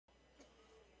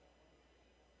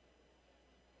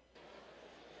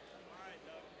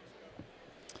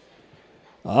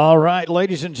All right,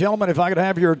 ladies and gentlemen, if I could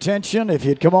have your attention, if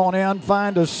you'd come on in,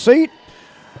 find a seat.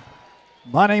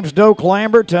 My name's Doak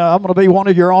Lambert. I'm going to be one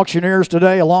of your auctioneers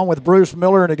today along with Bruce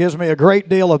Miller, and it gives me a great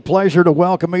deal of pleasure to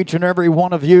welcome each and every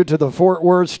one of you to the Fort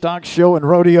Worth Stock Show and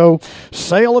Rodeo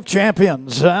Sale of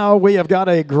Champions. We have got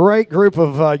a great group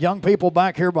of young people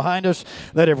back here behind us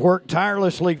that have worked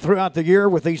tirelessly throughout the year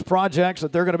with these projects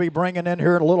that they're going to be bringing in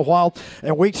here in a little while,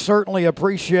 and we certainly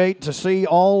appreciate to see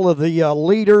all of the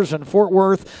leaders in Fort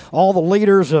Worth, all the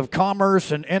leaders of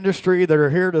commerce and industry that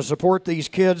are here to support these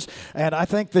kids, and I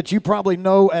think that you probably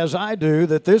know, as I do,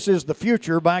 that this is the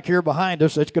future back here behind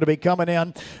us that's going to be coming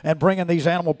in and bringing these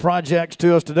animal projects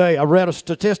to us today. I read a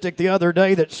statistic the other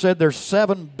day that said there's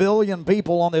 7 billion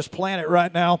people on this planet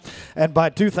right now, and by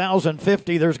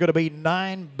 2050 there's going to be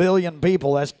 9 billion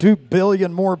people. That's 2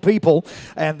 billion more people,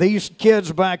 and these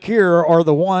kids back here are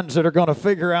the ones that are going to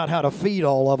figure out how to feed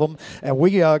all of them, and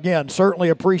we, again, certainly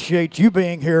appreciate you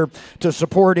being here to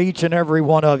support each and every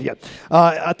one of you.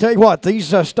 I tell you what,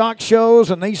 these stock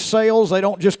shows and these sales, they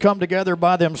don't just come together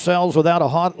by themselves without a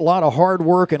lot of hard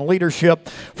work and leadership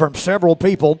from several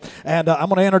people. And I'm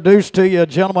going to introduce to you a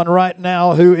gentleman right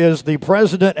now who is the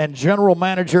president and general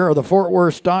manager of the Fort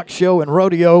Worth Stock Show and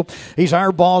Rodeo. He's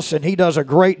our boss, and he does a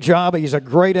great job. He's a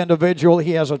great individual.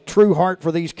 He has a true heart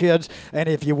for these kids. And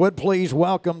if you would please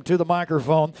welcome to the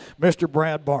microphone Mr.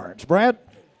 Brad Barnes. Brad?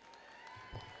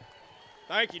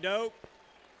 Thank you, Doak.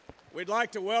 We'd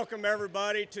like to welcome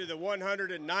everybody to the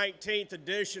 119th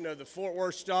edition of the Fort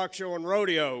Worth Stock Show and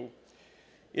Rodeo.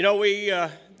 You know,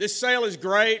 this sale is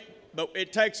great, but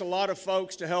it takes a lot of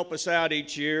folks to help us out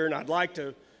each year, and I'd like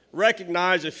to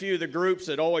recognize a few of the groups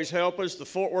that always help us. The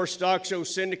Fort Worth Stock Show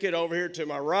Syndicate over here to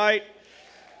my right.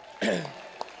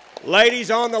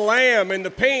 Ladies on the Lamb in the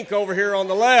pink over here on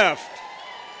the left.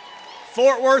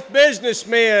 Fort Worth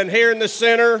Businessmen here in the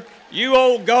center. You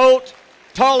Old Goat.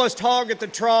 Tallest hog at the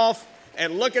trough,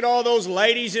 and look at all those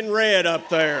ladies in red up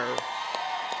there.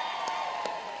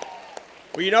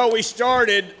 Well, you know,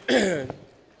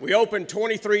 we opened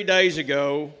 23 days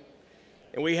ago,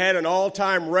 and we had an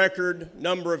all-time record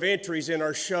number of entries in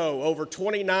our show, over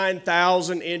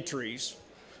 29,000 entries.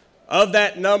 Of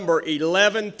that number,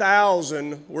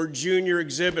 11,000 were junior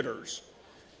exhibitors.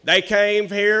 They came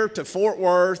here to Fort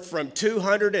Worth from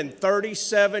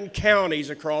 237 counties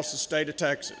across the state of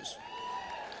Texas.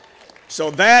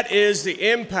 So that is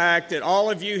the impact that all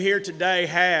of you here today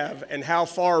have and how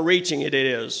far-reaching it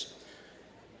is.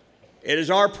 It is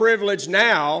our privilege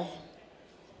now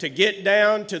to get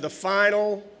down to the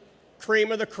final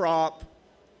cream of the crop,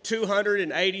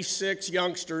 286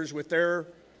 youngsters with their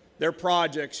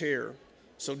projects here.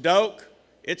 So, Doak,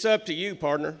 it's up to you,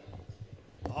 partner.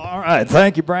 All right.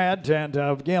 Thank you, Brad. And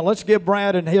again, let's give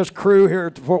Brad and his crew here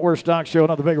at the Fort Worth Stock Show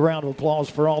another big round of applause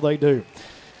for all they do.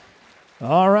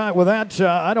 All right, with that,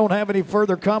 I don't have any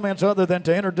further comments other than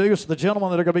to introduce the gentlemen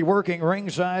that are going to be working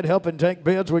ringside, helping take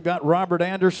bids. We've got Robert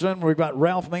Anderson, we've got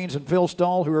Ralph Means and Phil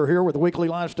Stahl, who are here with the Weekly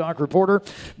Livestock Reporter,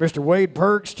 Mr. Wade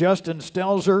Perks, Justin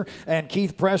Stelzer, and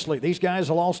Keith Presley. These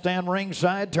guys will all stand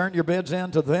ringside. Turn your bids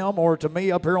in to them or to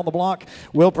me up here on the block.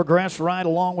 We'll progress right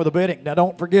along with the bidding. Now,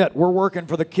 don't forget, we're working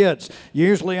for the kids.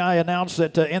 Usually I announce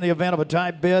that in the event of a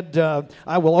tied bid,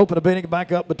 I will open a bidding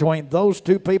back up between those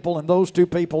two people and those two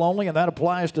people only, and that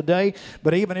applies today.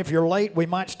 But even if you're late, we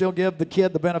might still give the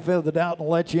kid the benefit of the doubt and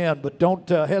let you in. But don't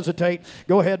hesitate.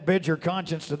 Go ahead, bid your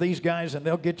conscience to these guys, and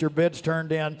they'll get your bids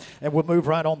turned in, and we'll move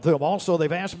right on through them. Also,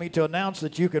 they've asked me to announce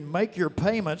that you can make your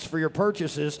payments for your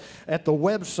purchases at the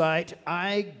website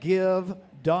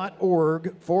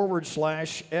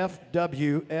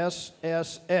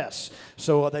igive.org/FWSSS.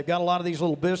 So they've got a lot of these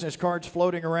little business cards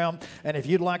floating around, and if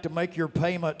you'd like to make your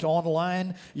payment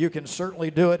online, you can certainly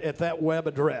do it at that web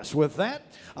address. With that,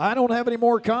 I don't have any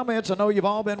more comments. I know you've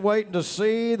all been waiting to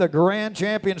see the grand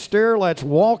champion steer. Let's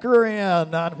walk her in.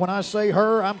 When I say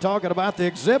her, I'm talking about the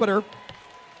exhibitor.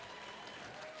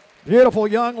 Beautiful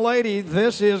young lady.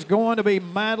 This is going to be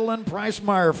Madeline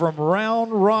Pricemeyer from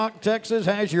Round Rock, Texas,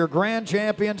 has your grand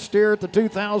champion steer at the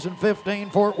 2015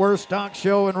 Fort Worth Stock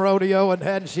Show and Rodeo, and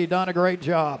hadn't she done a great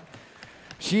job?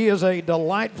 She is a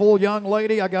delightful young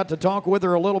lady. I got to talk with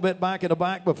her a little bit back in the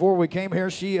back before we came here.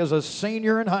 She is a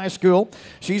senior in high school.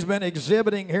 She's been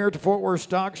exhibiting here at the Fort Worth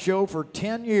Stock Show for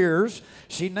 10 years.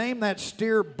 She named that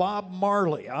steer Bob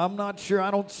Marley. I'm not sure.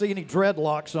 I don't see any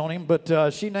dreadlocks on him,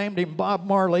 but she named him Bob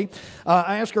Marley.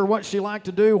 I asked her what she liked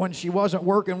to do when she wasn't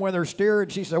working with her steer,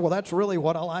 and she said, well, that's really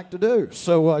what I like to do.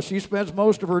 So she spends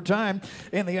most of her time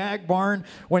in the ag barn.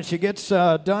 When she gets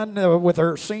done with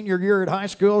her senior year at high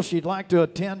school, she'd like to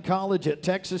attend college at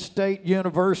Texas State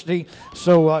University.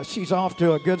 So she's off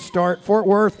to a good start. Fort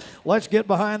Worth, let's get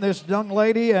behind this young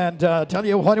lady and tell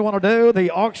you what you want to do. The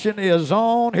auction is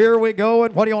on. Here we go.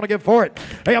 And what do you want to give for it?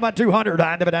 Hey, how about 200?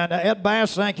 Ed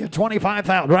Bass, thank you.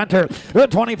 25,000 right there.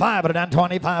 25, and then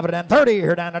 25, and then 30.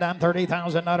 Here down, and then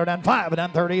 30,000, and then 5, and then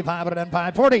 35, and then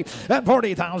 5, 40, and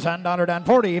 40,000, and then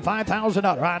 45,000,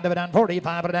 right, and then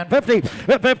 45, and then 50.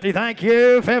 50, thank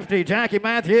you. 50, Jackie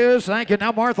Matthews, thank you.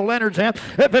 Now Martha Leonard's in.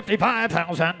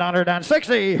 55,000, and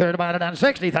 60. Here about it, and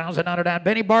 60,000, and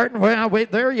Benny Barton. Well,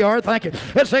 wait, there you are. Thank you.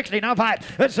 At 60, now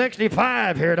 5. At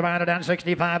 65. Here about it, and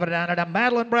 65, and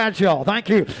Madeline Bradshaw. Thank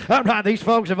you. All right, these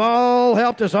folks have all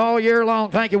helped us all year long.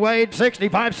 Thank you, Wade.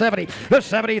 65, 70. At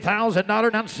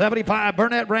 $70,000, and 75.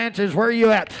 Burnett Ranch is where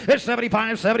you at? It's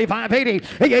 75, 75, 80.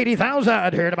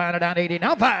 80,000. Here about it, down 80.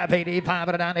 Now 5. 85,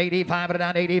 and down 85, and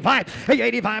down 85.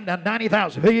 85, down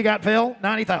 90,000. Who you got, Phil?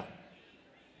 90,000.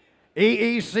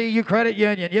 EECU Credit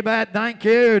Union. You bet. Thank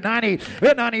you. 90.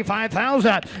 At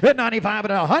 95,000. At 95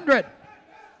 and 100.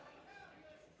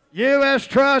 U.S.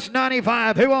 Trust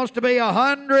 95. Who wants to be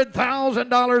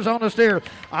 $100,000 on the steer?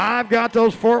 I've got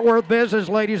those Fort Worth business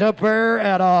ladies up there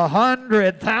at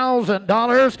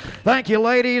 $100,000. Thank you,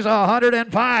 ladies.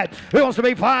 105. Who wants to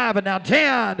be 5 and now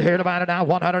 10? Here to buy it now.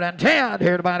 110.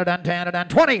 Here to buy it now. 10 and then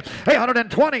 20.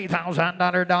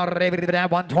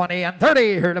 $120,000. 120 and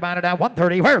 30. Here to buy it now.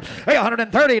 130. Where?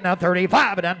 130 now.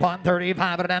 35 and then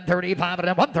 135 and then 35 and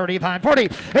then 135. 40.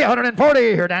 140.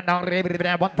 Here down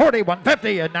 140.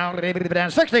 150 and now 60,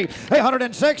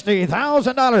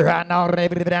 $160,000. Right now,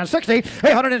 $60,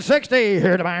 $160.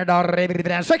 Here to buy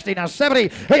 $60. Now 70,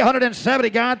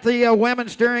 $170. Got the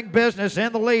women's steering business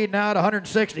in the lead now at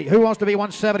 160. Who wants to be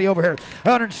 170 over here?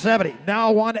 170.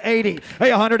 Now 180.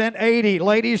 180.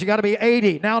 Ladies, you got to be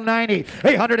 80. Now 90.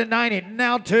 190.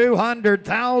 Now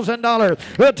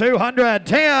 $200,000.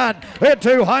 210.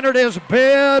 200 is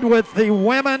bid with the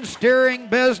women's steering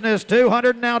business.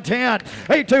 200 now 10.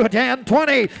 210.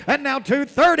 20. And now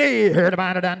 230. Here to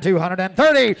buy it on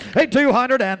 230.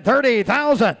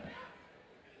 230,000.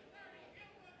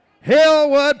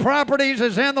 Hillwood Properties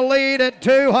is in the lead at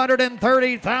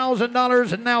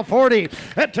 $230,000 and now 40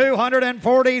 at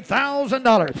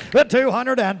 $240,000. At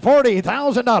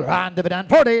 $240,000. On dividend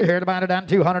 40. Here to buy it on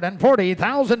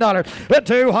 $240,000. At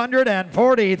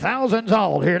 $240,000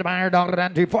 all. Here to buy it on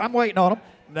 $240,000. I'm waiting on them.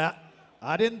 Now,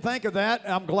 I didn't think of that.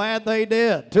 I'm glad they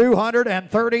did.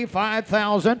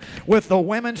 $235,000 with the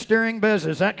women's steering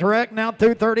business. Is that correct? Now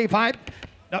 235.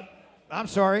 No, I'm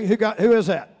sorry. Who is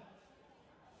that?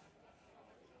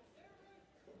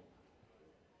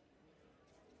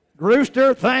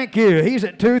 Rooster, thank you. He's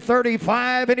at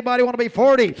 235. Anybody want to be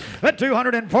 40? At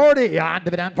 240. On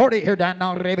dividend 40. Here down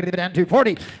now. Dividend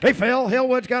 240. Hey, Phil,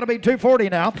 Hillwood's got to be 240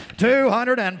 now.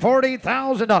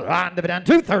 $240,000. On dividend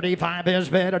 235 is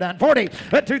bid at 40.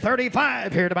 At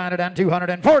 235. Here to buy it at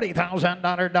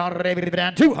 $240,000.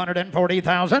 Dividend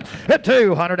 240,000. At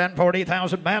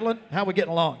 240,000. Madeline, how we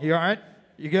getting along? You all right?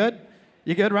 You good?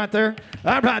 You good right there?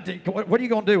 All right. What are you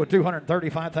going to do with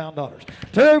 $235,000?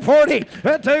 240.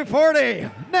 At 240.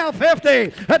 Now 50.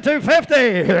 At 250.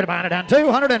 Here to buy it on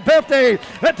 250.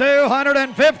 At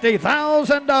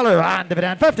 $250,000. On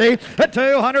dividend 50. At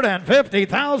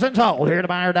 $250,000 sold. Here to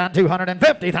buy it on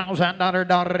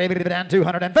 $250,000. Dividend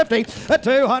 250. At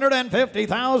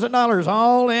 $250,000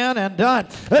 all in and done.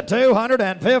 At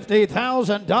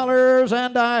 $250,000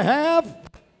 and I have.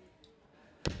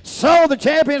 So the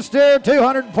champion steer,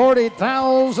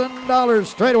 $240,000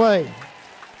 straight away.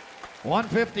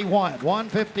 151,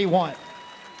 151.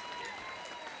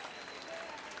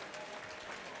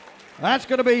 That's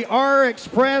going to be R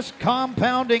Express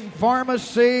Compounding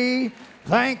Pharmacy.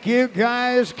 Thank you,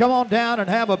 guys. Come on down and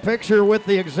have a picture with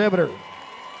the exhibitor.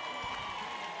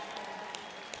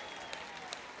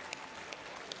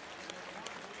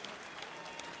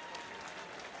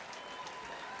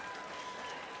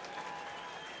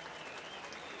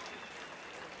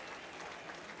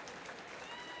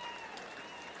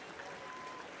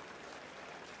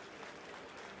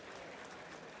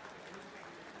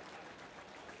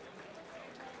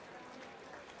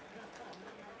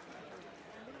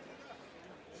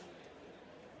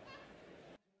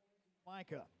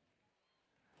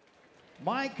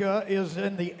 Micah is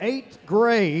in the 8th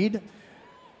grade.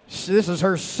 This is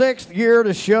her 6th year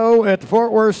to show at the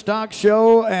Fort Worth Stock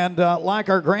Show, and like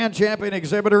our grand champion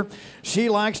exhibitor, she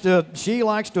likes to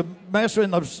mess in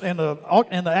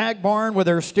the ag barn with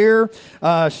her steer.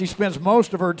 She spends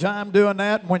most of her time doing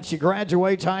that. When she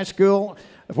graduates high school,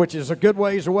 which is a good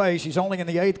ways away, she's only in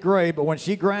the 8th grade, but when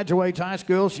she graduates high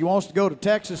school, she wants to go to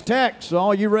Texas Tech. So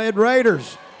all you Red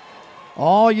Raiders,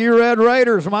 All you Red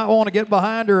Raiders might want to get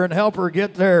behind her and help her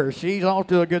get there. She's off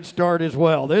to a good start as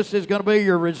well. This is going to be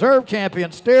your reserve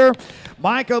champion steer,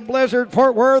 Micah Blizzard,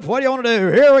 Fort Worth. What do you want to do?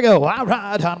 Here we go. All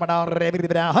right.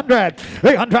 100,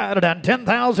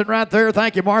 810,000 right there.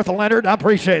 Thank you, Martha Leonard. I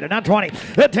appreciate it. Now 20,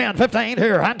 10, 15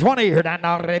 here. On 20 here.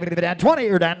 20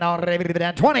 here.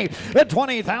 20,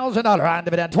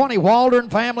 $20,000. 20, Waldron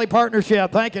Family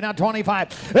Partnership. Thank you. Now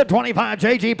 25, 25,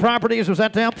 JG Properties. Was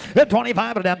that them?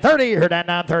 25, 30 here.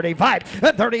 35,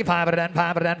 35,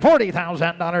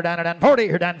 $40,000. Down 40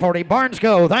 here. 40, Barnes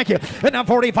Go. Thank you. And now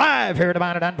 45 here.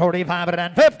 45,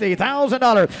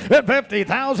 $50,000.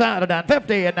 50,000.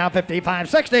 50 and now 55,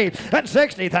 60 and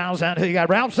 60,000. Who you got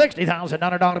around?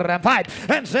 $60,000. 5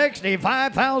 and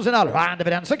 $65,000. On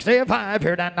dividend 65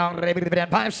 here.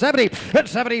 5, 70 and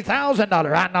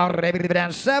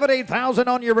 $70,000. 70,000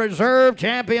 on your reserve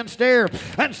champion steer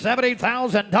and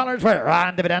 $70,000 where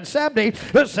on dividend 70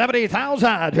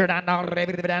 $70,000 here.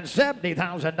 Dividend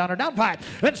 $70,000 down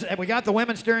 5. And we got the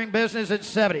women's steering business at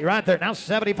 70 right there. Now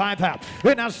 75,000.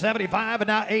 We're now 75 and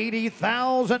now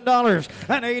 $80,000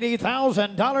 and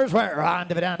 $80,000 where on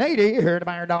dividend 80 here to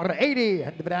 $80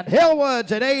 and dividend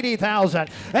Hillwoods at 80,000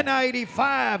 and now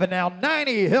 85 and now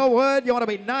 90 Hillwood. You want to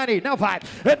be 90 now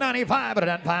 5 at 95 and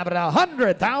then 5 at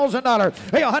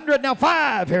 $100,000. Hey, 100 now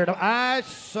 5 here. I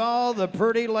saw the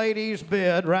pretty lady's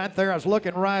bid right there. I was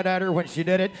looking right at her when she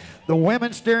did it. The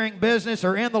women's steering business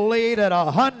are in the lead at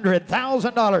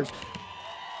 $100,000.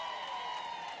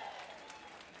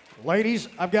 Ladies,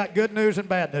 I've got good news and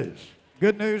bad news.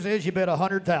 Good news is you bid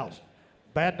 100,000.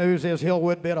 Bad news is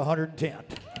Hillwood bid 110.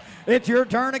 It's your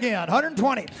turn again.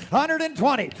 120,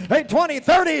 120, hey, 20,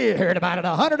 30. Here about it,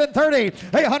 130.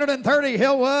 Hey, 130,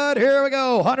 Hillwood. Here we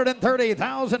go.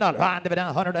 $130,000. On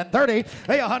dividend, 130.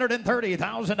 Hey,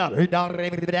 $130,000.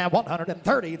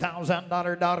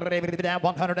 $130,000.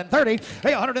 130.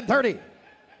 Hey, 130.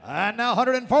 And now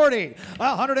 140,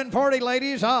 140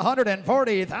 ladies,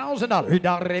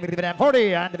 $140,000.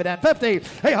 40 and dividend 50,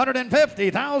 hey,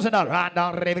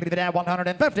 $150,000.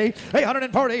 150, hey,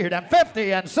 140, you're down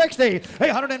 50 and 60,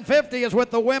 hey, 150 is with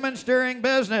the women's steering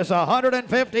business.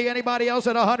 150, anybody else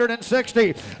at 160,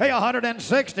 hey,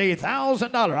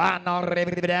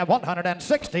 $160,000.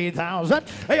 160,000,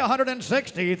 hey,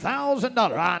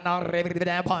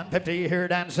 $160,000. 150 here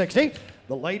down 60.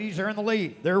 The ladies are in the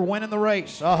lead. They're winning the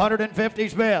race.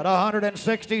 150's bid.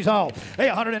 160's off. Hey,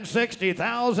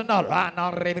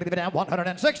 $160,000.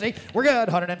 160. We're good.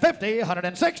 150,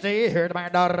 160. Here to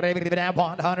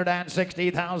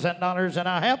 $160,000 and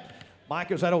a half.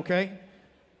 Mike, is that okay?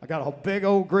 I got a big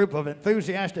old group of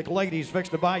enthusiastic ladies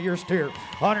fixed to buy your steer.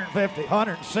 150,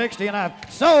 160, and I've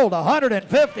sold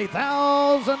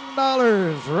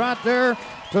 $150,000 right there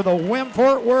to the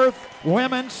Fort Worth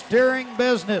women's steering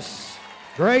business.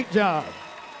 Great job.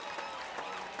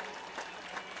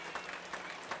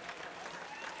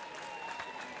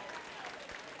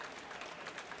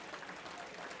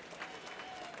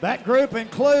 That group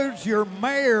includes your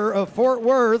mayor of Fort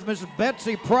Worth, Mrs.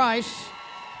 Betsy Price,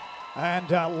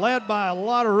 and led by a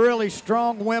lot of really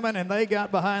strong women, and they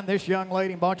got behind this young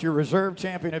lady and bought your reserve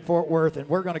champion at Fort Worth, and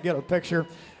we're going to get a picture.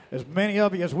 As many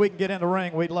of you as we can get in the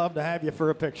ring, we'd love to have you for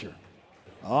a picture.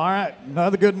 All right,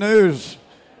 another good news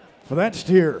for that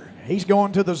steer. He's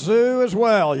going to the zoo as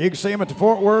well. You can see him at the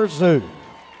Fort Worth Zoo.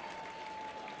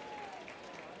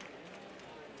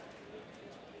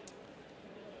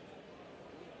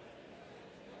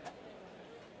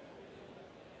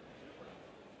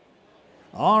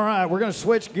 All right, we're going to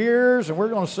switch gears and we're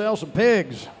going to sell some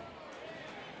pigs.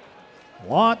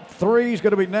 Lot 3 is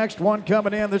going to be next one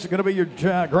coming in. This is going to be your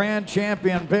grand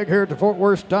champion pig here at the Fort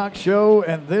Worth Stock Show.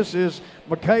 And this is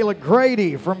Michaela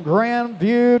Grady from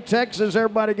Grandview, Texas.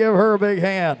 Everybody give her a big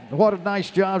hand. What a nice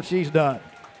job she's done.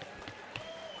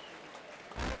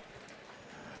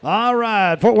 All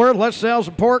right, Fort Worth, let's sell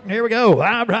some pork, and here we go.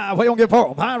 All right, we don't get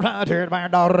pork. All right, here to my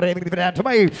daughter, to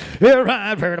me. Here,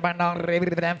 right, here to my daughter,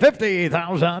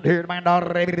 50,000. Here to my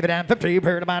daughter, 50.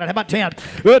 Here to my about 10.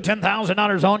 Good,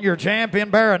 $10,000 on your champion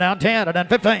bear. Now 10, and then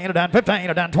 15, and then 15,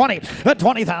 and then 20, and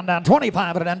 20,000, down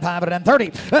 25, and then 5, and then 30,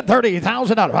 and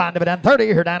 $30,000. On dividend 30,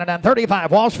 here down, and then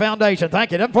 35. Walsh Foundation,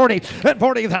 thank you. Then 40, and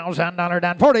 $40,000.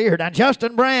 Down 40, here down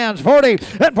Justin Brands, 40,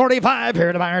 and 45.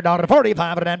 Here to my daughter,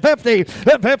 45, and then 50, and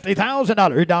 $50,000.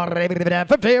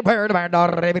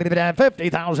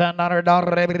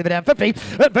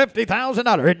 $50,000.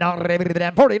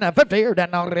 $50,000. 40 now 50.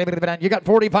 You got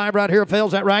 45 right here, Phil.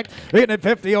 Is that right? Isn't it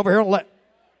 50 over here?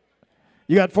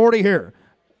 You got 40 here.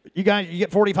 You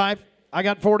get 45. I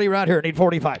got 40 right here. Need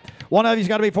 45. One of you's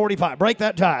got to be 45. Break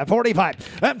that tie.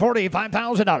 45. And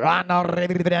 $45,000. I know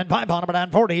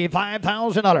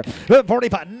 $545,000.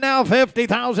 45. Now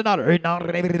 $50,000. Now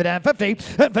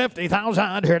 $50. And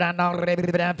 $50,000. Here now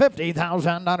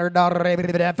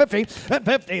 $50,000. 50 and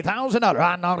 $50,000.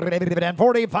 I know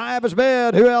 $45 is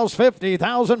bid. Who else?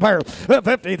 50,000 pair.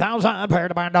 50,000 pair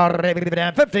to buy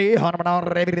 $50.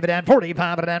 $100.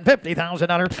 $45 and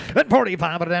 $50,000. And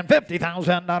 $45 and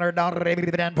 $50,000.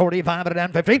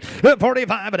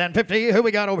 $45 and $50. Who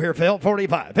we got over here, Phil?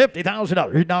 $50,000.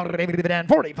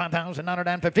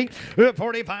 $45,000.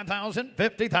 $45,000.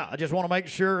 $50,000. I just want to make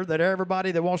sure that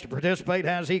everybody that wants to participate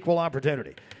has equal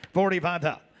opportunity.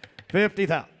 $45,000.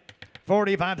 $50,000.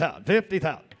 $45,000.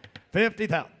 $50,000.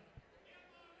 $50,000.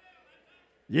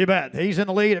 You bet. He's in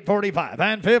the lead at 45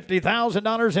 and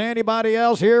 $50,000. Anybody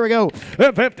else? Here we go.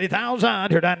 50,000.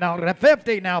 Here down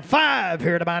 50. Now 5.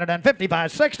 Here to buy it and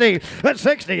 55. 60. That's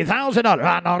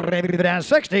 $60,000.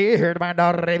 60. Here to buy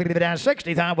it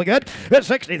 60,000. We good?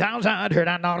 60,000. Here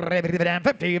down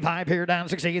 55. Here down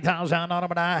 60,000.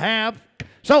 But I have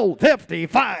sold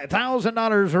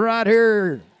 $55,000 right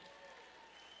here.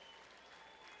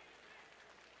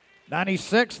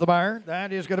 96, the buyer.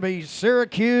 That is going to be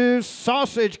Syracuse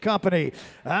Sausage Company.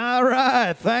 All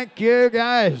right. Thank you,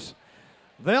 guys.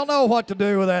 They'll know what to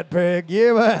do with that pig.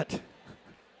 You bet.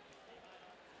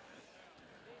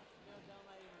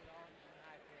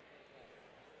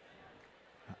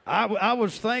 I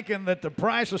was thinking that the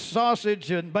price of sausage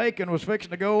and bacon was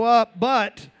fixing to go up,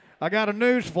 but I got a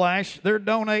news flash. They're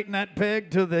donating that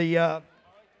pig to the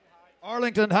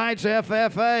Arlington Heights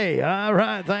FFA. All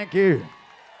right. Thank you.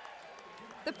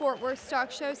 The Fort Worth Stock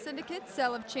Show Syndicate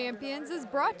Sale of Champions is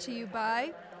brought to you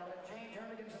by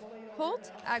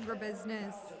Holt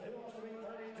Agribusiness,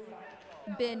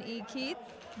 Ben E. Keith,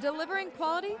 delivering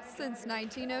quality since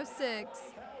 1906,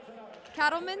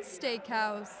 Cattleman's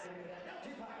Steakhouse,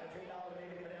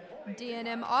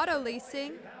 D&M Auto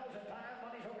Leasing,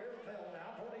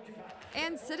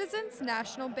 and Citizens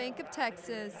National Bank of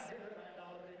Texas.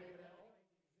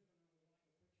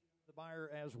 The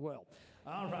buyer as well.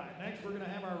 All right, next we're going to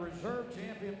have our reserve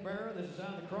champion bearer. This is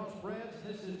out of the Crossbreds.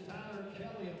 This is Tyler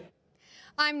Kelly.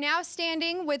 I'm now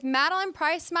standing with Madeline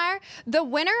Pricemeyer, the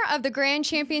winner of the Grand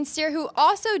Champion steer, who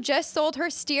also just sold her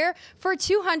steer for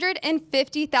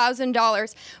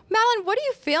 $250,000. Madeline, what are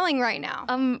you feeling right now?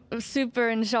 I'm super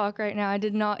in shock right now. I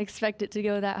did not expect it to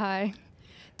go that high.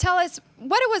 Tell us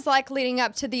what it was like leading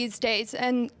up to these days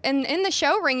and in the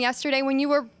show ring yesterday when you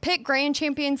were picked Grand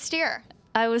Champion steer.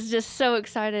 I was just so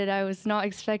excited. I was not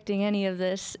expecting any of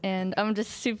this, and I'm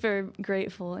just super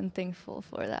grateful and thankful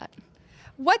for that.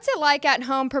 What's it like at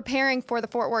home preparing for the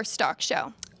Fort Worth Stock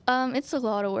Show? It's a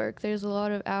lot of work. There's a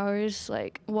lot of hours,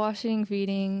 like washing,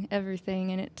 feeding,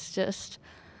 everything, and it's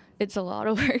a lot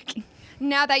of work.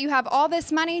 Now that you have all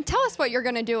this money, tell us what you're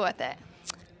going to do with it.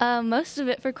 Most of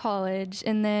it for college,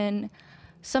 and then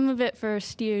some of it for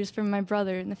steers for my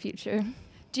brother in the future.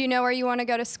 Do you know where you want to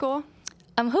go to school?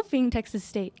 I'm hoping Texas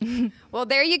State. Well,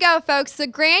 there you go, folks. The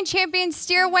Grand Champion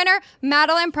steer winner,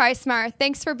 Madeline Pricemeyer.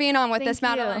 Thanks for being on with us,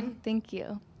 Madeline. Thank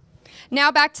you. Now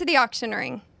back to the auction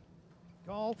ring.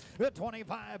 Call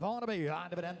 25 on to be on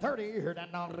dividend 30. Here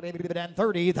down dividend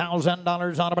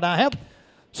 $30,000 on it. I have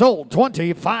sold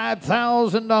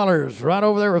 $25,000 right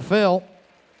over there with Phil.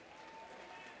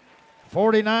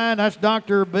 49. That's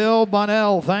Dr. Bill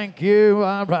Bonnell. Thank you.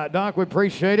 All right, Doc, we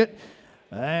appreciate it.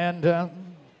 And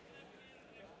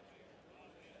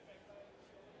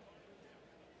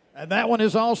that one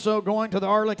is also going to the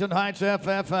Arlington Heights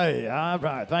FFA. All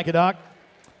right. Thank you, Doc.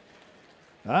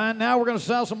 And now we're going to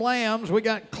sell some lambs. We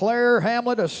got Claire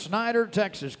Hamlet of Snyder,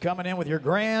 Texas, coming in with your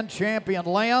Grand Champion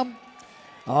lamb.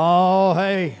 Oh,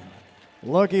 hey.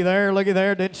 Looky there.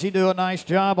 Didn't she do a nice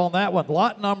job on that one?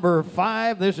 Lot number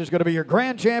 5. This is going to be your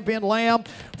Grand Champion lamb.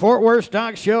 Fort Worth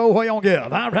Stock Show. What you going to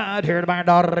give? All right. Here to buy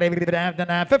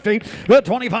 $50.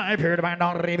 25. Here to buy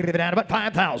about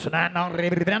 $5,000.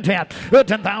 $10,000. $10,000.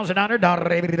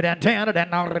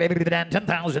 $10,000.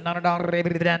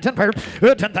 $10,000. pair.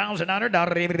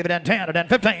 $10,000. $10.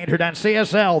 15. Here down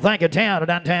CSL. Thank you. 10.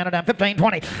 Down 10. Down 15.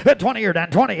 20. 20. Here down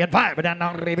 20 and 5. Down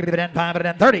 5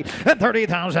 and 30. And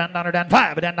 $30,000. Down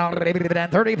 5 and down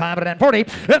 35 and 40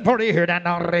 and 40 here down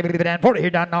 40 here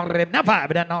down now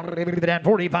 5 and down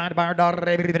 45 by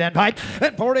 $5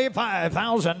 and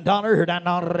 $45,000 here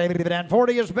down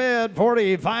 40 is bid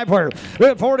 45 where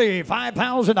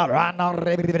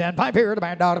 $45,000 5 here to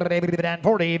buy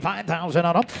 $45,000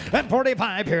 on them and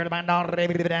 45 here to buy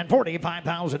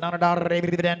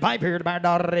 $45,000 5 here to buy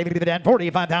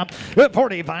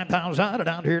 $45,000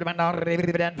 down here to buy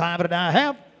 $5 and a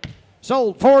half.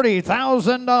 Sold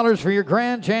 $40,000 for your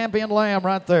grand champion lamb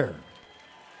right there.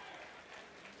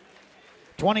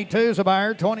 22 is a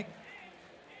buyer. 20.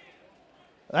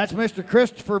 That's Mr.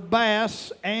 Christopher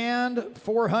Bass, and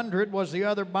 400 was the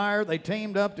other buyer. They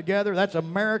teamed up together. That's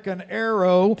American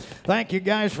Arrow. Thank you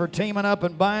guys for teaming up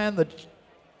and buying the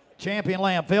champion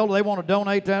lamb. Phil, do they want to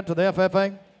donate that to the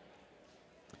FFA?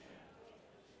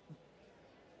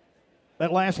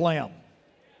 That last lamb.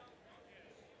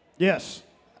 Yes.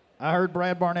 I heard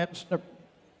Brad Barnett.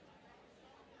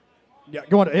 Yeah,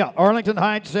 go on. Yeah, Arlington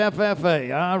Heights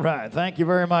FFA. All right. Thank you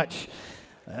very much.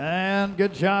 And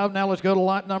good job. Now let's go to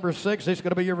lot number 6. This is going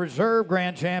to be your reserve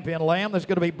grand champion lamb. This is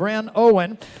going to be Bryn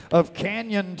Owen of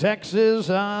Canyon, Texas.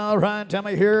 All right, tell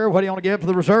me here, what do you want to give for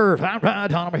the reserve? All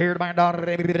right, on over here to my daughter,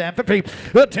 50,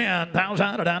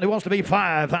 10,000 down. Who wants to be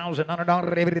 5,000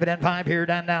 $100, 5 here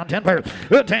down 10 pair,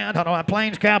 10 on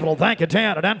Plains Capital. Thank you,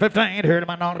 10 down 15 here to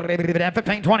my daughter,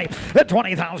 15, 20,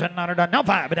 20,000 now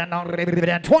 5 down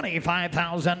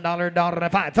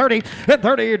 $25,000 5, 30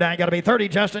 down. Got to be 30,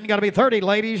 Justin. Got to be 30,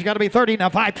 ladies. You got to be 30 now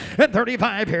 5 and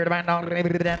 35 here to my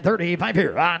 35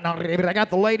 here. I got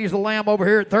the ladies, the lamb over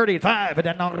here at 35 and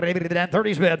then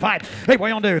 30's bid 5. Hey, what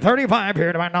you gonna do? 35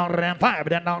 here to my 5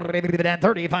 and then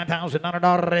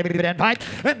 $35,000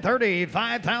 5 and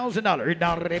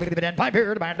 $35,000 5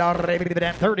 here to my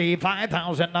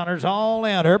 $35,000 all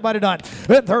in. Everybody done.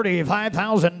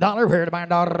 $35,000 here to my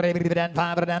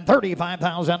 5 and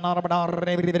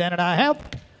 $35,000 and I have.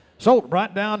 Sold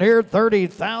right down here,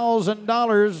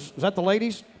 $30,000. Is that the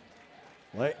ladies?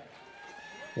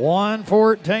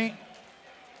 114.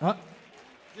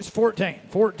 Just 14.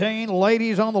 14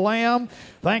 ladies on the lamb.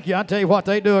 Thank you. I tell you what,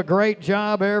 they do a great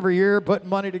job every year putting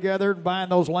money together and buying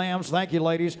those lambs. Thank you,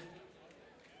 ladies.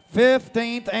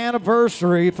 15th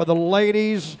anniversary for the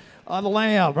ladies on the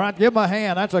lamb. Right, give them a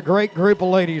hand. That's a great group of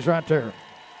ladies right there.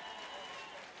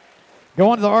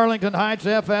 Going to the Arlington Heights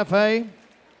FFA.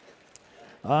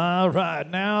 All right,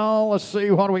 now let's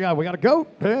see what do we got. We got a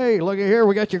goat. Hey, look at here.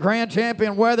 We got your grand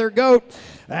champion weather goat.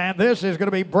 And this is going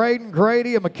to be Braden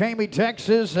Grady of McCamey,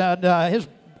 Texas. And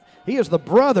he is the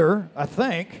brother, I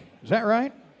think. Is that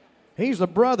right? He's the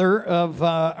brother of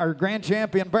our grand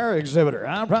champion bear exhibitor.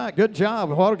 All right, good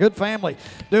job. What a good family.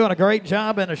 Doing a great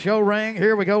job in the show ring.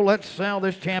 Here we go. Let's sell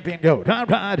this champion goat. All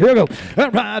right, here we go.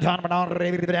 All right,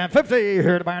 on 50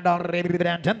 here to buy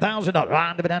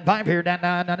 $10,000. 5 here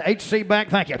down HC back.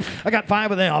 Thank you. I got 5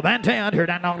 of them. And 10 here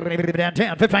down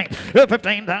 10, 15,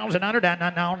 15,000 under down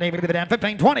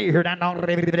 15, 20 here down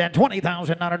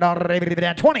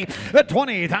 $20,000 20,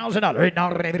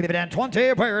 $20,000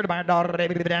 20 pair to buy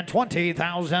 $20,000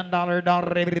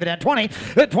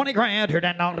 $20 grand here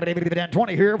down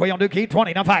 20 here. We gonna do keep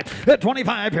 20 now 5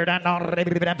 25 here down 5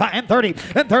 and 30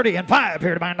 and 30 and 5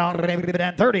 here to buy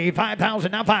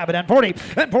 $35,000 now 5 and 40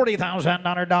 and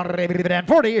 $40,000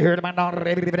 40 here to buy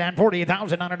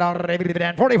 $40,000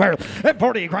 and 40 pair and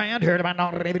 40 grand here to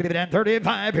buy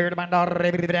 35 here to buy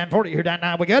 40 here down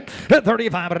now we get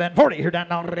 35 and 40 here down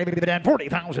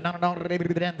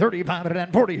 $40,000 35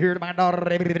 and 40 here to buy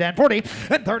 40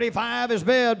 and 35 is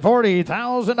bid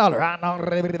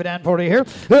 $40,000. 40 here,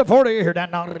 40 here down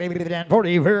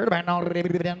 40 here,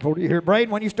 40 here.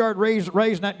 Braden, when you start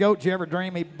raising that goat, you ever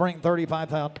dream he'd bring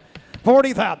 35,000?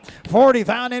 40,000.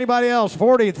 40,000. Anybody else?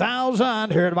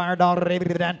 40,000 here to buy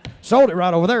 $1. Sold it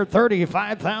right over there.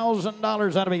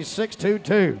 $35,000. That'll be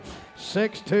 622.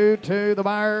 622 the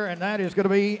buyer, and that is going to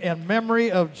be in memory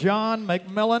of John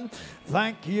McMillan.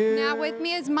 Thank you. Now with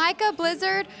me is Micah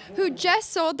Blizzard, who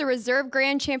just sold the Reserve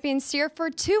Grand Champion steer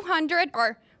for 200,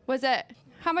 or was it,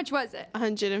 how much was it?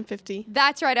 150.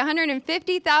 That's right,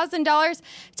 $150,000.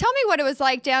 Tell me what it was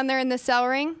like down there in the sell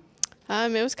ring.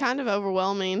 It was kind of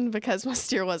overwhelming because my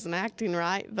steer wasn't acting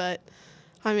right, but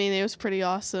I mean, it was pretty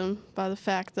awesome by the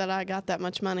fact that I got that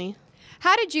much money.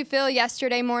 How did you feel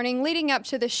yesterday morning leading up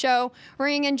to the show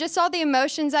ring and just all the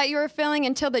emotions that you were feeling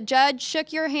until the judge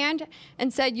shook your hand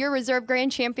and said you're Reserve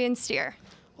Grand Champion steer?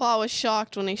 Well, I was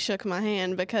shocked when he shook my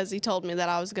hand because he told me that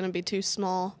I was going to be too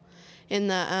small in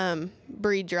the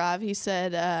breed drive. He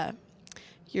said,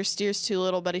 your steer's too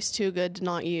little, but he's too good to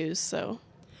not use. So,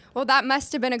 well, that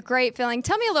must have been a great feeling.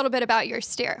 Tell me a little bit about your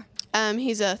steer.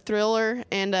 He's a thriller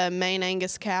and a Maine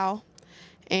Angus cow,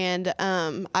 and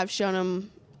I've shown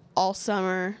him all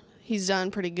summer. He's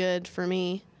done pretty good for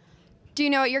me. Do you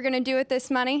know what you're going to do with this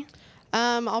money?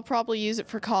 I'll probably use it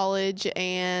for college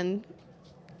and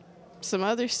some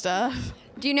other stuff.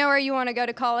 Do you know where you want to go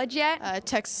to college yet?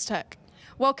 Texas Tech.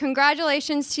 Well,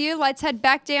 congratulations to you. Let's head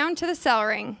back down to the sell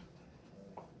ring.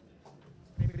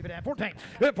 $14,000.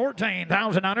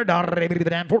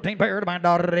 $14,000. Paired by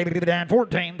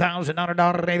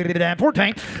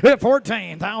 $14,000.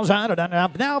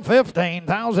 $14,000. Now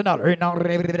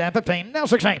 $15,000. 15. Now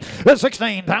 16.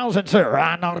 16,000,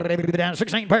 sir.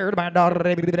 16 paired by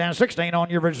 $16 on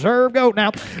your reserve. Go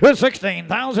now.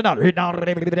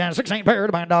 $16,000. 16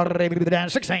 paired by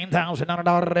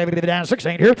 $16,000.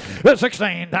 16 here.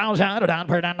 16,000. Down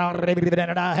paired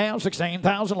down. I have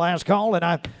 16,000. Last call, and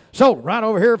I sold right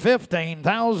over here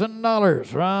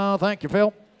 $15,000. Thank you,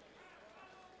 Phil.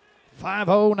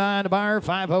 509 to buyer,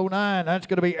 509. That's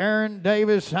going to be Aaron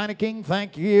Davis Heineken.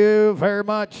 Thank you very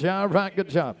much. All right, good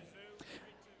job.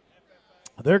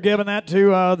 They're giving that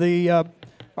to the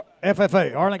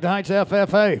FFA, Arlington Heights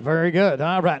FFA. Very good.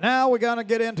 All right, now we're going to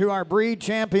get into our breed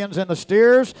champions in the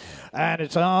steers, and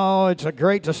it's a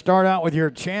great to start out with your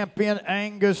champion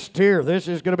Angus steer. This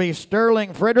is going to be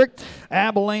Sterling Frederick,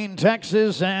 Abilene,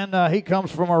 Texas, and he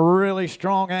comes from a really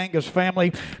strong Angus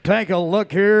family. Take a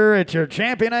look here at your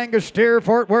champion Angus steer,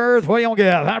 Fort Worth. What do you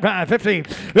give? All right, $50,000.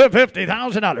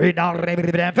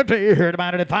 $50 here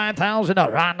about it at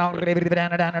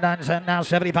 $5,000. Now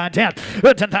 75, 10,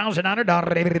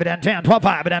 $10,000. 10, 12,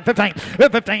 5, and 15,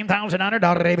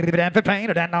 $15,000,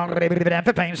 15,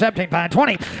 15, 17, 5,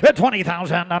 20,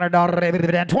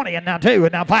 $20,000, 20, and now 2,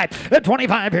 and now 5,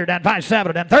 25 here, down 5,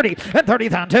 7, and 30, and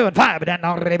 30,000, 2, and 5,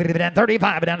 and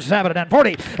 35, and 7, and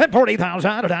 40, and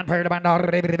 40,000, down paired by 2,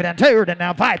 and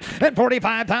now 5, and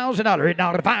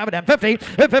 $45,000, 5, and 50,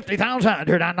 50,000,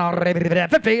 here down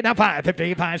 50, now 5,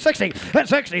 55, 60, and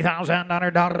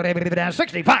 $60,000,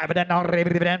 65, and then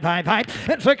 5, 5,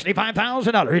 and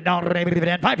 $65,000.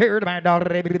 $5 here to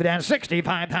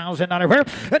 $65,000 where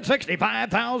and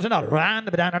 $65,000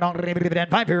 round down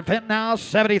 $5 here pin now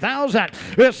 70,000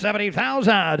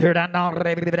 70,000 here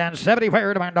down 70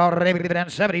 where to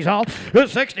 $70's all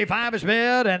 65 is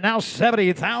bid and now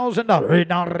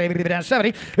 $70,000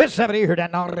 70 is 70 here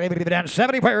down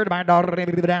 70 where to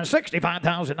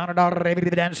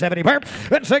 $65,000 70 where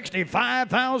and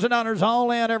 $65,000 all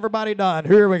in. Everybody done.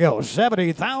 Here we go.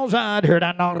 70,000 here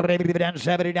down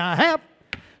 70. I have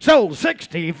sold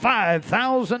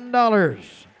 $65,000. Number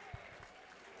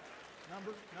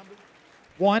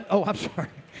one. Oh, I'm sorry.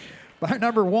 By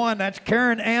number one, that's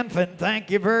Karen Anfin.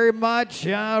 Thank you very much.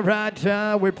 All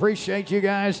right, we appreciate you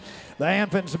guys. The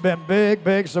Anfins have been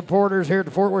big supporters here at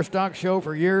the Fort Worth Stock Show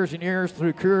for years and years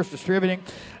through Curious Distributing.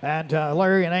 And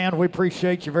Larry and Ann, we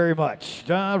appreciate you very much.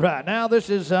 All right, now this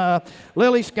is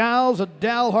Lily Skiles of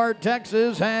Dalhart,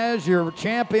 Texas, has your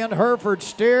champion Hereford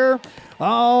steer.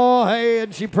 Oh, hey,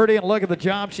 isn't she pretty? And look at the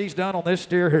job she's done on this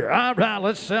steer here. All right,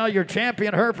 let's sell your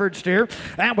champion Hereford steer.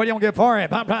 And what do you want to get for him?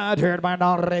 I'm right here to buy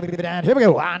here we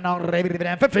go. I know 50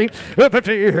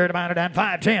 here to buy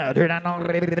 5, 10 here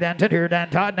down 10 here down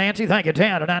Todd Nancy. Thank you.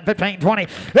 10 down 15, 20,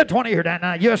 20 here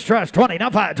down U.S. Trust 20. Now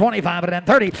 5, 25 and then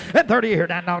 30 and 30 here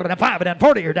down 5 and then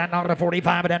 40 here down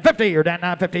 45 and then 50 here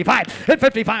down 55 and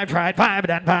 55 tried 5 and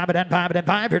then 5 and then 5 and then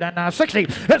 5 here down 60 and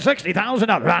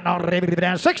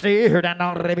 $60,000 60 here down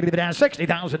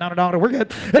 $60,000. We're good.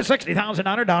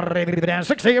 $60,000.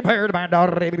 60 paired by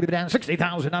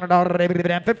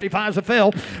 $60,000. 55 is a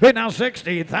fill. And now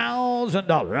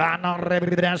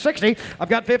 $60,000. 60. I've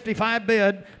got 55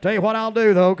 bid. Tell you what I'll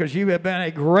do though, because you have been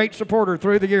a great supporter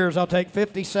through the years. I'll take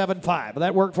 57.5. Will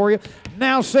that work for you?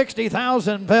 Now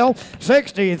 $60,000, Phil.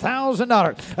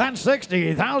 $60,000. And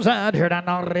 60,000 here down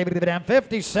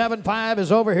 57.5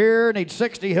 is over here. Needs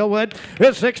 60 Hillwood.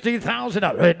 It's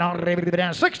 $60,000.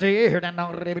 60 here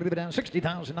down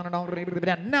 60,000 now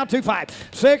 25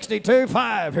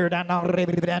 62.5 here down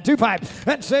 25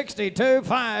 and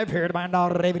 62.5 here down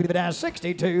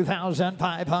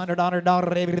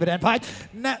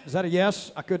 $62,500 now is that a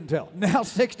yes? I couldn't tell. Now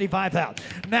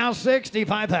 65,000 now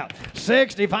 65,000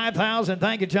 65,000.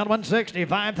 Thank you, gentlemen.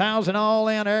 65,000 all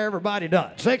in. Everybody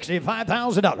done.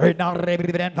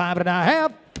 $65,000 5 and a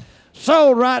half.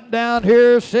 Sold right down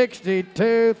here,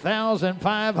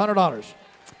 $62,500.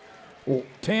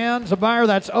 Tens a buyer.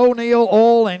 That's O'Neill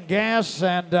Oil and Gas.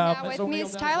 And now with me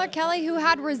is Tyler Kelly, who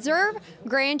had reserve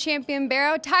Grand Champion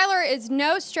Barrow. Tyler is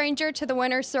no stranger to the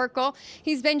winner's circle.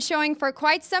 He's been showing for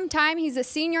quite some time. He's a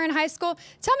senior in high school.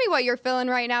 Tell me what you're feeling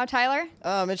right now, Tyler.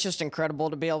 It's just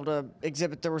incredible to be able to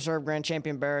exhibit the reserve Grand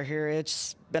Champion Barrow here.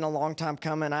 It's been a long time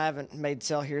coming. I haven't made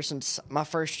sale here since my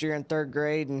first year in third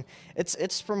grade, and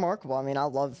it's remarkable. I mean, I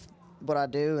love what I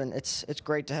do, and it's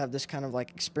great to have this kind of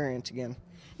like experience again.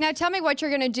 Now tell me what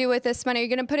you're going to do with this money. Are you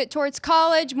going to put it towards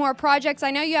college, more projects? I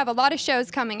know you have a lot of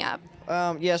shows coming up.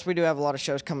 Yes, we do have a lot of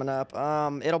shows coming up.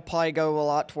 It'll probably go a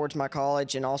lot towards my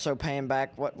college and also paying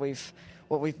back what we've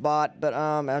what we've bought, but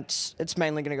it's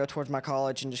mainly going to go towards my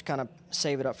college and just kind of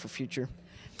save it up for future.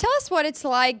 Tell us what it's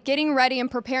like getting ready and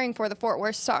preparing for the Fort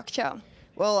Worth Stock Show.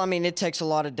 Well, I mean, it takes a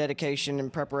lot of dedication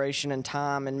and preparation and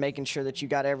time and making sure that you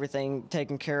got everything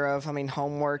taken care of. I mean,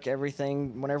 homework,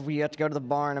 everything. Whenever you have to go to the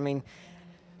barn, I mean,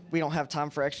 we don't have time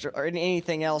for extra or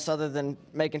anything else other than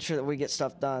making sure that we get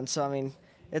stuff done. So, I mean,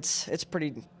 it's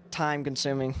pretty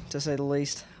time-consuming, to say the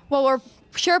least. Well, we're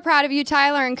sure proud of you,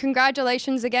 Tyler, and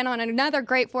congratulations again on another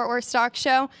great Fort Worth Stock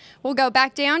Show. We'll go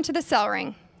back down to the cell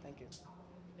ring. Thank you.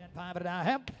 And I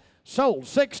have sold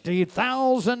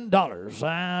 $60,000.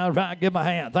 All right, give him a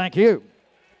hand. Thank you.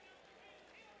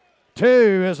 2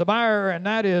 is the buyer, and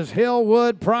that is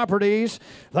Hillwood Properties.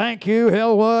 Thank you,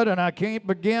 Hillwood, and I can't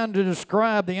begin to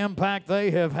describe the impact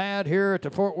they have had here at the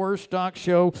Fort Worth Stock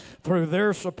Show through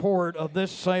their support of this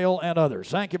sale and others.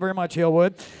 Thank you very much,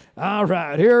 Hillwood. All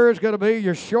right, here is going to be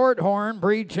your Shorthorn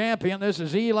breed champion. This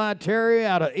is Eli Terry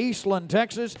out of Eastland,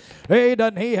 Texas. Hey,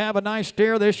 doesn't he have a nice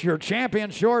steer? This is your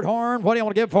champion Shorthorn. What do you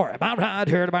want to give for him? All right,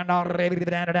 here to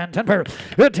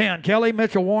 10, Kelly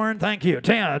Mitchell Warren, thank you.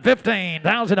 10,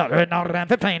 $15,000,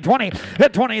 15, 20,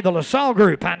 20, the LaSalle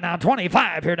Group, and now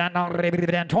 25, here down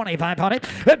 25 on it,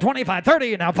 25,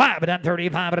 30, now 5, and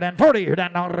 35, and 40, here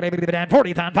down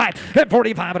 40,000, 5,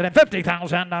 45, and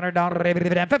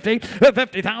 50,000, 50,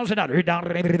 50,000. $50,000, down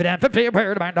 50,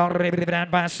 pair by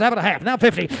 $7.5, now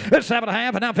 50, $7.5,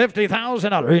 and now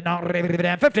 $50,000, down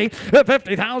 50,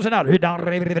 $50,000,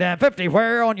 down 50,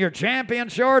 where on your champion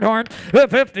Shorthorn,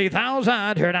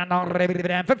 50,000, here down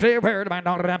 50, pair by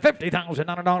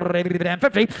 $50,000, down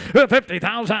 50,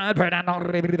 50,000, pair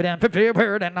down 50,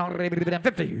 pair down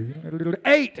 50,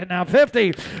 8, and now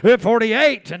 50,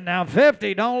 48, and now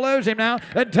 50, don't lose him now,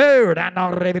 and 2, down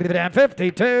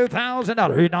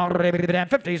 $52,000, down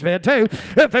 50, bid 2,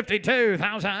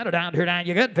 52,000 down here, down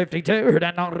you get 52,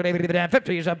 down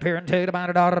 50 is up here and 2 about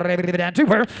 $2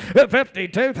 per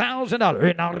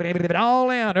 $52,000 all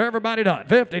in, everybody done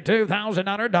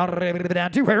 $52,000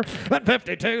 down 2 per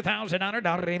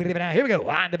 $52,000 here we go,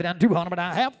 I down 200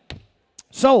 I have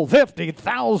sold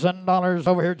 $50,000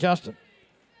 over here, Justin.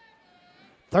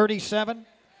 37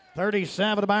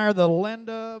 to buyer, the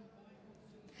Linda.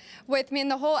 With me in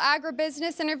the whole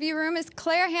agribusiness interview room is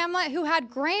Claire Hamlet, who had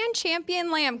Grand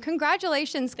Champion Lamb.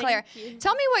 Congratulations, Claire.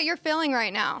 Tell me what you're feeling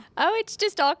right now. Oh, it's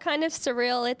just all kind of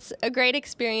surreal. It's a great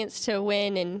experience to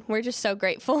win, and we're just so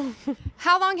grateful.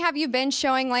 How long have you been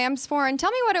showing lambs for? And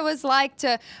tell me what it was like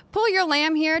to pull your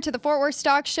lamb here to the Fort Worth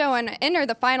Stock Show and enter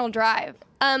the final drive.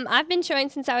 I've been showing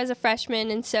since I was a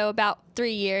freshman, and so about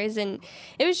 3 years, and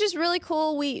it was just really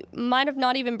cool. We might have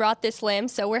not even brought this lamb,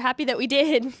 so we're happy that we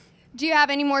did. Do you have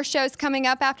any more shows coming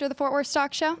up after the Fort Worth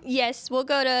Stock Show? Yes, we'll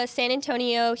go to San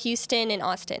Antonio, Houston, and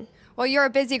Austin. Well, you're a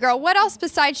busy girl. What else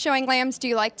besides showing lambs do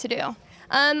you like to do?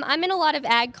 I'm in a lot of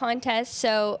ag contests,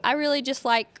 so I really just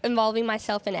like involving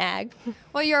myself in ag.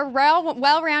 Well, you're a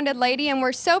well-rounded lady, and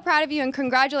we're so proud of you, and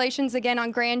congratulations again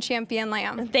on Grand Champion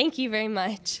Lamb. Thank you very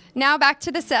much. Now back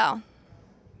to the cell.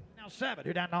 7,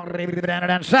 here down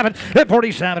 7,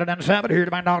 47 down 7, here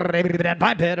down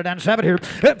 5, down 7 here,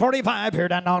 45 here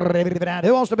down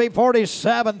who wants to be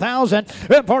 47,000?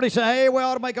 47, hey, we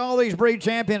ought to make all these breed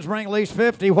champions bring at least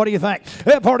 50. What do you think?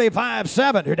 45,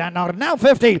 7, here down now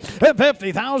 50,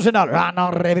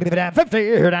 $50,000, 50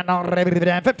 here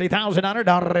down 50,000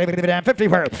 down 50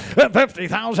 where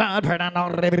 50,000 per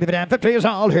down 50 is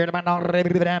all here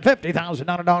down 50,000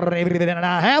 and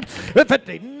I have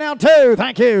 50 now 2.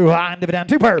 Thank you. Down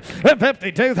 2 per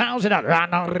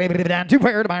 $52,000. Down 2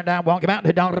 per down walk about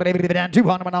down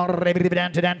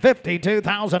 200 down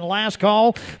 52,000 last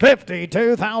call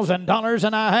 $52,000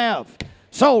 and I have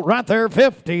sold right there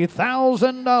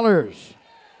 $50,000.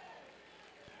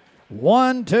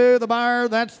 1 to the buyer.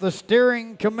 That's the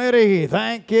steering committee.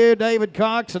 Thank you, David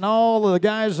Cox, and all of the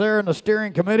guys there in the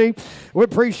steering committee. We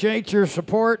appreciate your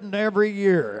support and every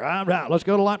year. All right, let's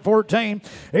go to lot 14.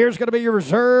 Here's going to be your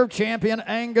reserve champion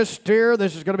Angus steer.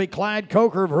 This is going to be Clyde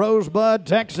Coker of Rosebud,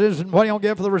 Texas. And what do you want to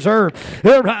give for the reserve?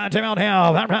 All right, Tim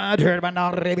Hell. All right, here to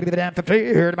buy 50.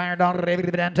 Here to buy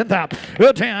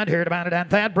 10,000. 10 here to buy down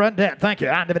Thad Brundett. Thank you.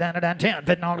 I'm down 10.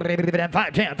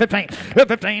 5, 10, 15.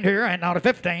 15 here and not a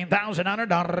 15,000.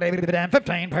 $1,000,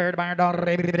 15, paired by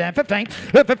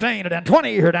 $15, 15, and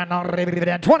 20, here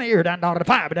down 20, here down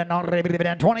 5, down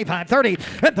 25, 30,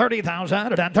 and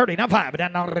 30,000, down 30, now 5,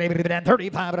 down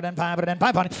 35, and 5, and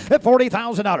 500,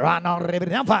 $40,000,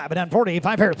 down 5, down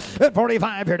 45 here,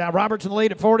 45 here, down Roberts in the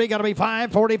lead at 40, got to be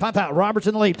 5, 45,000, Roberts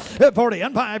in the lead at 40,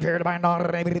 and 5 here to buy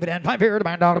 5 here to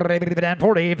buy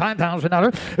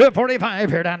 $45,000, 45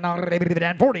 here down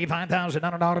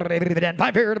 $45,000,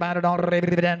 5 here to buy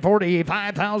 $45,000,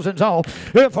 45,000 all.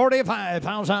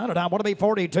 45,000. I want to be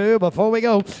 42 before we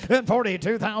go.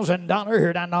 $42,000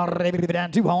 here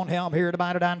down two on him here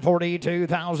divided down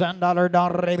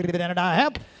 $42,000 and I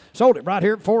have sold it right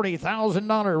here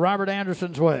 $40,000 Robert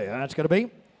Anderson's way. That's going to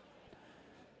be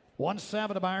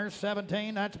 1/7 of ours,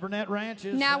 17. That's Burnett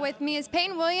Ranch's. Now with me is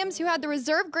Peyton Williams, who had the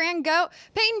Reserve Grand Goat.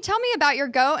 Peyton, tell me about your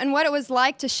goat and what it was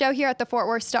like to show here at the Fort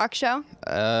Worth Stock Show.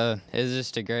 It was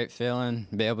just a great feeling,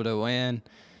 be able to win.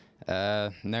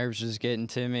 Nerves was getting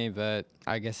to me, but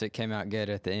I guess it came out good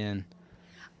at the end.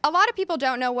 A lot of people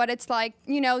don't know what it's like,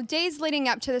 days leading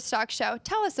up to the stock show.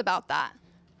 Tell us about that.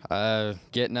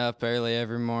 Getting up early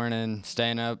every morning,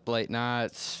 staying up late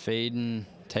nights, feeding,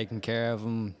 taking care of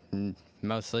them, and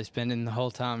mostly spending the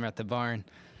whole time at the barn.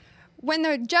 When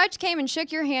the judge came and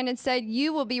shook your hand and said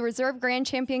you will be Reserve Grand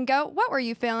Champion Goat, what were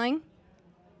you feeling?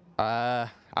 I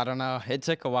don't know. It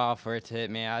took a while for it to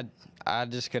hit me. I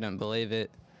just couldn't believe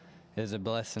it. It was a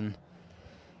blessing.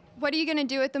 What are you going to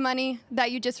do with the money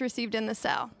that you just received in the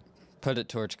sale? Put it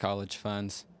towards college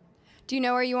funds. Do you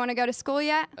know where you want to go to school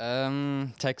yet?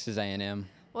 Texas A&M.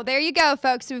 Well, there you go,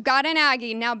 folks. We've got an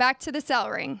Aggie. Now back to the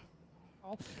cell ring.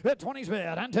 20's bid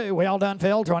on 2. Well done,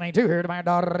 Phil. 22 here to my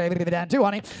daughter. Down 2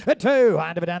 on him. 2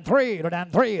 on to down 3.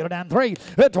 Down 3. Down 3.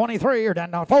 23 or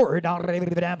down 4.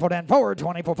 Down 4. Down 4.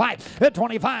 24 5.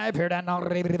 25 here down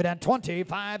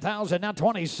 25,000. Now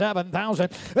 27,000.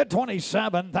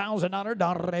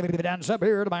 27,000 down sub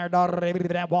here to my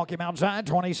daughter. Walk him outside.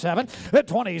 27.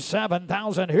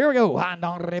 27,000. Here we go.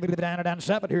 Down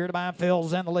 7 here to my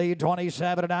Phil's in the lead.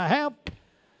 27 and a half.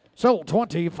 Sold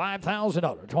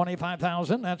 $25,000.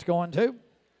 25,000. That's going to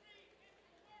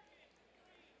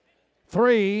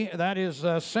 3. That is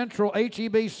Central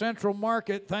HEB Central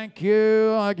Market. Thank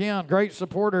you again. Great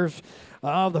supporters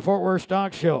of the Fort Worth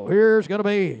Stock Show. Here's going to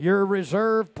be your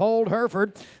reserve polled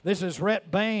Hereford. This is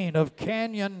Rhett Bain of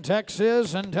Canyon,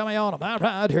 Texas. And tell me on them. All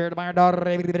right, here to my daughter.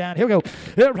 Down. Here we go.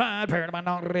 Here right here to my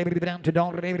daughter. Down to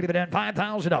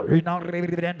 $5,000. $5 here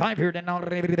down 10. 5 here to my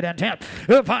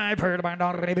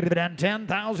daughter. Down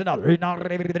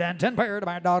 $10,000. 10 pair to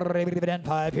my daughter.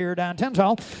 5 here down 10.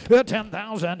 So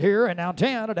 10,000 here and now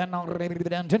 10.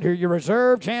 Down 10 here. Your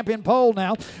reserve champion poll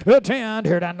now. 10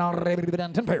 here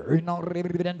down 10 pair.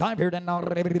 5 here,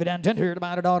 then 10 here to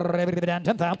buy a daughter,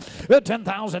 $10,000,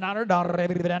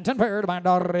 $10,000, 10 pair to buy a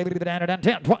daughter,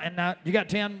 10. And you got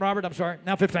 10, Robert. I'm sorry.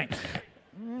 Now 15.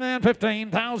 And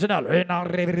 $15,000.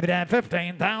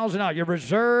 $15,000. Your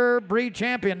reserve breed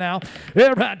champion now.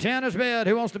 Here, 10 is bid.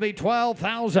 Who wants to be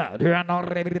 12,000? Here,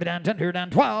 down 10. Here, down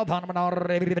 12. Down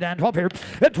 12 here.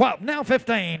 At 12. Now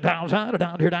 15,000.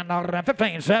 Down here, down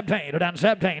 15. 17. Down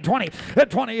 17. 20.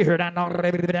 At 20. Here, down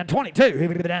 22. Down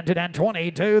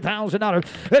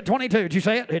 $22,000. At 22. Did you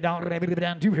say it?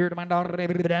 Down 2 here to my daughter.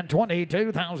 Down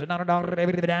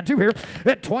 $22,000. Down 2 here.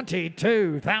 At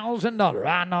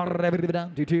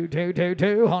 $22,000.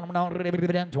 2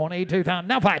 on 22,000.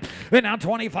 Now 5. And now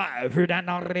 25. Here down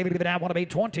I want to be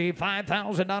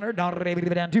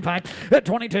 $25,000. 25 at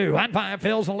 22. And 5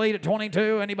 fills the lead at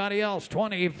 22. Anybody else?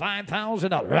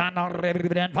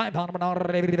 $25,000. 5 on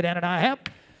and I have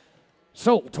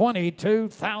sold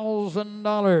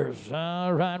 $22,000.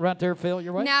 All right there, Phil.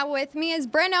 You're right. Now with me is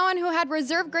Bryn Owen, who had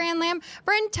Reserve Grand Lamb.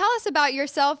 Bryn, tell us about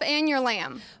yourself and your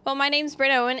lamb. Well, my name's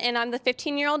Bryn Owen, and I'm the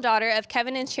 15-year-old daughter of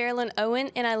Kevin and Sherilyn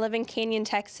Owen, and I live in Canyon,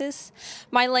 Texas.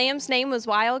 My lamb's name was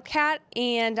Wildcat,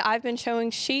 and I've been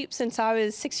showing sheep since I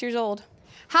was 6 years old.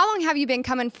 How long have you been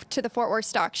coming to the Fort Worth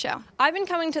Stock Show? I've been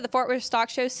coming to the Fort Worth Stock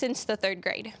Show since the 3rd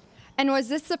grade. And was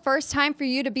this the first time for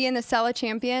you to be in the Sella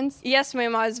Champions? Yes,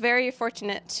 ma'am. I was very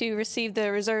fortunate to receive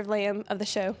the reserve lamb of the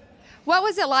show. What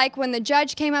was it like when the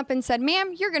judge came up and said,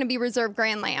 ma'am, you're going to be Reserve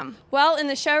Grand Lamb? Well, in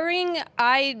the show ring,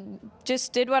 I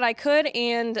just did what I could,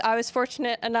 and I was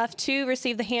fortunate enough to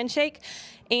receive the handshake,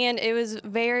 and it was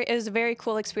a very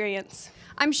cool experience.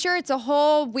 I'm sure it's a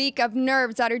whole week of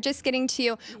nerves that are just getting to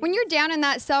you. When you're down in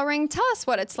that cell ring, tell us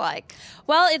what it's like.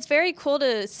 Well, it's very cool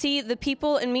to see the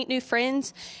people and meet new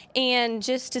friends, and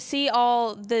just to see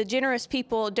all the generous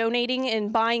people donating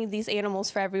and buying these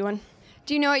animals for everyone.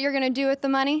 Do you know what you're going to do with the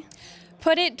money?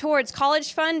 Put it towards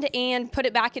college fund and put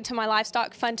it back into my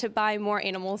livestock fund to buy more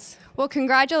animals. Well,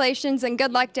 congratulations and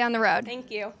good luck down the road.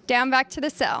 Thank you. Down back to the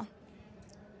cell.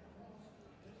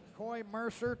 McCoy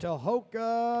Mercer to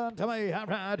Hoka. Tell me, I'm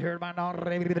right here by not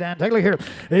Dan. Take a look here.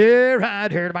 Here,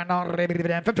 right here by not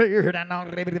Dan. 50 here down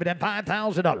not Dan.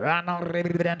 $5,000. I not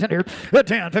Dan. 10 here.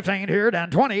 10, 15 here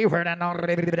down 20. Where down not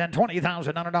Dan.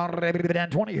 20,000 on Dan.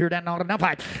 20 here down not now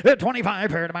 5. 25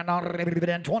 here by not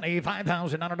Dan.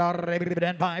 25,000 on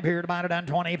Dan. 5 here by Dan.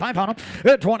 25 on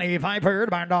them. 25 here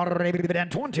by not Dan.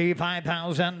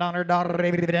 25,000 on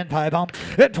Dan. 5 on.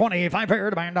 25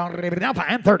 here by not now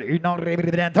 5. 30 not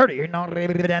Dan. 30 not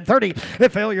Dan. 30.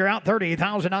 Phil, you're out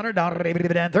 30,000 on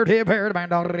Dan. 30 here by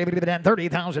not Dan.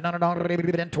 30,000 on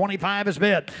Dan. 25 is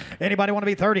bid. Anybody want to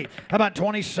be 30? How about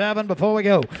 27 before we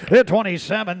go?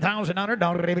 27,000 on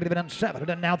Dan. 7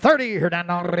 and now 30 here down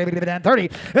Dan. 30.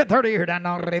 30 here down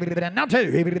Dan. Now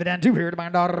 2 here by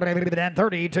Dan.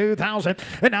 32,000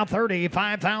 and now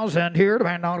 35,000 here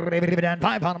by Dan.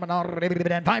 5 on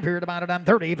Dan. 5 here by Dan.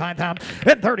 35,000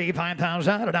 and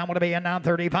 35,000. I want to be in now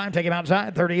 35. Take him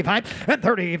outside. 35 and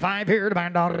 35 here by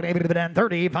Dan.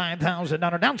 35,000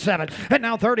 down 7 and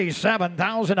now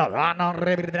 37,000.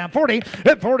 40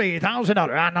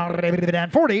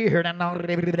 40,000. 40 here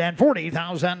down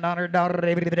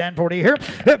 40,000. 40 here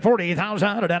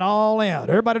 40,000 and all in.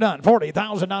 Everybody done.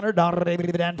 40,000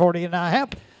 40 and a half.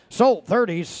 Sold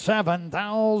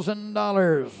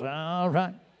 $37,000. All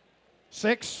right.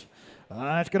 6.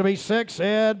 It's going to be 6.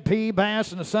 Ed P.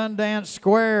 Bass in the Sundance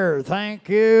Square. Thank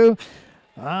you.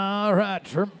 All right.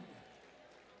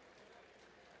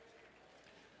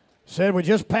 Said we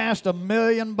just passed $1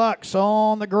 million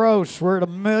on the gross. We're at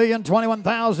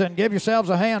 $1,021,000. Give yourselves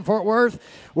a hand, Fort Worth.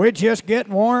 We're just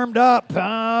getting warmed up.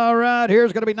 All right.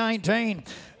 Here's going to be 19.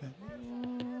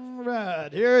 Right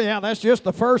here, yeah, that's just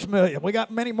the first million. We got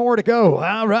many more to go.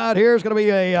 All right, here's going to be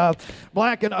a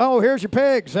black and here's your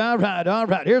pigs. All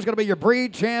right. Here's going to be your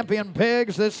breed champion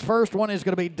pigs. This first one is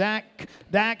going to be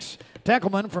Dax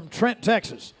Teckelman from Trent,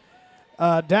 Texas.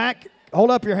 Dak,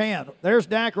 hold up your hand. There's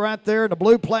Dak right there in the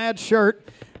blue plaid shirt.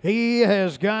 He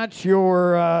has got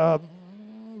your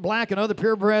black and other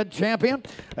purebred champion.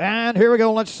 And here we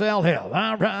go. Let's sell him.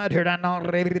 All right. Here down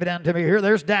to me here.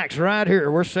 There's Dax right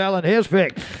here. We're selling his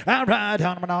pig. All right. Here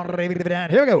we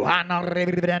go.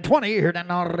 20. Here down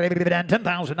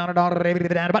 10,000.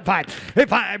 About 5.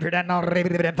 5 here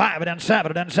down 5 and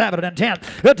 7 and 7 and 10.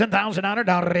 10,000 10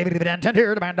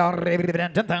 here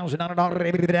down 10,000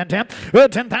 10.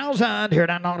 10,000 here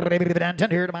down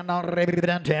 10 here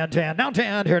down 10 10. Now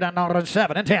 10 here down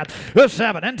 7 and 10.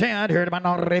 7 and 10 here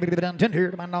down 10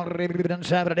 here down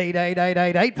 7 8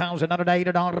 8,000 8.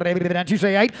 You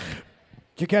say 8? Did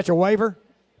you catch a waiver?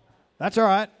 That's all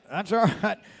right. That's all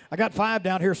right. I got 5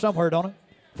 down here somewhere, don't I?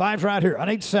 5's right here. I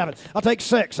need 7. I'll take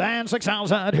 6 and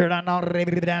 6,000 here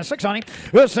down 6 on him.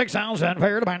 6,000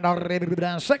 here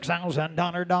down 6,000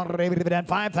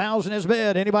 5,000 is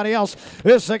bid. Anybody else?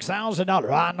 Is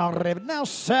 $6,000 now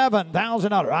 7,000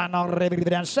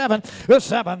 down 7.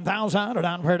 7,000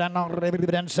 down here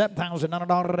down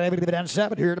 7,000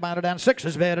 7 here down 6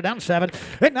 is bid down 7.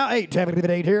 And now 8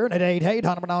 here and 8 8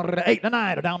 and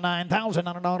 9 down 9,000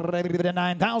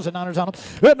 9,000 on them.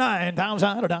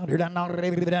 9,000 down here down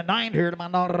 9 here to my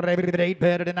 8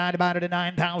 better than 9 divided to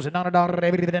 9,000 9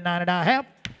 and a half.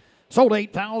 Sold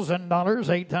 $8,000.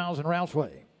 8,000 Rouse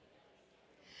Way.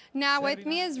 Now with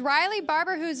me is Riley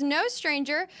Barber, who's no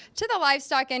stranger to the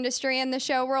livestock industry and the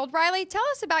show world. Riley, tell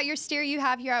us about your steer you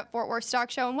have here at Fort Worth Stock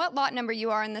Show and what lot number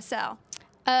you are in the sale.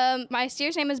 My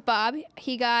steer's name is Bob.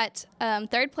 He got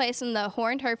 3rd place in the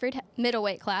Horned Hereford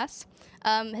middleweight class.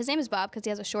 His name is Bob because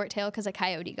he has a short tail because a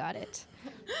coyote got it.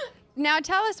 Now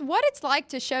tell us what it's like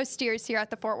to show steers here at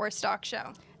the Fort Worth Stock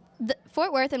Show.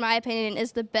 Fort Worth, in my opinion,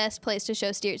 is the best place to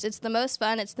show steers. It's the most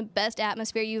fun. It's the best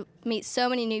atmosphere. You meet so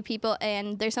many new people,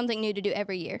 and there's something new to do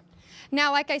every year.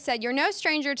 Now, like I said, you're no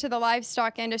stranger to the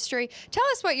livestock industry. Tell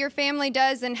us what your family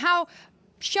does and how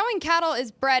showing cattle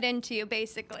is bred into you,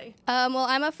 basically. Well,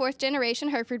 I'm a 4th-generation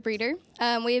Hereford breeder.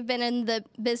 We've been in the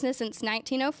business since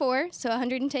 1904, so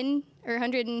 110 or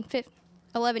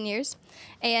 111 years.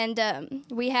 And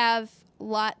we have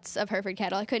lots of Hereford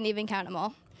cattle. I couldn't even count them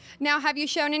all. Now, have you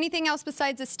shown anything else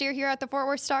besides a steer here at the Fort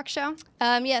Worth Stock Show?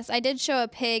 Yes, I did show a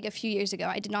pig a few years ago.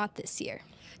 I did not this year.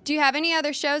 Do you have any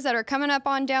other shows that are coming up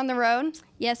on down the road?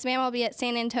 Yes, ma'am. I'll be at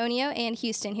San Antonio and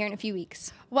Houston here in a few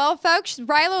weeks. Well, folks,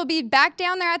 Riley will be back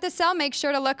down there at the cell. Make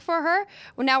sure to look for her.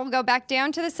 Well, now we'll go back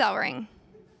down to the cell ring.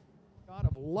 God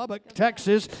of Lubbock,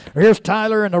 Texas. Here's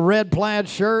Tyler in the red plaid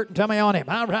shirt. Tell me on him.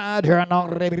 All right, here on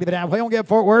we don't get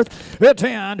Fort Worth. The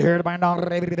 10 here to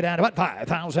down about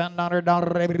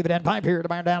 $5,000 pipe here to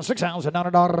down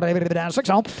 $6,000 down 6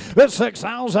 on. This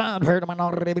 6,000 here to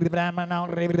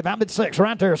down mid 6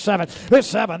 right there 7.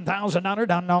 This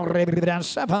 $7,000 down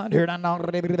 7 here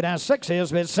down 6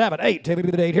 is mid 7 8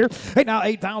 here. Hey now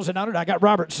 $8,000. I got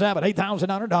Robert 7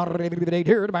 $8,000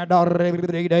 here to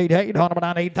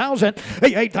down 8,000.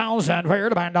 8,000 fair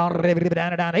to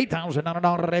down 8,000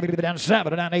 down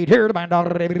 7 down 8 here to down 8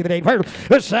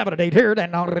 7 8 here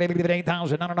down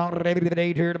 8,000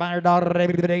 8 here to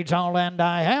down 8 all and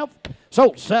I have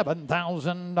sold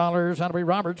 $7,000. That'll be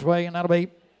Robert's way, and that'll be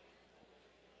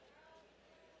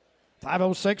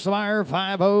 506 the buyer,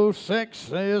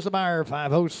 506 is the buyer,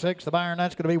 506 the buyer, and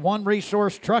that's going to be One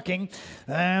Resource Trucking.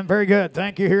 And very good.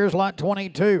 Thank you. Here's lot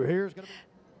 22. Here's going to be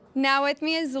Now with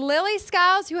me is Lily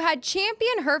Skiles, who had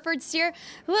champion Hereford steer.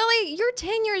 Lily, you're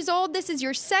 10 years old. This is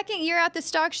your second year at the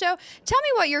stock show. Tell me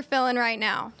what you're feeling right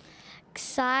now.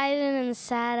 Excited and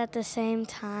sad at the same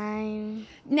time.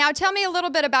 Now tell me a little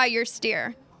bit about your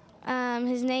steer.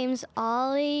 His name's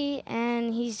Ollie,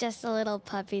 and he's just a little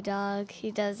puppy dog.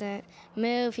 He doesn't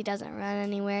move. He doesn't run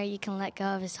anywhere. You can let go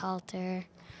of his halter.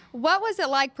 What was it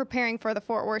like preparing for the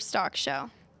Fort Worth Stock Show?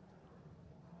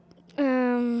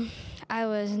 I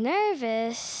was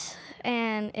nervous,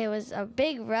 and it was a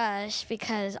big rush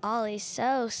because Ollie's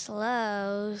so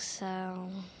slow, so...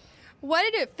 What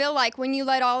did it feel like when you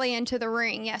let Ollie into the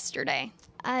ring yesterday?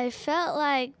 I felt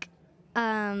like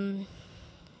I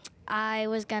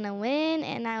was going to win,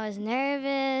 and I was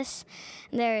nervous.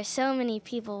 There were so many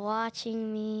people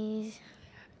watching me.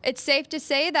 It's safe to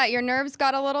say that your nerves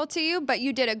got a little to you, but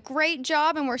you did a great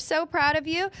job, and we're so proud of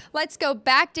you. Let's go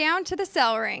back down to the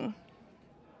cell ring.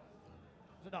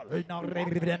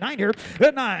 $9 here,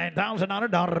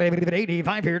 $9,000,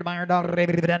 85 here to buy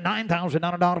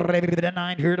 $9,000,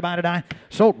 9 here to buy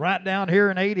sold right down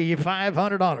here in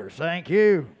 $8,500. Thank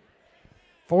you.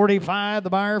 45 the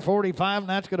buyer, 45, and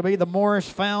that's going to be the Morris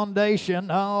Foundation,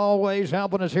 always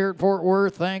helping us here at Fort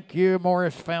Worth. Thank you,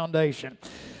 Morris Foundation.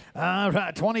 All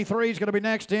right, 23 is going to be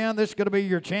next in. This is going to be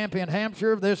your champion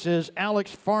Hampshire. This is Alex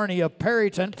Farney of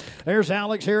Perryton. There's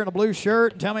Alex here in a blue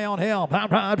shirt. Tell me on him. Here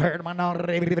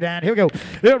we go.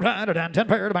 Down 10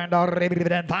 pair to down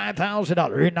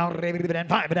 $5,000.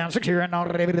 5 down 6 here and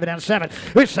down 7.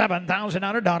 With $7,000 down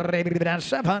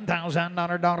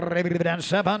 $7,000 down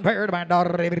 7 pair to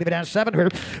down 7 here.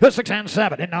 6 and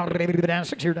 7 and down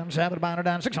 6 here down 7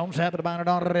 down 6 on 7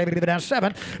 down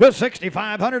 7. With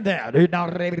 $6,500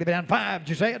 down. Down 5, did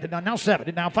you say it? Now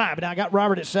 7, now 5. Now I got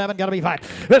Robert at 7, got to be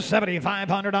 5. This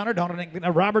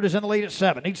 $7,500. Robert is in the lead at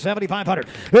 7. Needs $7,500.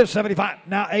 This 75.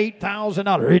 Now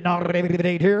 $8,000. Not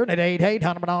here. At 8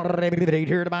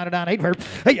 here to buy it down 8 for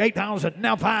 8,000.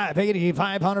 Now 5.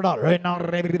 $8,500. Not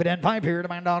 5 here to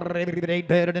buy it 8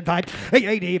 better than 5.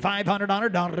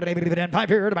 $8,500. Not 5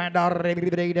 here to buy it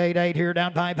 8 here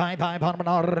down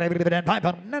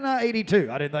 5. No,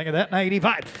 82. I didn't think of that. Now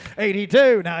 85.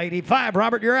 82. Now 85.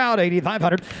 Robert, you're out.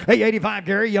 8,500. Hey, 85,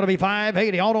 Gary. You'll be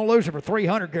 580. All don't lose it for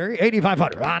 300, Gary.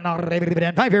 8,500. I'm not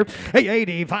 $5 here. Hey,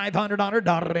 $8,500.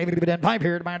 $5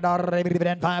 here.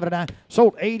 $5.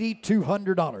 Sold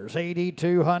 $8,200.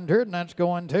 $8,200, and that's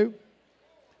going to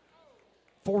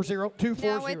 40240.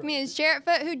 Now with me is Jarrett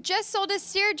Foote, who just sold his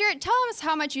steer. Jarrett, tell us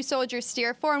how much you sold your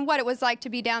steer for and what it was like to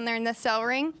be down there in the cell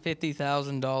ring.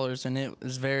 $50,000, and it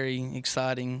was very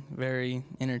exciting, very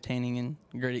entertaining, and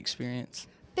great experience.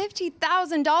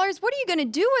 $50,000? What are you going to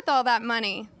do with all that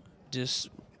money? Just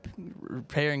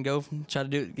repair and go try to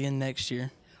do it again next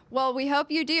year. Well, we hope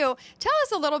you do. Tell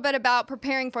us a little bit about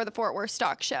preparing for the Fort Worth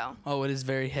Stock Show. Oh, it is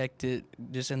very hectic,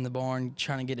 just in the barn,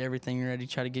 trying to get everything ready,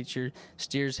 try to get your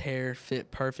steer's hair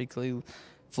fit perfectly,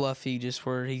 fluffy, just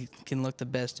where he can look the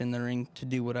best in the ring. To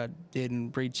do what I did in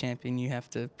Breed Champion, you have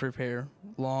to prepare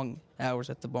long hours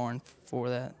at the barn for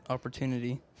that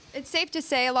opportunity. It's safe to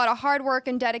say a lot of hard work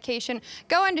and dedication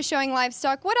go into showing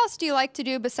livestock. What else do you like to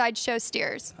do besides show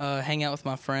steers? Hang out with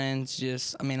my friends.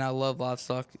 I love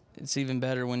livestock. It's even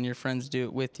better when your friends do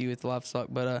it with you with livestock.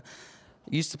 But I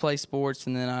used to play sports,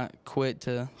 and then I quit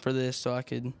for this so I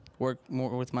could work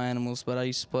more with my animals. But I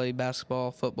used to play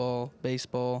basketball, football,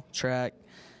 baseball, track,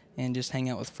 and just hang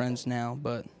out with friends now.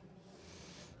 But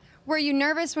were you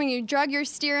nervous when you drug your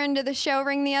steer into the show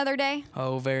ring the other day?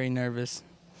 Oh, very nervous.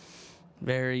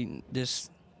 You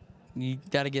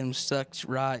got to get them stuck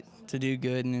right to do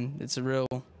good, and it's a real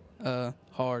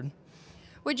hard.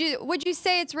 Would you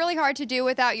say it's really hard to do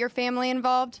without your family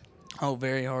involved? Oh,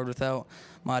 very hard without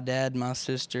my dad, my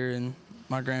sister, and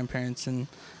my grandparents, and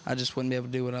I just wouldn't be able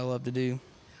to do what I love to do.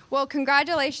 Well,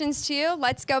 congratulations to you.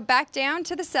 Let's go back down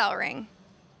to the cell ring.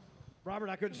 Robert,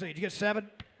 I couldn't see. Did you get 7?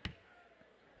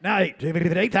 Now 8.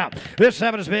 8,000. This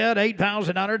 7 is bid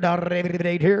 $8,000.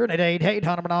 8 here and 8.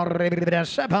 800.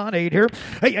 7 8 here.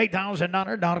 8,000.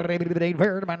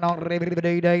 Fair.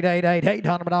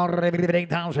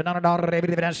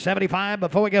 8,000. 75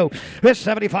 before we go. This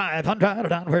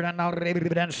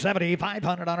 7,500.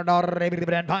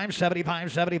 7,500.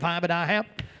 75 and I have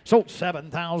sold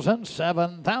 7,000.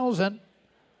 7,000.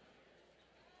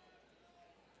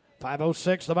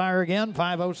 506 the buyer again.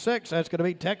 506. That's going to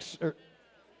be Tex.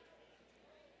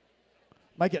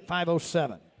 Make it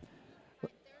 507.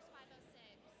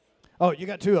 Oh, you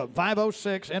got 2 of them,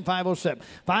 506 and 507.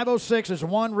 506 is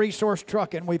One Resource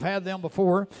Trucking. We've had them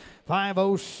before.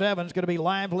 507 is going to be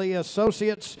Lively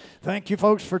Associates. Thank you,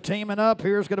 folks, for teaming up.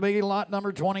 Here's going to be lot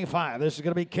number 25. This is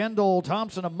going to be Kendall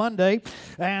Thompson of Monday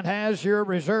and has your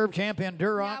reserve champion,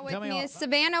 Duroc. Now with me is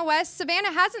Savannah West.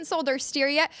 Savannah hasn't sold her steer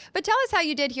yet, but tell us how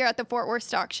you did here at the Fort Worth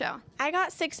Stock Show. I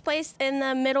got 6th place in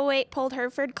the middleweight Polled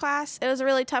Hereford class. It was a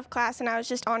really tough class, and I was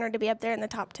just honored to be up there in the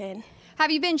top 10. Have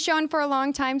you been showing for a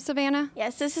long time, Savannah?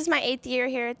 Yes, this is my 8th year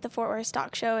here at the Fort Worth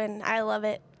Stock Show, and I love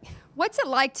it. What's it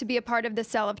like to be a part of the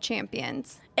Cell of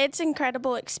Champions? It's an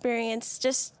incredible experience.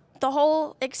 Just the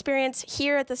whole experience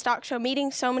here at the stock show,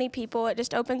 meeting so many people, it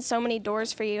just opens so many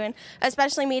doors for you, and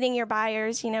especially meeting your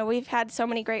buyers. You know, we've had so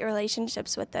many great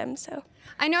relationships with them. So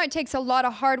I know it takes a lot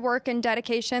of hard work and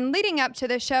dedication leading up to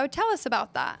the show. Tell us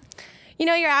about that. You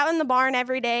know, you're out in the barn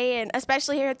every day, and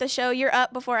especially here at the show, you're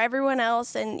up before everyone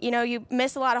else, and, you know, you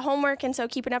miss a lot of homework, and so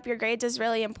keeping up your grades is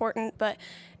really important, but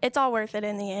it's all worth it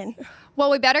in the end. Well,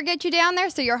 we better get you down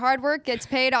there so your hard work gets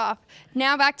paid off.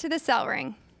 Now back to the cell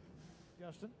ring.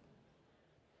 Justin.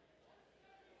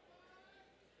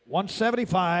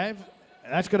 175,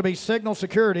 that's going to be Signal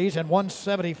Securities, and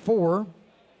 174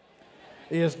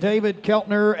 is David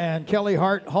Keltner and Kelly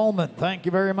Hart Holman. Thank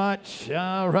you very much.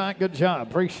 All right, good job.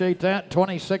 Appreciate that.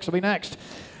 26 will be next.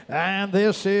 And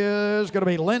this is going to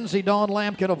be Lindsay Dawn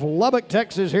Lampkin of Lubbock,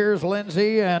 Texas. Here's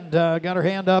Lindsay, and got her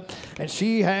hand up. And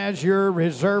she has your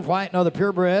reserve white and other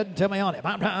purebred. Tell me on it.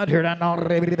 I'm right here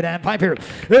down 5 here.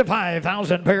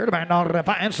 5,000 pair down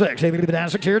 5 and 6.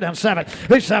 6 here down 7.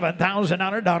 7,000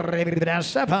 down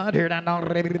 7 here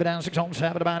down 6 on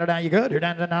 7 down. You good? Here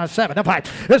down 7 down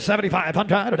 5.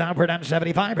 7,500 down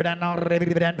 75 here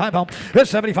down 5 home.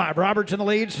 75. Roberts in the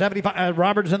lead. 75.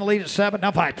 Roberts in the lead at 7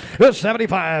 down 5.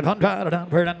 75. Down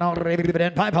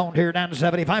 5 pound here down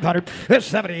 7,500. It's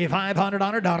 7,500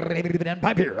 on down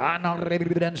 5 here. On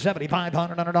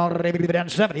 7,500 on down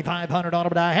 7,500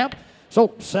 on I have.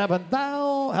 So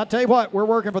 7,000. I'll tell you what, we're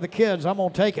working for the kids. I'm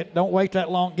gonna take it. Don't wait that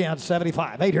long again.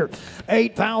 75. 8 here.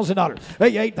 $8,000.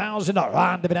 $8,000.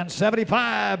 On down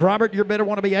 75. Robert, your bidder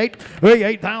want to be 8.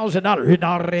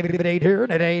 $8,000. 8 here.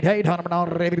 And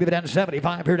 8,800 down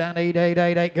 75 here down 8.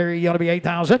 Gary, you ought to be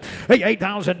 8,000.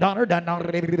 $8,000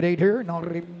 down 8 here.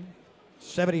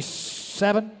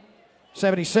 77.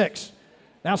 76.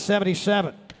 Now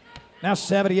 77. Now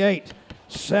 78.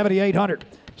 7,800.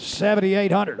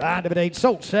 7,800. I divided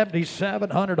sold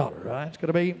 $7,700. Right, it's going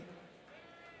to be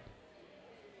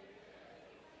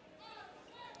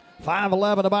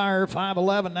 511 a buyer.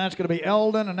 511. That's going to be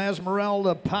Eldon and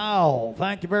Esmeralda Powell.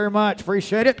 Thank you very much.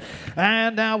 Appreciate it.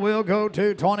 And now we'll go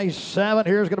to 27.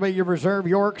 Here's going to be your reserve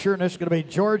Yorkshire, and this is going to be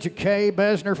Georgia K.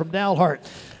 Besner from Dalhart.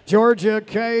 Georgia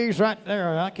K's right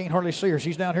there. I can't hardly see her.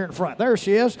 She's down here in front. There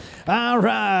she is. All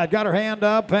right. Got her hand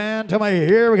up. And to me.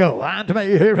 Here we go. On to me.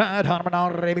 Here, right.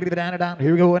 Down.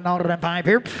 Here we go. And down 5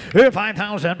 here.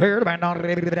 5,000 here.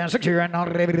 Down 6 here. And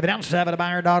down 7.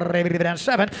 Down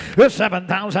 7.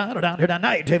 7,000. Down here. Down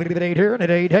 8. 8 here. And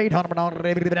 8. 800.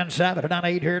 Down 7. Down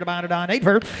 8 here. Down 8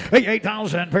 here.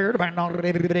 8,000 here. Down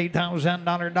 8,000.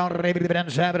 Down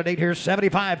 7. 8 here.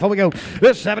 75. Before we go.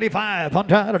 75.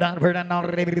 Down here.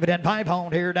 Down 5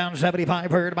 pound here down 75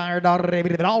 per buyer dollar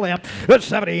all in. It's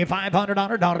 $7,500 5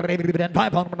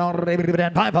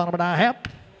 pound 5 pound and a half.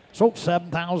 So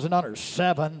 $7,000.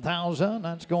 7,000.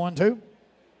 That's going to.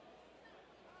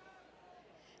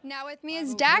 Now with me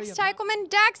is Dax Teichelman.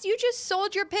 Dax, you just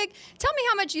sold your pig. Tell me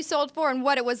how much you sold for and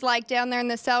what it was like down there in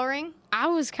the cell ring. I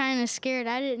was kind of scared.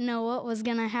 I didn't know what was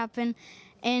going to happen,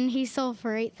 and he sold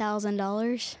for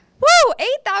 $8,000. Woo!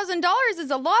 $8,000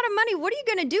 is a lot of money. What are you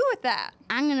going to do with that?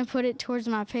 I'm going to put it towards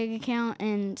my pig account,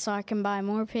 and so I can buy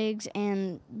more pigs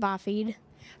and buy feed.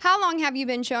 How long have you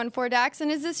been showing for, Dax?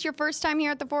 And is this your first time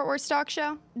here at the Fort Worth Stock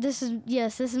Show?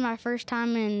 Yes, this is my first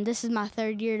time, and this is my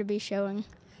 3rd year to be showing.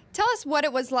 Tell us what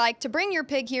it was like to bring your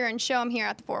pig here and show him here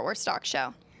at the Fort Worth Stock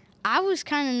Show. I was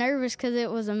kind of nervous because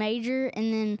it was a major,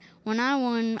 and then when I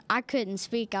won, I couldn't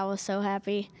speak. I was so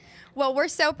happy. Well, we're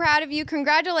so proud of you.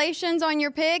 Congratulations on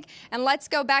your pig, and let's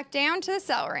go back down to the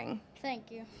cell ring.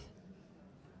 Thank you.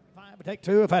 Take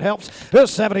two if that helps.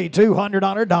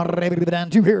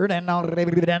 $7,200 two here and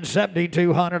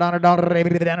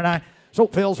 $7,200 so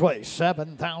Phil's way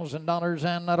 $7,000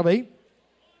 and that'll be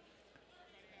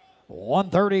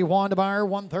 131 to buyer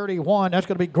 131. That's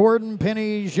going to be Gordon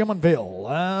Penny Jimenville.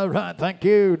 All right, thank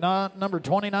you. Number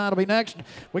 29 will be next.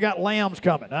 We got lambs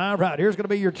coming. All right, here's going to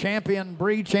be your champion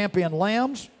breed champion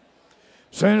lambs.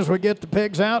 As soon as we get the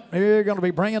pigs out, you're going to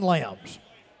be bringing lambs.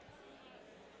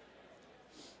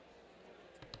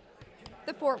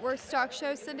 The Fort Worth Stock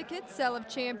Show Syndicate Sale of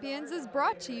Champions is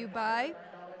brought to you by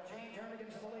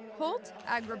Holt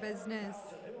Agribusiness,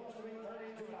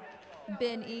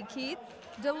 Ben E. Keith,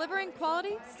 delivering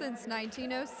quality since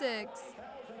 1906,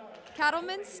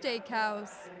 Cattleman's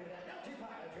Steakhouse,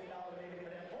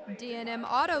 D&M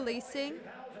Auto Leasing,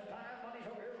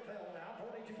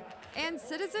 and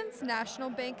Citizens National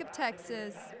Bank of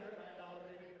Texas.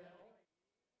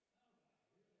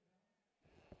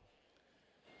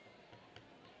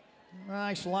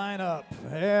 Nice lineup.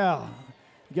 Yeah.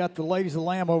 You got the ladies of the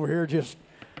lamb over here just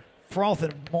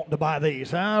frothing, wanting to buy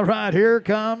these. All right, here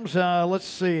comes, let's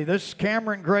see, this is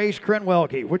Cameron Grace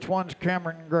Krenwelke. Which one's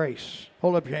Cameron Grace?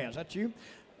 Hold up your hands. That's you?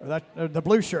 Or that, the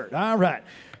blue shirt. All right.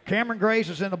 Cameron Grace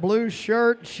is in the blue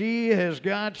shirt. She has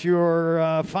got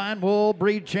your fine wool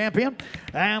breed champion.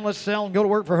 And let's sell and go to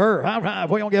work for her. All right,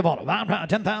 we don't give on them. All right,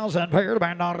 10,000 pair to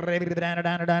buy $5 pair.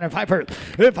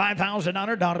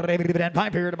 $5,000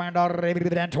 5 pair to buy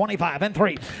 $25 and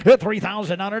 3.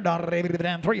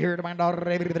 $3,000 3 here to buy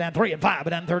 $3 and 5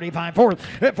 and 35 4.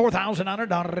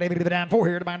 $4,000 4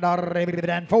 here to buy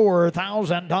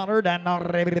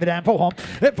 $4,000 and 4 home.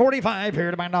 $45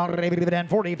 here to buy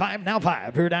 $45 now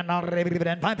 5 here down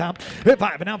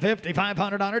 $5 now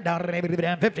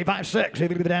 $5,500 $55 6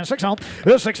 $6 home.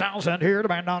 $6,000 here to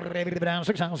buy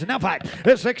 $6,000 now 5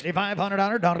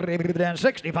 $6,500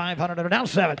 $6,500 down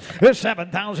 7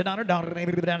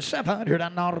 $7,000 7 here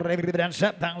down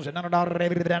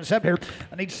 $7,000 7 here.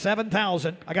 I need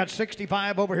 7,000. I got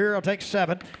 65 over here. I'll take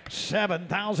 7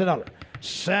 $7,000.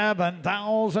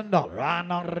 $7,000. I'm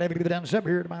not ready to down 7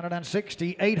 here to buy it down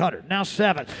 6,800. Now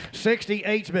 7.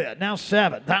 68's bid. Now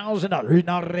 $7,000. He's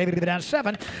not ready to down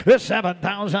 7.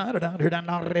 $7,000 down here down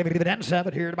not ready to down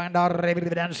 7 here to buy not ready to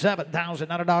down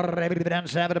 $7,000. Not ready to down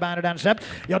 7 to buy it down 7.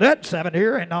 You're dead 7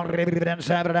 here and not ready to down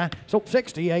 7 down. So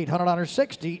 $6,800.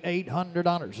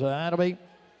 $6,800. That'll be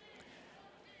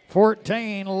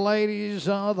 14 ladies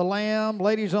on the lamb.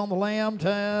 Ladies on the lamb,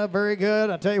 very good.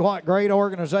 I tell you what, great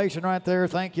organization right there.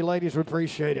 Thank you, ladies. We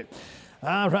appreciate it.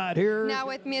 All right, here. Now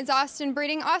with me is Austin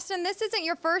Breeding. Austin, this isn't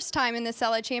your first time in the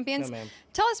Sale of Champions. No, ma'am.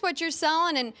 Tell us what you're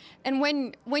selling and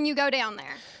when you go down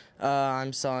there.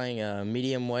 I'm selling a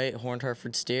medium weight horned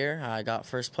Hereford steer. I got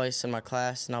first place in my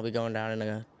class, and I'll be going down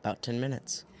in about 10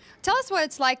 minutes. Tell us what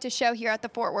it's like to show here at the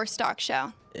Fort Worth Stock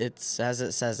Show. It's, as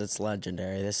it says, it's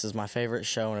legendary. This is my favorite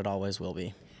show, and it always will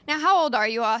be. Now, how old are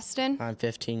you, Austin? I'm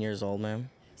 15 years old, ma'am.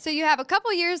 So you have a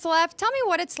couple years left. Tell me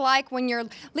what it's like when you're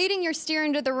leading your steer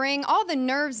into the ring, all the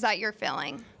nerves that you're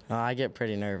feeling. I get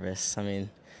pretty nervous. I mean,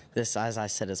 this, as I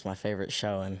said, is my favorite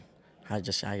show, and I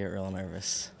get real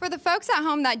nervous. For the folks at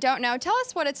home that don't know, tell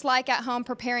us what it's like at home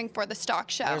preparing for the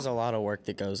stock show. There's a lot of work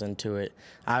that goes into it.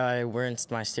 I rinse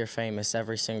my steer famous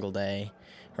every single day,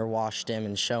 or washed him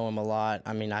and show him a lot.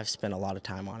 I mean, I've spent a lot of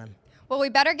time on him. Well, we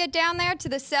better get down there to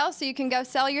the sale so you can go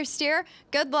sell your steer.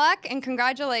 Good luck and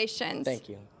congratulations. Thank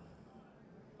you.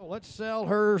 Let's sell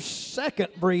her second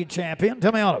breed champion.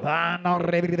 Tell me all of it. I'm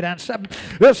not ready to down 7.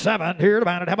 This 7 here to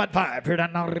buy it. How about 5? Here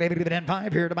down not ready to down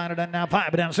 5. Here to buy it down now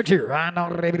 5. Down 6 here. I'm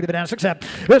not ready to down 6 7.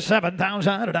 This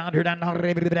 7,000 down here down not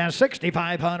ready to down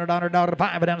 $6,500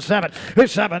 5 down 7.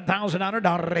 This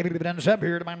 $7,000 ready to down 7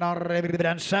 here to buy not ready to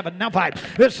down 7 now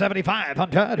 5. This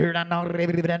 7,500 here down not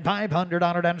ready to down $500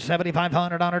 down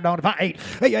 $7,500 down 5 8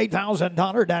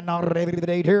 $8,000 down not ready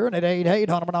to 8 here and at 8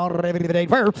 not ready to 8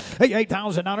 where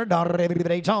 $8,000 $8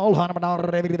 all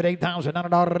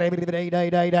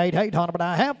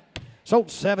 $8,000 half. Sold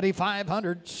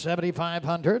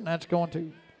 $7,500 and that's going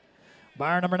to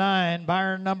buyer number 9.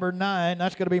 Buyer number 9,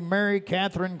 that's going to be Mary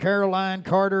Catherine Caroline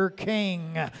Carter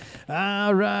King.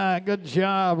 All right, good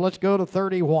job. Let's go to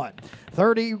 31.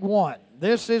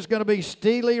 This is going to be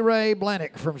Steely Ray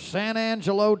Blenick from San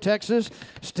Angelo, Texas.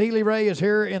 Steely Ray is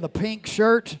here in the pink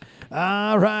shirt.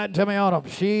 All right, tell me on them.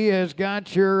 She has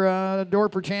got your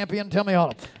Dorper champion. Tell me on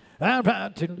them. All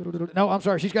right. No, I'm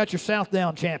sorry. She's got your South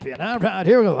Down champion. All right,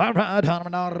 here we go. All right,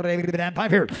 down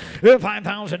pipe here.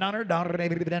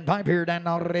 $5,000 down pipe here. Down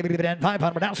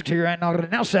 500 down 6 here and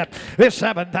now set. This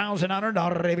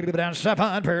 $7,000 down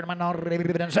 7 pair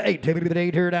down 8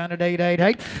 here down to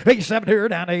 8 7 here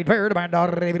down 8 pair down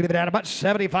about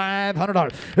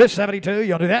 $7,500. This 72.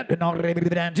 You'll do that. Down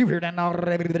 2 here down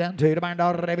 2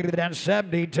 down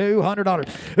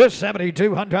 $7,200. This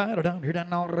 7,200 down here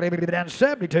down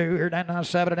 72 here down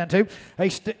 7 and 2. Hey,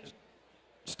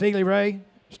 Steely Ray,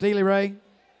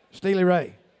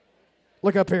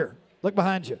 look up here. Look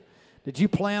behind you. Did you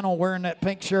plan on wearing that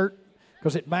pink shirt?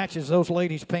 Because it matches those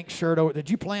ladies' pink shirt over. Did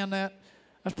you plan that?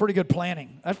 That's pretty good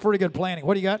planning.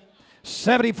 What do you got?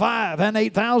 75 and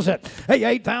 8,000. Hey,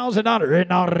 $8,000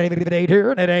 and 8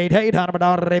 here and 8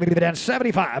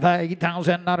 75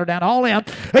 $8,000 down all in.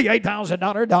 Hey,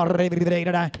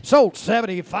 $8,000 sold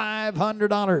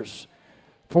 $7,500.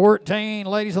 14,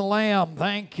 Ladies and Lamb.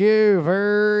 Thank you.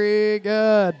 Very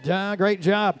good. Great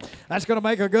job. That's going to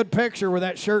make a good picture with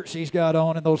that shirt she's got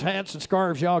on and those hats and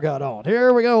scarves y'all got on.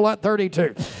 Here we go, lot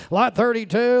 32. Lot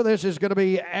 32, this is going to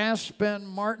be Aspen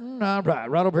Martin. All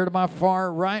right, right over here to my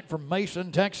far right from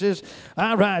Mason, Texas.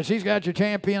 All right, she's got your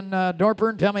champion,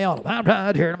 Dorper, and tell me all of them. All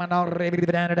right, here to my daughter,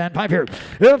 down 5 here.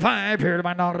 5 here to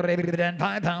my daughter, down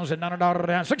 $5,000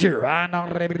 down 6 here.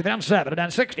 Down 7,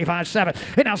 down 65, 7.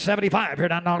 And now 75 here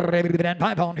down. Down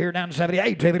 5 on here down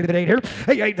 78 here.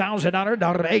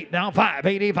 $8,000 8 now 5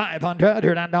 $8,500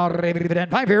 here down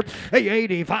 5 here.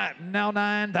 85 now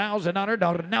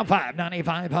 $9,000 now 5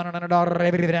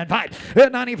 $9,500 down 5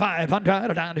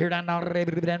 $9,500 down here down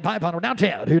 500 now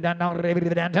 10 here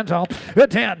down 10 so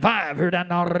 10 5 here down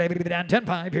 10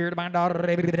 5 here to my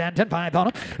down 10 5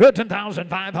 on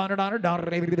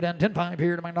 $10,500 down 10 5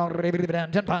 here to my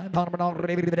down 10 5 on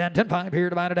down 10 5 here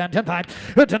to my down 10 5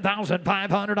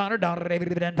 $10,500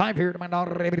 dividend 5 here to my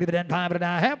dividend 5 and a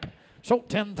half. So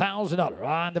 $10,000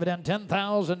 on dividend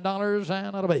 $10,000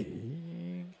 and it'll be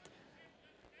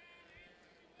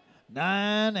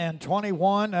 9 and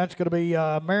 21. That's going to be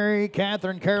Mary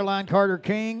Catherine Caroline Carter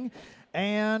King.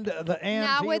 And the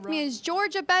now with me is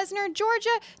Georgia Besner.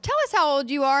 Georgia, tell us how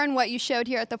old you are and what you showed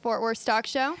here at the Fort Worth Stock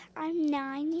Show. I'm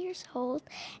 9 years old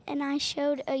and I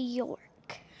showed a York.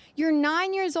 You're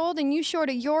 9 years old and you showed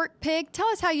a York pig. Tell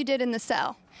us how you did in the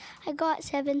sell. I got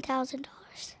 $7,000.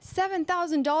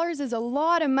 $7,000 is a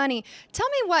lot of money. Tell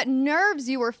me what nerves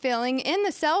you were feeling in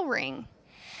the sell ring.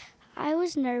 I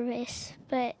was nervous,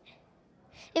 but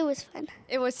it was fun.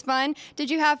 It was fun? Did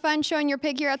you have fun showing your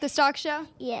pig here at the stock show?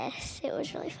 Yes, it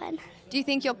was really fun. Do you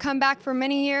think you'll come back for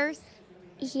many years?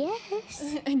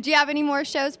 Yes. Do you have any more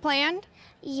shows planned?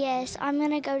 Yes, I'm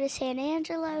going to go to San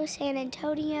Angelo, San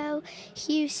Antonio,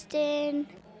 Houston.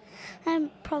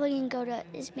 I'm probably going to go to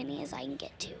as many as I can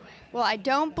get to. Well, I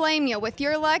don't blame you. With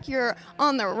your luck, you're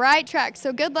on the right track.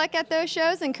 So good luck at those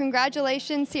shows and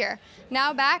congratulations here.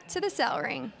 Now back to the sell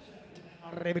ring.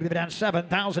 Down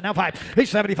 7,000, now 5. He's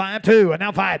 75, 2, and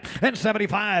now 5. And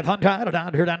 75,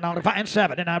 down here, down 5 and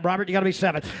 7. And now, Robert, you got to be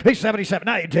 7. He's 77,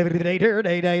 8 here,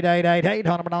 8, 8, now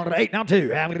 2.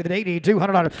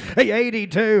 $8,200.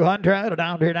 $8,200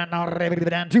 down here, down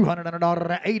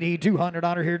 $200,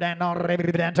 $8,200 here, down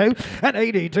 2. And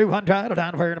 $8,200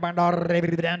 down here,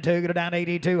 down 2, down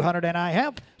 $8,200, and I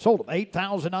have sold them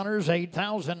 $8,000,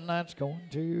 8,000. That's going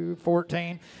to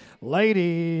 14.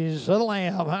 Ladies of the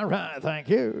Lamb, all right, thank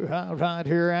you. All right,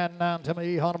 here and down to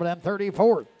me,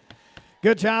 134th.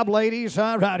 Good job, ladies.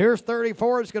 All right, here's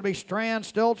 34. It's going to be Strand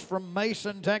Stilts from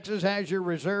Mason, Texas, has your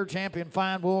reserve champion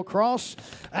fine wool cross.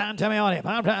 And tell me on him.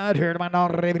 All right, here to my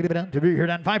daughter, to be here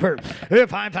down 5 here.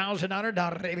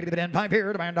 $5,000, 5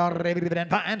 here to my daughter,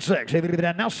 5 and 6.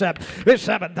 Now 7. It's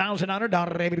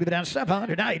 $7,000,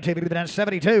 708,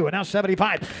 72, and now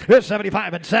 75. It's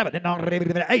 75 and 7, and now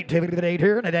 8, 8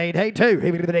 here, and 8, 8, 2,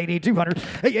 8,200,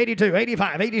 82,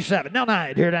 85, 87, now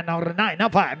 9 here, and now 9, now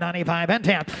 5, 95 and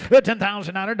 10.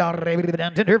 $10,000 down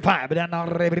 10 here 5 down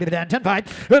 10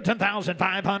 5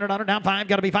 $10,500 down 5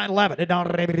 got to be fine 11 down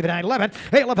 11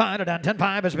 11 down 10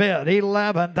 5 is bid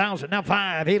 11,000 now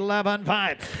 5 11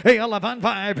 5 11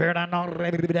 5 here down 5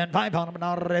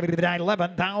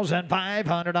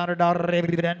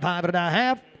 $11,500 5 and a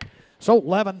half so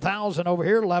 11,000 over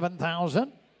here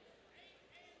 11,000.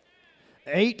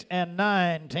 8 and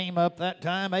 9 team up that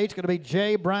time. 8's going to be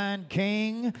J. Brian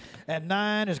King, and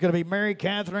 9 is going to be Mary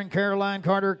Catherine Caroline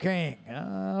Carter King.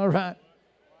 All right.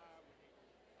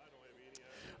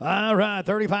 All right,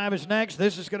 35 is next.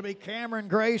 This is going to be Cameron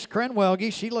Grace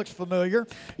Krenwelge. She looks familiar.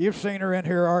 You've seen her in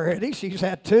here already. She's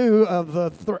had three of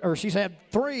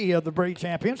the breed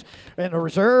champions in the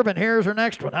reserve, and here's her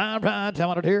next one. All right,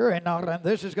 tell it here, and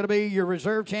this is going to be your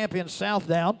reserve champion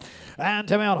Southdown. And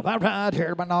tell me all right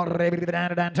here by not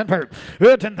Danton per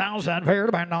 10,000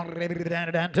 here by not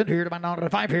Danton here by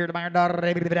not 5 here by not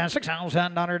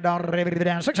 6,000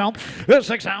 $6,000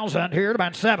 6,000 here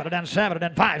by 7 and 7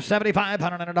 and 5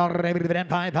 7,500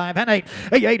 $5 5 and 8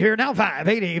 8 here now 5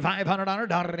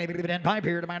 $8,500 5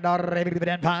 here to my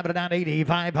 $5 but down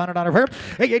 $8,500 here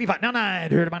 85 now 9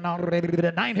 here to my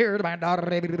 $9 here to my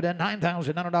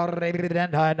 $9,000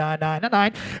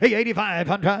 $9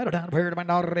 $8,500 down here to my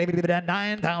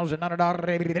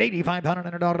 $9,000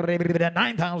 $8,500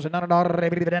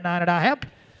 $9,000 9 and a half.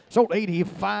 Sold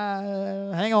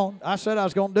 85. Hang on. I said I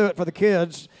was going to do it for the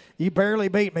kids. You barely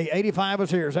beat me. 85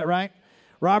 was here. Is that right?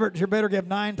 Robert, you better give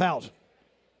 9,000.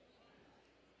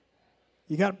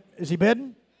 You got, is he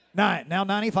bidding? 9. Now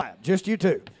 95. Just you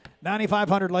two.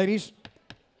 9,500, ladies.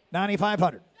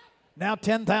 9,500. Now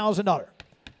 $10,000.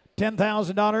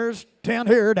 $10,000. 10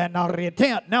 here. Then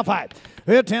 10. Now 5.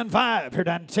 Here 10 5. Here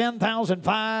done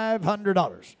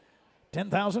 $10,500.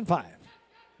 10,005.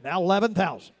 Now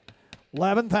 11,000.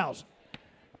 11,000.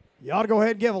 You ought to go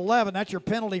ahead and give 11. That's your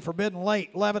penalty for bidding late.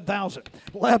 11,000.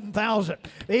 11,000.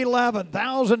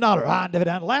 $11,000. On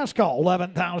dividend. Last call.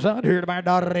 11,000. Here to my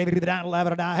daughter.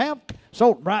 11 and a half.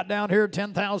 Sold right down here.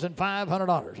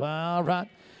 $10,500. All right.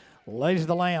 Ladies of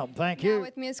the Lamb, thank you. Now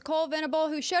with me is Cole Venable,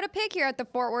 who showed a pig here at the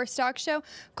Fort Worth Stock Show.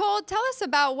 Cole, tell us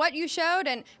about what you showed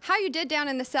and how you did down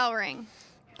in the cell ring.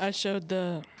 I showed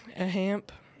a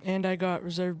hamp, and I got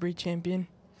reserve breed champion.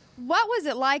 What was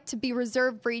it like to be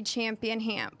reserve breed champion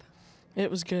hamp? It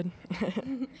was good.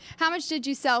 How much did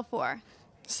you sell for?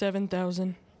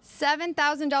 $7,000.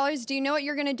 $7,000. Do you know what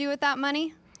you're going to do with that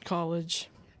money? College.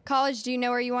 College. Do you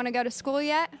know where you want to go to school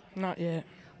yet? Not yet.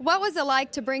 What was it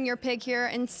like to bring your pig here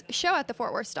and show at the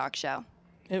Fort Worth Stock Show?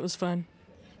 It was fun.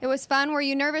 It was fun. Were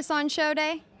you nervous on show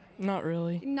day? Not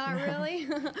really. Not really?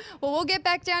 Well, we'll get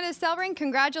back down to the cell ring.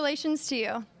 Congratulations to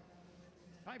you.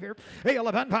 5 here.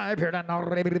 11,500 here.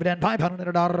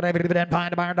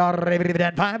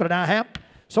 $500 5 and a half.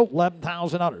 So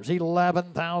 $11,000.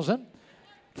 11,000.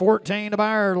 14 to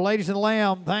buyer. Ladies and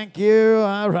Lamb, thank you.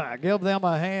 All right, give them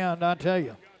a hand, I tell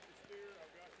you.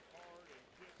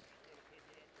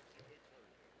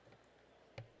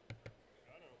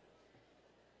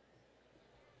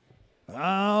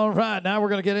 All right, now we're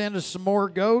going to get into some more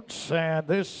goats, and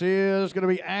this is going to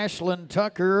be Ashlyn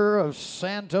Tucker of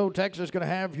Santo, Texas, going to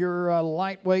have your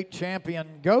lightweight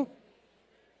champion goat.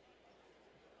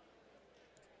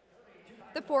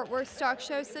 The Fort Worth Stock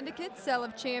Show Syndicate Sale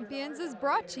of Champions is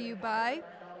brought to you by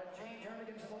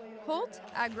Holt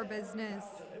Agribusiness,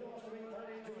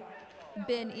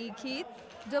 Ben E. Keith,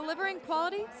 delivering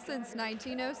quality since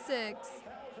 1906,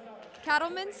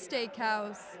 Cattleman's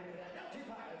Steakhouse,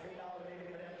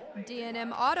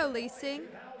 D&M Auto Leasing,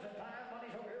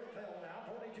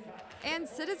 and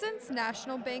Citizens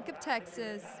National Bank of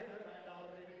Texas.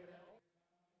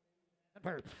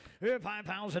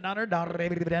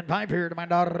 $5,000 5 here to my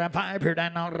daughter 5 here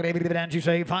down you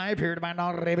say 5 here to my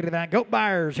daughter goat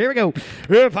buyers here we go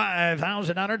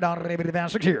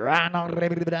 $5,000 6 here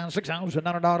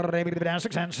 $6,000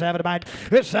 6 and 7 by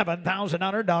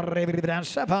 $7,000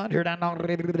 7 here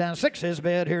down 6 is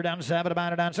bid here down 7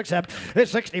 about it down 6 7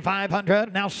 it's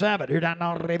 6,500 now 7 here down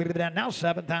now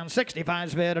 7,065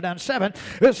 is bid down 7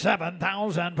 is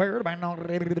 7,000 here by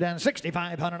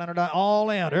 6,500 all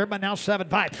in here but now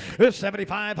 7,500 it's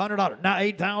 $7,500. Now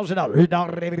 $8,000.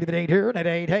 $8 here and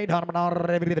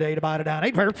 $8,800 divided down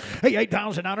 8 here.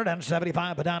 $8,000 and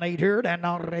 75 but down 8 here and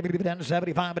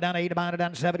 $75 but down 8 divided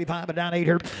down 75 but down 8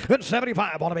 here. And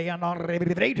 75 ought to be on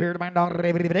 $8 here to my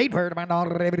 $8 here to my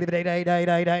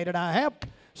 $8 and a half.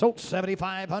 So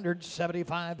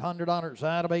 $7,500.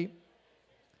 That'll be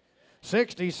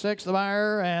 66 the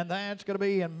buyer, and that's going to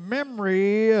be in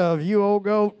memory of you, old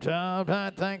goat.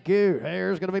 Thank you.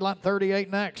 Here's going to be lot 38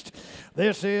 next.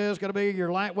 This is going to be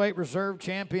your lightweight reserve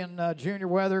champion junior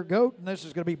weather goat, and this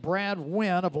is going to be Brad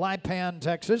Wynn of Lipan,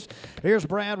 Texas. Here's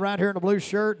Brad right here in the blue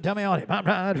shirt. Tell me on him. I'm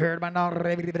right here to my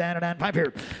 $5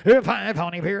 here. 5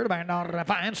 on him here to my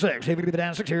 $5 and 6.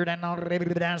 $6 here down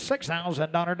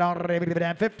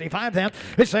 $6,000 $55 then.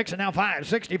 It's 6 and now 5.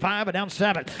 65 and down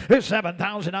 7. It's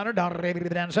 $7,000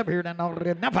 down 7 here down now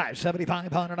 5.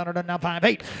 $7,500 now 5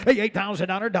 8.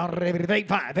 $8,000 8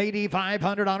 5.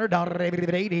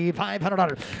 $8,500 $8,500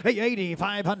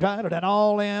 $8,500 and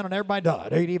all in and everybody done.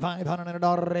 $8,500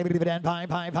 $5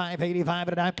 5 $85 and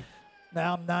a dime.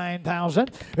 Now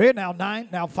 9,000. Here now 9.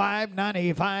 Now 5.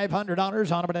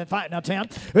 $9,500 on it. 5. Now 10.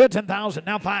 10,000.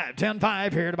 Now 5.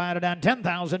 10,500 here to buy it down.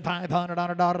 $10,500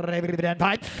 on a dollar.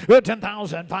 5.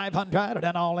 10,500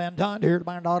 and all in done. Here to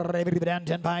buy a dollar.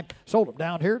 10,500. Sold them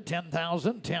down here.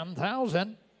 10,000.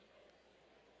 10,000.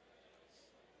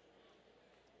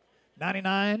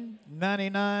 99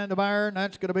 the buyer, and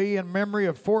that's going to be in memory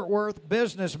of Fort Worth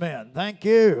businessmen. Thank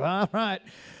you. All right.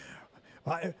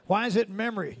 Why is it in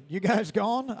memory? You guys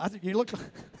gone? I think you look.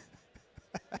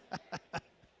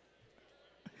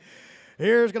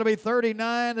 Here's going to be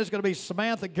 39. This is going to be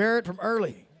Samantha Garrett from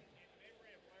Early.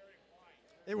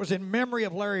 It was in memory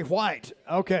of Larry White.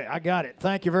 Okay, I got it.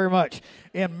 Thank you very much.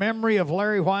 In memory of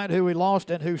Larry White, who we lost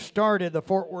and who started the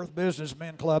Fort Worth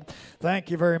Businessmen Club. Thank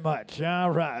you very much.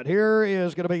 All right, here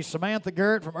is going to be Samantha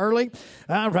Garrett from Early.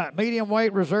 All right, medium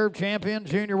weight reserve champion,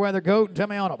 junior weather goat, and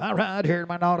Timmy on him. All right, here to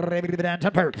my dollar, 10,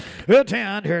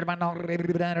 here to my dollar,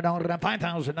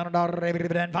 5,000,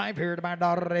 $5 here to my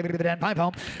dollar, 5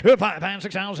 home, 5 and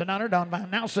 6,000, done by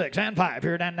now 6 and 5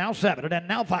 here, and now 7, and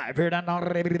now 5 here, and now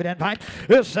 5.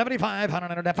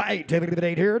 7,500, 8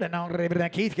 here, and now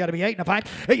Keith got to be 8 and a 5.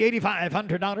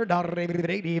 $8,500,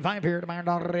 85 here to my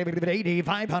dollar,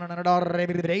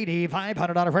 8,500,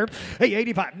 8,500 for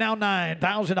 85. Now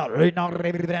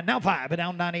 $9,000, now 5,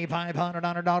 now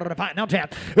 $9,500, 5, now 10,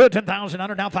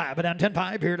 10,000, now 5, and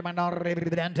 10,500 here to my dollar,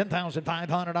 10,500,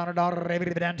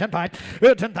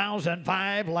 10,500,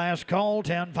 10,005, last call,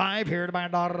 10,500 here to my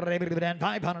dollar,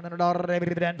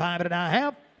 500, 5 and a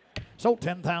half. Sold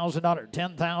 $10,000.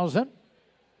 10,000.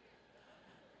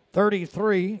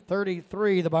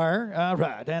 33 the buyer. All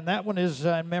right, and that one is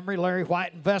in memory Larry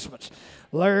White Investments.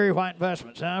 Larry White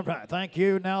Investments. All right, thank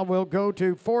you. Now we'll go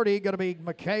to 40. Going to be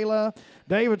Michaela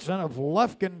Davidson of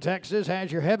Lufkin, Texas.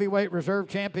 Has your heavyweight reserve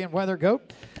champion weather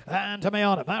goat. And to me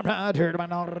on it. All right, here to my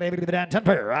dollar, 10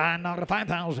 pair. And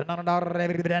 $5,000,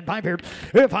 $5 here.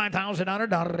 $5,000,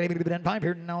 $5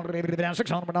 here.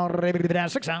 $600,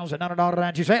 $6,000,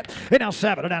 and you said. Now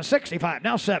 7, down 65.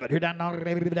 Now 7. Here down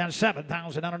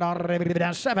 $7,000,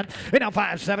 down 7. Now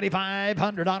 5,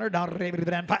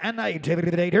 $7,500, and 8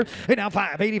 here. Now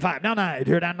 5, 85. Now 9.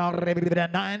 Here down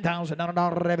 $9,000,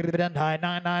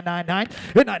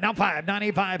 $9,999. Now 5,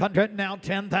 9,500. Now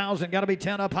 10,000. Got to be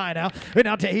 10 up high now.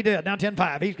 Now he did. Now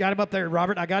 10.5. He's got him up there,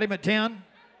 Robert. I got him at 10.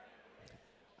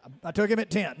 I took him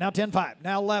at 10. Now 10.5.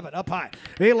 Now 11. Up high.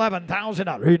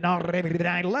 $11,000. Now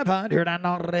 11. Here down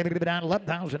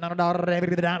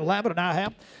 $11,000. 11 and a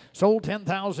half. Sold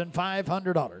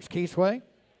 $10,500. Keithway.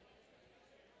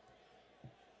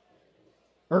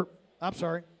 I'm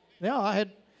sorry. Yeah, I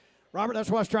had Robert. That's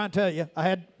what I was trying to tell you. I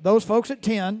had those folks at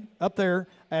 10 up there.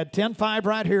 I had 10.5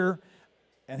 right here,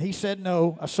 and he said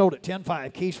no. I sold it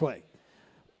 10.5. Keithway.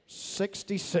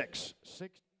 66.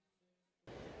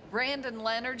 Brandon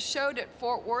Leonard showed at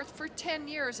Fort Worth for 10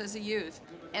 years as a youth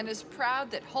and is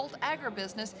proud that Holt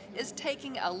Agribusiness is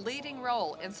taking a leading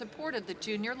role in support of the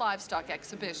Junior Livestock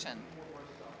Exhibition.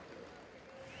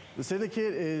 The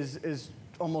syndicate is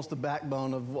almost the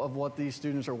backbone of what these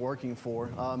students are working for.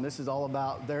 This is all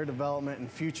about their development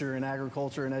and future in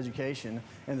agriculture and education,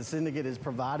 and the syndicate is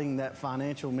providing that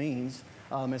financial means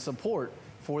and support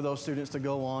for those students to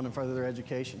go on and further their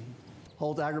education.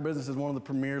 Holt Agribusiness is one of the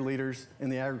premier leaders in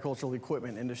the agricultural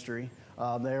equipment industry.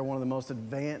 They are one of the most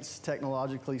advanced,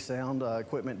 technologically sound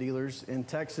equipment dealers in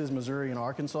Texas, Missouri, and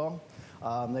Arkansas.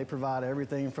 They provide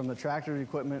everything from the tractor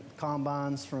equipment,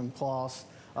 combines, from cloths,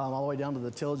 all the way down to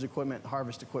the tillage equipment,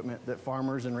 harvest equipment that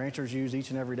farmers and ranchers use each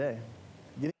and every day.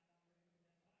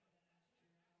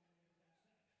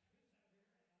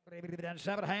 Down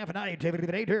 7.5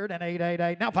 and 8 here, down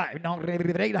 8. Now 5, down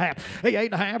 8.5,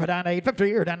 8.5, down 8.50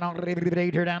 here, down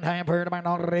 8 here, down half here,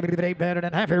 down 8 better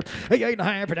than half here,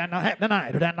 8.5 down half to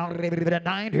 9, down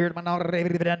 9 here,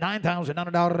 down 9,000, down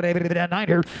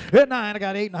 $9 here, 9. I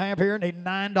got 8.5 here, need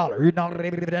 $9. Down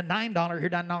 $9 here,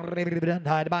 down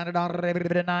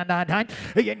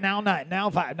now 9, now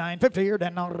 5, 9.50 here,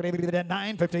 down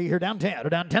 9.50 here, down 10,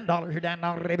 down $10 here, down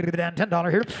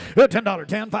 $10 here, $10,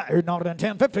 10.5 here, down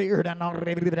 10.50 here, down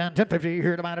 $10.50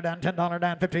 here, down $10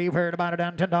 down 50 here,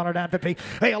 down $10 down 50,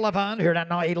 hey 11 here, down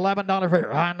 $11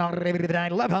 here, down 11 here,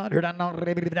 down 11, down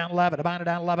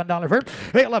 $11 here,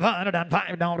 hey 11 down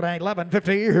 5, down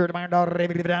 11.50 here,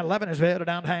 down 11 is here,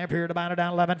 down half here, down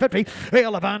 11.50, hey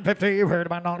 11.50 here,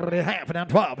 down half, down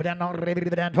 12, down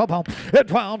 12 home,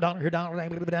 $12 here, down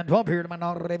 12 here, down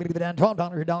 $12 here, down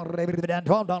 $12 down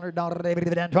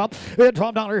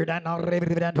 $12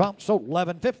 here, down 12, so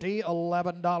 $11.50,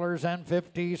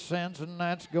 $11.50, and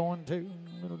that's going to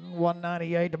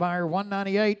 198 to buyer,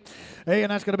 198. Hey,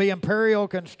 and that's going to be Imperial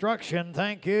Construction.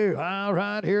 Thank you. All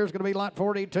right, here's going to be lot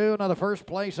 42, another first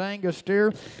place Angus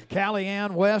steer. Callie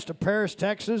Ann West of Paris,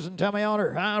 Texas, and tell me on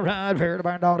her. All right, here to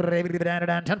buy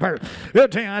 $10 per.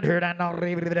 10 here down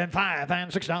 $5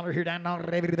 and $6 here down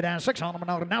 $6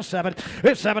 on them now 7.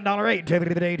 It's $7 8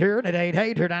 here and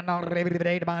 $8 here down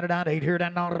 $8 buy it down 8 here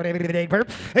down $8 per.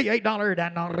 $8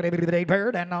 down $8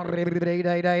 per down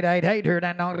 $8 here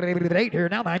down $8 here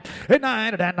now 9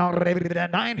 9 down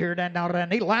 $9 here down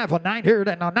 11 9 here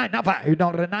down 9 now 5 here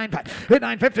down 9 5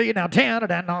 950 now 10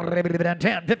 down 10 50 down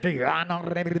 10 50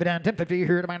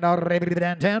 here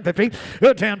down 10 50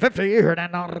 10 50 here down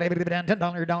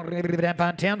 $10 down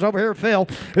 5 10s over here Phil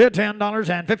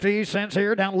 $10.50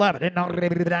 here down 11 and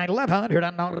 11 here down 11 here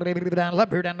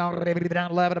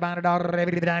down 11 about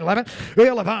 $11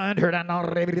 11 here down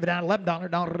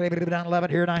 $11 down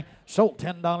 11 here and I sold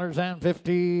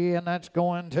 $10.50 and that's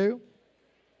going to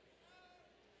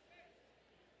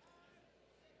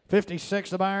 56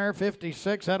 the buyer,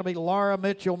 56. That'll be Laura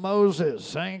Mitchell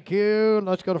Moses. Thank you.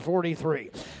 Let's go to 43.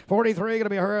 43 going to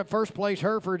be her first place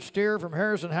Hereford steer from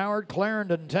Harrison Howard,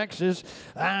 Clarendon, Texas.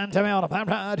 And tell me on I'm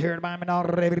right here to buy me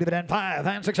 $5 and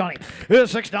 $6 on him.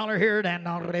 $6 here down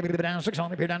 $6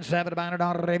 on him here down 7 to buy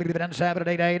 $7 7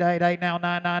 8 8 8 8 now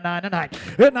 9 9 9 and 9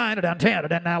 9 down 10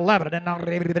 down now 11 down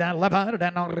 $11 down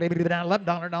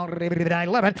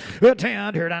 $11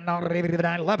 10 here down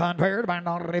 $11 pair to buy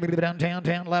 $10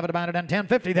 10 11 about it and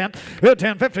 10.50 then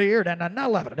 10.50 here and now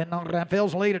 11 and now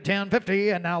Phil's lead at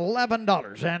 10.50 and now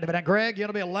 $11 and then Greg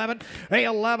you'll be 11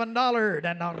 $11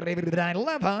 and now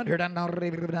 11 here down now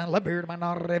 11 here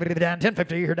down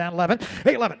 10.50 here down 11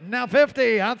 now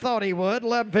 50 I thought he would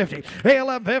 11.50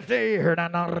 11.50 here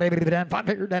down now 5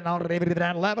 here down now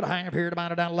 11 half here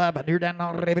down 11 here down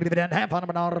now half on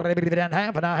him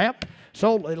half and a half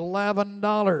sold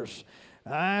 $11.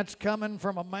 That's coming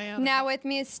from a man. Now with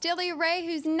me is Stilly Ray,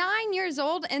 who's 9 years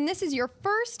old, and this is your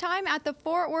first time at the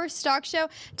Fort Worth Stock Show.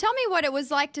 Tell me what it was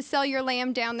like to sell your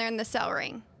lamb down there in the sell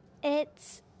ring.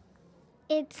 It's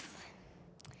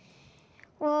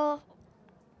probably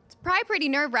pretty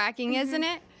nerve-wracking, isn't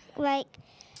it? Like,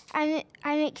 I'm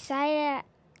excited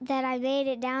that I made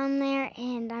it down there,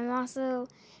 and I'm also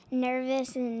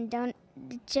nervous and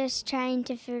just trying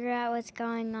to figure out what's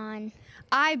going on.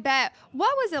 I bet.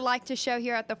 What was it like to show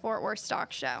here at the Fort Worth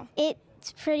Stock Show?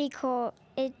 It's pretty cool.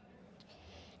 It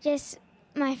just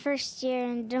my first year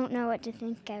and don't know what to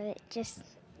think of it. Just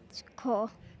it's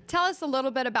cool. Tell us a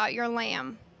little bit about your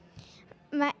lamb.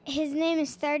 His name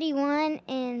is 31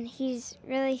 and he's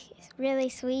really, really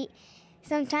sweet.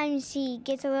 Sometimes he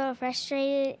gets a little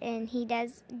frustrated and he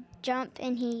does jump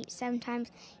and he'll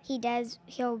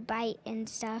bite and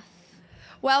stuff.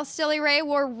 Well, Stilly Ray,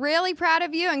 we're really proud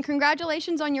of you, and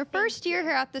congratulations on your first year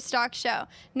here at the Stock Show.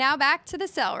 Now back to the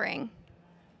sell ring.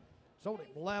 Sold him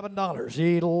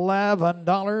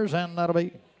 $11, and that'll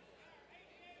be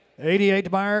 88 to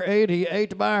buyer,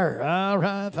 88 to buyer. All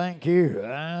right, thank you.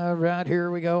 All right, here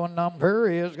we go. Number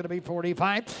is going to be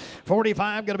 45.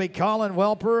 45 going to be Colin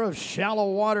Welper of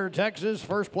Shallow Water, Texas.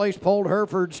 First place pulled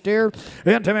Hereford steer.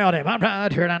 Into me on him. I'm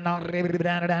right here. Down 10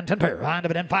 pair. Behind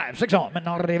him, 5, 6 on. And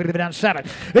down 7.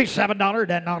 He's $7.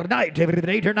 Down 9.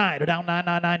 8 or 9. Down 9,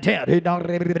 9, 9, 10. He's down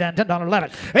 $10, 11.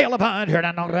 Hey, 11 here.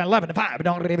 Down 11, 5.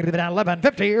 Down 11,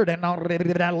 50 here. Down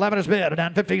 11 is bid.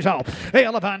 Down 50 all. Hey,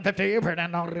 11, 50 here.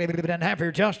 Down and half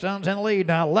here, Justin's in the lead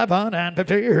now 11 and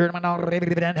 50 here to my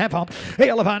and half on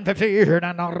 11 50 here now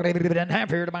and half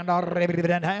here to my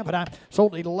and half and I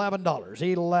sold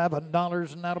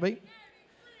 $11 and that'll be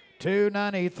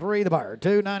 $293 the buyer.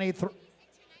 $293. Did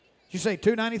you say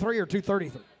 $293 or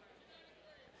 $233?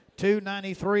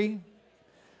 $293.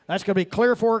 That's going to be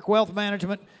Clear Fork Wealth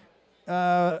Management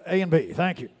A and B.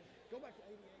 Thank you.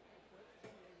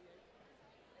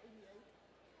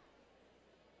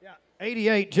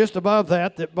 88, just above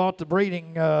that bought the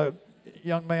breeding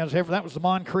young man's heifer. That was the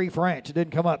Moncrief Ranch. It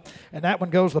didn't come up. And that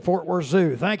one goes to the Fort Worth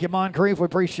Zoo. Thank you, Moncrief. We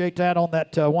appreciate that on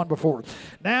that one before.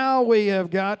 Now we have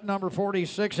got number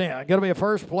 46 in. Going to be a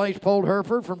first place pulled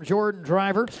Hereford from Jordan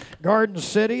Driver, Garden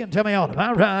City. And tell me on.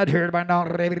 I'm right here to my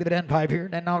 $5 here.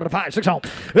 Then on to 5, 6 on.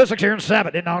 6 here and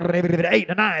 7. Then on to 8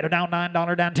 and 9. Down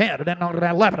 $9, down 10. Then on to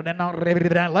 11. Then on to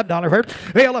 $11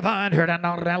 here. 11 here. Then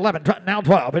on to 11. Now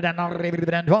 12. Then on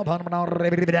to 12. On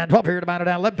 12 here to about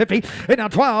 11.50. And now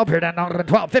 12 here. Then on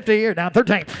 $12.50 here, down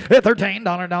 13.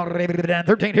 $13 down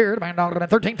 13 here, down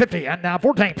 $13.50, and now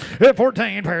 14.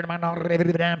 14 paired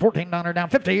down $14 down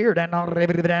 50 here,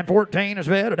 down 14 is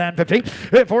bid, down 50.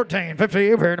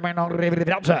 14.50 paired down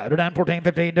outside, down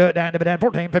 14.50, do it down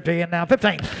 14.50, and now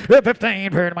 15.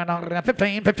 15 paired down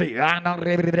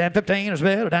 15.50, and 15 is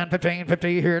bid, down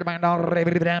 15.50 here,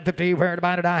 down 50 paired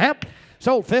down I have.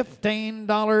 Sold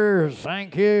 $15.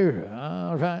 Thank you.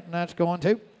 All right, and that's going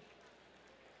to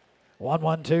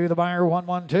 112, the buyer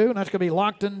 112, and that's going to be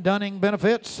Lockton Dunning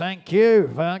Benefits. Thank you.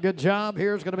 Good job.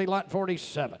 Here's going to be lot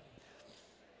 47.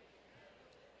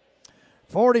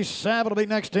 47 will be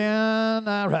next in.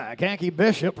 All right, Yankee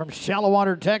Bishop from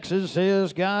Shallowater, Texas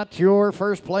has got your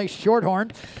first place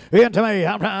shorthorn. Into me.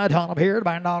 All right, on up here.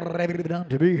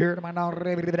 To be here.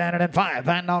 And then 5.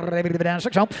 Down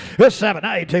 6 home. 7,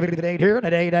 8. 8 here.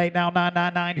 And 8 now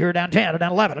 9 here. Down 10.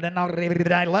 Down 11. And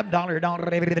 $11.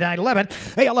 Down 11.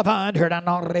 11 here. Down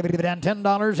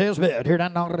 $10 is bid. Here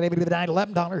down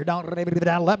 $11. Down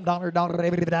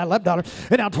 $11.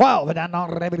 And now 12.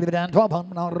 Down 12.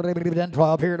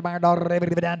 12 here to buy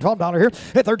 $12 here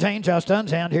at 13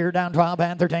 Justin's and here down 12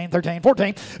 and 13 14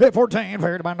 at 14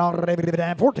 here to buy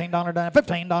 $14 down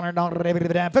 $15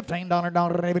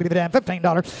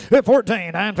 $15 at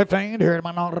 14 and 15 here to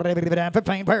buy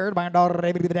 15 here to buy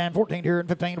 $14 here and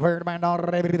 15 here to buy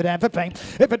 15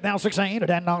 if it now 16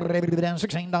 down $16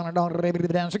 16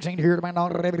 here to buy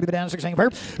 16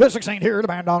 here 16 here to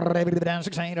buy down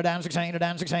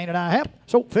 16 and I have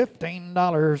so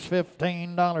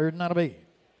 $15 and that'll be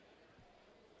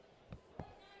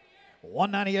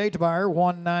 $198 to buyer,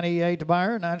 $198 to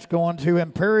buyer, and that's going to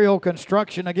Imperial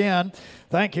Construction again.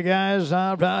 Thank you guys.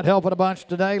 Not helping a bunch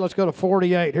today. Let's go to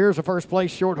 48. Here's the first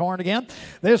place shorthorn again.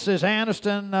 This is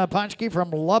Aniston Punchke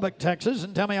from Lubbock, Texas,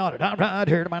 and tell me on it. All right,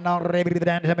 here to my down.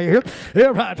 Tell me here.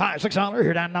 Here, right, $5, $6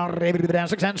 here down down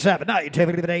 6 and 7.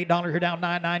 $8 here down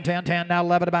 9 10 10 now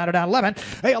 11 about it down 11.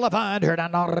 11 here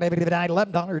down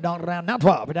 $11 down around now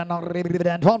 12 down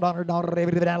 $12 down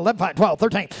 11 5 12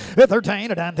 13 13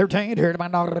 down 13 here to my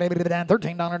 $13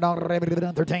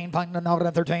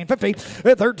 $13 13 50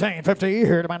 13 50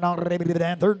 here to my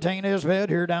 $13 is bid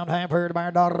here down half here to my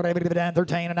 $13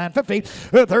 and 950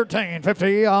 13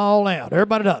 50 all in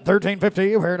everybody done 13 50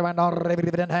 here to my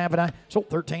 $13 half and I sold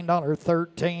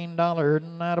 $13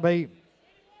 and that'll be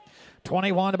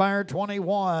 21 to buyer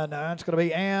 21. That's going to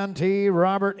be Auntie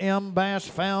Robert M. Bass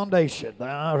Foundation.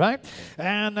 All right.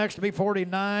 And next to be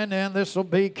 49, and this will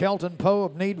be Kelton Poe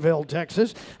of Needville,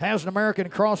 Texas. Has an American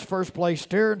Cross first place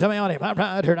steer. Tell me on him. All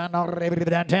right. Here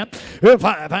down 10.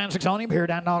 5 and 6 on him. Here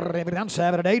down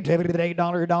 7 and 8.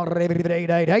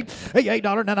 $8.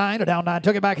 $8 to 9. Down 9.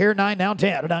 Took it back here. 9 now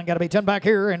 10. Down got to be 10 back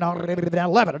here. And down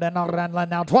 11.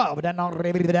 Now 12. Down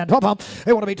 12.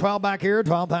 They want to be 12 back here.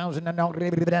 12,000. And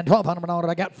down 12.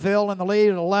 I got Phil in the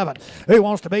lead at 11. Who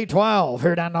wants to be 12?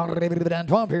 Here down $12. Here down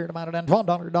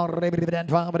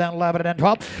 $12. Down 11 and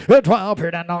 12. 12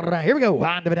 here down here we go.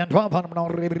 On to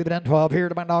 $12. 12 here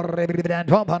to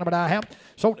 $12. I have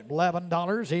sold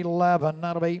 $11. 11.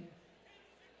 That'll be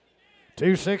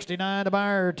 $269 to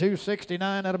buyer,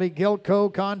 $269. That'll be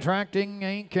Gilco Contracting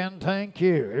Inc. And thank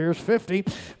you. Here's 50.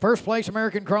 First place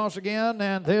American Cross again,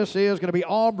 and this is going to be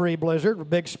Aubrey Blizzard with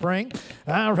Big Spring.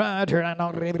 All right, here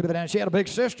she had a big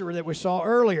sister that we saw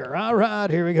earlier. All right,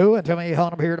 here we go. And tell me on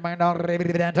them here to my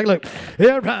take a look.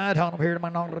 All right, on them here to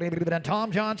my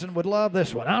Tom Johnson would love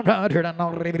this one. All right, here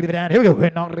here we go.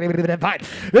 Fight.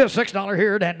 $6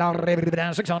 here,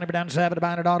 down 6 on him down 7 to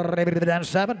buy down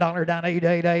 $7 down 8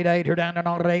 here down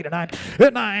 $8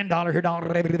 and $9 here down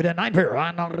 $9 pair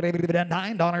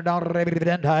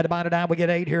 $9 tied by down we get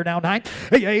 8 here down 9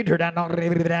 8 here down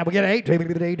we get 8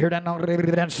 here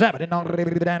down 7 and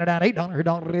 $8 here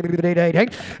down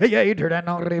 8 8 here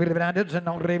down it's and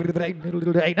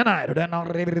 8 and 9 down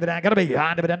gotta be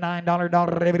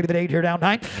 $9 8 here down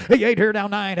 9 8 here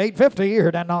down 9 850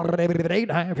 here down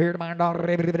 8 half here to my $8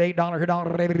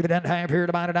 here down half here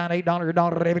to my down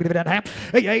 $8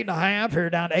 half 8 and a half here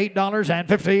down $8 and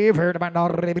 50 here to my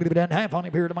half on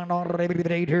him here to my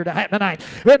 8 here to half to 9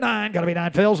 9 gotta be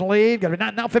 9 Phil's in the lead gotta be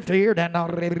 9 now 50 here down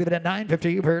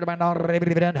 950 here to my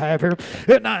half here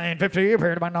 950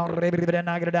 here to my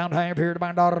I get it down half here to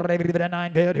my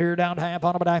 9 bid here down half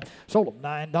on him but I sold him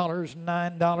 $9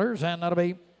 and that'll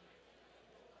be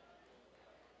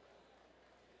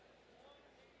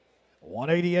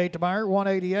 188 to buyer,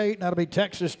 188. That'll be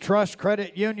Texas Trust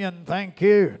Credit Union. Thank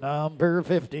you. Number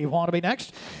 50. Want to be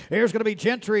next? Here's going to be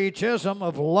Gentry Chisholm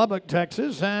of Lubbock,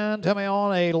 Texas. And tell me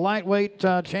on a lightweight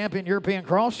champion European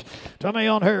cross. Tell me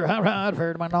on her. All right.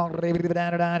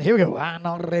 Here we go. 5,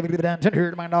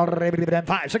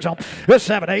 6 on.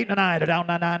 7, 8, 9. Down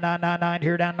 9, 9, 9, 9, 9.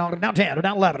 Here down 10.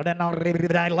 Down 11. Down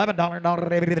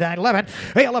 $11. 11.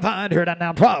 Hey, 11. Here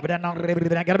down 12. Down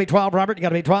got to be 12, Robert. You got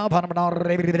to be 12.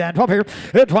 12 here.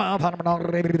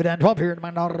 12 here.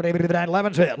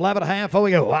 11 to 11 half. Oh,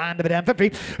 we go.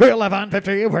 50. 11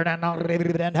 50. We're down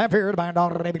half here.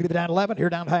 11 here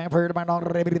down half here.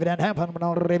 Half.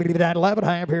 11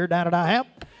 half here down at a half.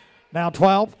 Now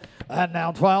 12. And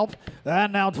now 12.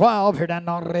 And now 12. Here down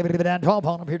 12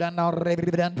 on them. Here down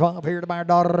 12 here to my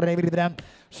daughter.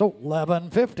 So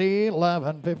 1150.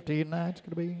 1150. Now it's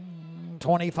going to be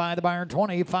 25 the buyer,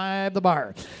 25 the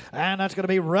buyer. And that's going to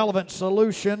be Relevant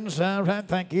Solutions.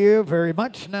 Thank you very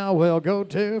much. Now we'll go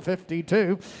to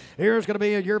 52. Here's going to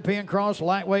be a European Cross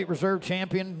lightweight reserve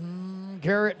champion,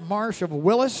 Garrett Marsh of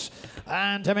Willis.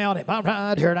 And tell me on him. I'm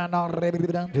right here down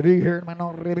to be here.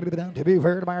 To be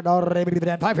here to my daughter.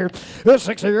 5 here.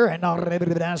 6 here. And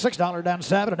 $6 down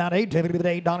 7 down 8.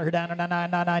 $8 down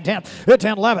 9 10.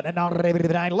 10 11 and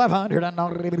 11 here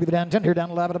down 10 here down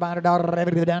 11 about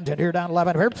down 10 here down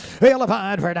 11 here.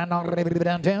 11 here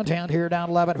down 10 here down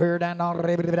 11 here down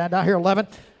here 11.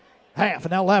 Half,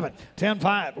 and now 11, 10,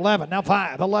 5, 11, now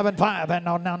 5, 11, 5, and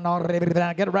now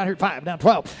get it right here, 5, down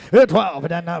 12, 12,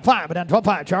 and then 5, and then 12,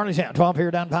 5, Charlie's down, 12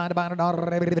 here, down 5, down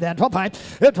 12,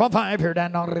 5, 12, 5 here,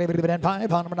 down 5,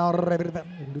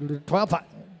 12, 5.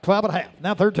 12 and a half.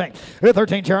 Now 13.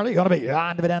 13, Charlie. Going to be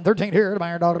on to down 13 here to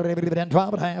my daughter.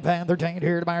 12 and a half. And 13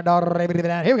 here to my daughter.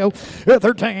 Here we go.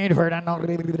 13 here down 12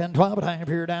 and a half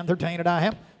here down 13 and a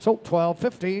half. So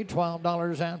 $12.50.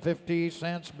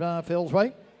 $12.50 Phil's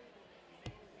weight.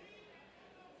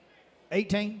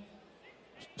 18.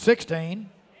 16.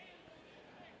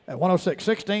 At 106.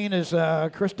 16 is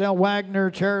Christelle Wagner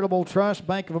Charitable Trust,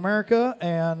 Bank of America.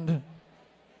 And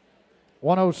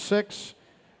 106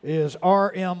 is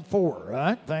RM4,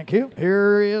 right? Thank you.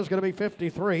 Here is going to be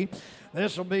 53.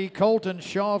 This will be Colton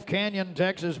Shaw of Canyon,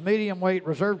 Texas, medium weight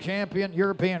reserve champion,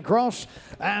 European cross.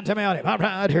 And to me on him. I'm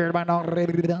right here to my daughter,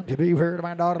 to be here to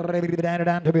my daughter,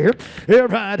 to be here. Here,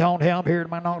 right on him, here to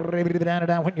my daughter,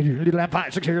 down. When you do that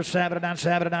 5, 6 here, 7, down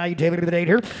 7, now you take it to 8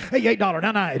 here. $8,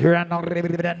 down 9 here, and $9,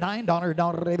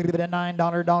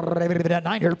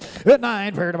 $9 here.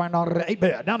 9 here to my daughter, 8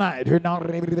 bid. Down 9 here,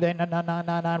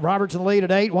 9, Roberts in the lead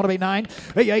at 8, want to be 9.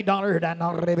 $8 down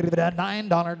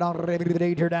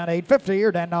 $9, here down 8. 50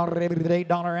 here down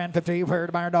 $8.50 for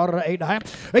my daughter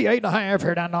 8.5. 8.5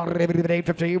 here down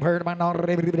 $8.50 for my daughter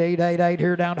 8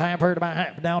 here down half for my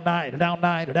half down 9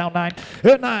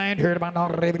 9 here to my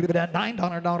daughter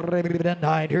 $9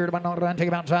 9 here to my daughter and take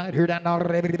him outside here down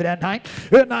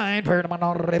 $9 9 for my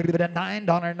daughter $9 9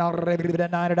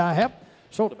 and a half.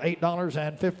 Sold at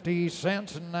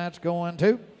 $8.50 and that's going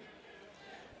to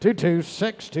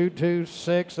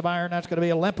 226 the buyer and that's going to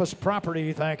be Olympus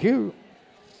Property. Thank you.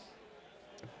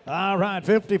 All right,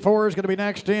 54 is going to be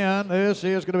next in. This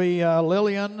is going to be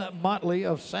Lillian Motley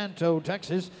of Santo,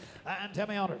 Texas. And tell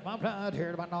me on it.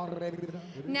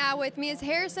 Now with me is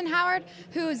Harrison Howard,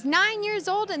 who's 9 years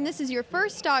old, and this is your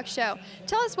first stock show.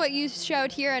 Tell us what you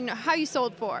showed here and how you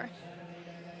sold for.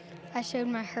 I showed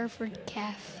my Hereford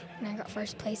calf, and I got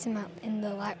first place in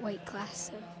the lightweight class.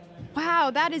 So.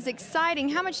 Wow, that is exciting.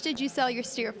 How much did you sell your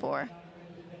steer for?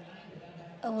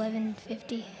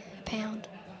 $11.50 a pound.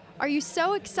 Are you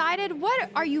so excited?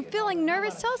 What are you feeling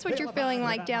nervous? Tell us what you're feeling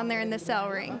like down there in the cell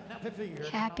ring.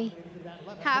 Happy.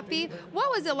 Happy?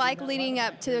 What was it like leading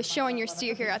up to showing your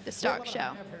steer here at the stock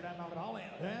show?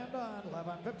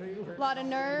 A lot of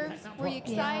nerves. Were you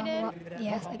excited?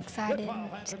 Yeah, excited and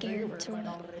scared, sort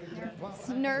of.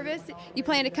 Nervous? You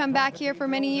plan to come back here for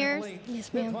many years?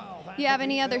 Yes, ma'am. You have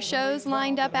any other shows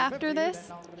lined up after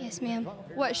this? Yes, ma'am.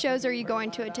 What shows are you going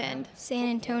to attend? San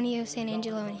Antonio, San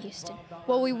Angelo, and Houston.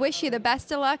 Well, we wish you the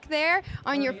best of luck there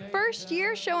on your first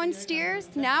year showing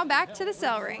steers. Now back to the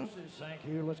cell ring. Thank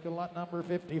you. Let's go to lot number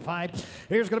 55.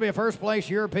 Here's going to be a first place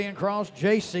European cross,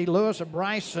 J.C. Lewis of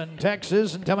Bryson,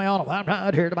 Texas. And tell me on them. I'm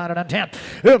right here to about it on 10.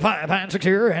 5 and 6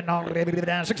 here. And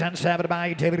down 6 and 7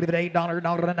 by $8, $9,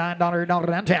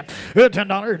 down 10.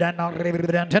 $10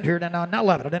 down 10 here. Down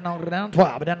 11. Down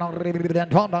 12. Down $12. Down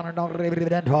 12.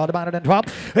 About it and 12.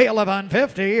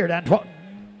 $11.50 here. Down 12.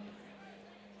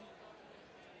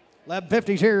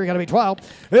 11.50's here. Got to be 12.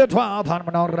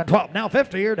 12. 12. Now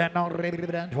 50 here. Down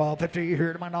 12.50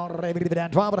 here.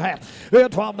 12 and a half.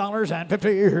 $12.50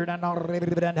 here. Down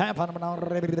half.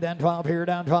 12 here.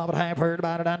 Down 12 and a half. Here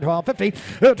about down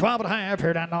 12.50. 12 and a half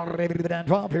here. Down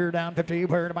 12 here. Down 50.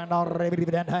 Here about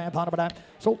down half.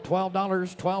 So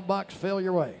 $12. $12. Fill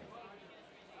your way.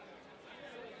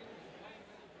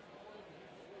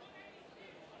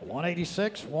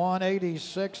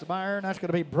 186, the buyer, and that's going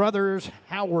to be Brothers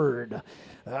Howard.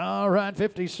 All right,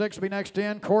 56 will be next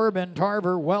in. Corbin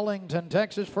Tarver, Wellington,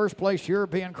 Texas. First place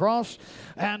European Cross.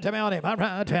 And to mount him. All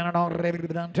right, 10 and all ready to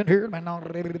be done. 10 here, and all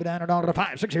ready to be done. And all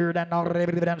 5, 6 here, and all ready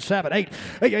to be done. 7, 8,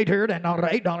 8 here, and all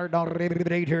 $8, all ready to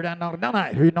be 8 here, and all 9,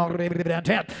 and all ready to be done.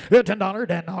 10, $10,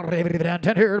 and all ready to be done.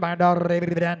 10 here, and all ready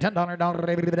to be done. $10, all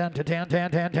ready to be done.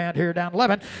 10, 10 here, down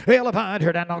 11. 11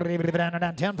 here, down all ready to be done.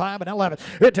 And 10, 5, and 11.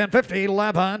 10.50,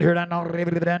 11 here, down all ready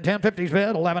to be done. 10.50's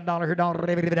bid. $11 here, down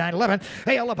ready to be done. 11.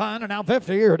 Hail upon and now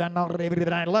 50 here down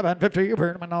 $11.50 here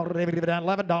down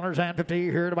 $11 and 50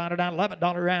 here about it down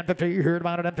 $11 and 50 here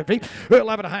about it and 50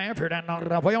 11 and a half here down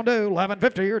we don't do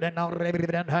 11.50 here down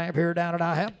half here down at a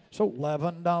half. So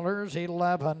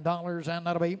 $11 and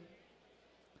that'll be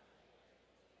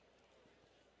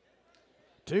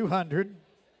 200.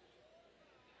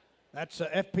 That's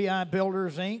FPI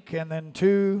Builders Inc. and then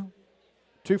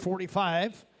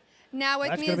 245. Now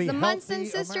with me is the Munson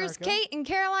sisters, Kate and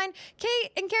Caroline.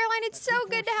 Kate and Caroline, it's so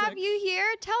good to have you here.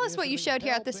 Tell us what you showed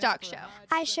here at the stock show.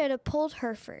 I showed a pulled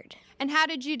Hereford. And how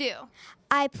did you do?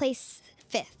 I placed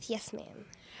 5th, yes ma'am.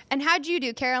 And how'd you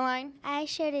do, Caroline? I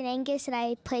showed an Angus and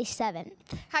I placed 7th.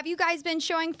 Have you guys been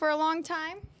showing for a long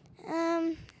time?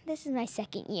 This is my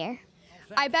 2nd year.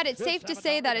 I bet it's safe to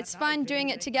say that it's fun doing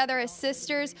it together as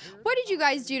sisters. What did you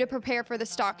guys do to prepare for the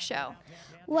stock show?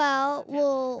 Well,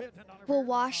 we'll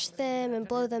wash them and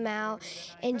blow them out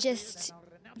and just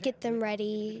get them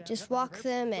ready, just walk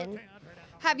them. And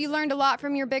have you learned a lot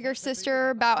from your bigger sister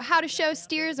about how to show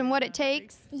steers and what it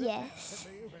takes? Yes.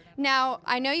 Now,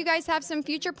 I know you guys have some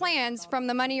future plans from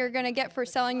the money you're going to get for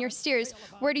selling your steers.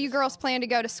 Where do you girls plan to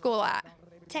go to school at?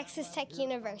 Texas Tech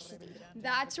University.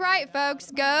 That's right,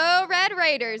 folks. Go Red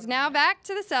Raiders. Now back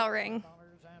to the cell ring.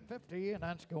 $50, and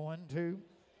that's going to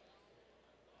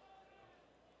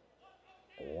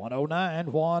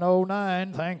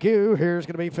 109. Thank you. Here's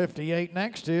going to be 58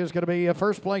 next. Is going to be a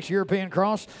first place European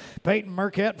Cross. Peyton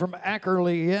Marquette from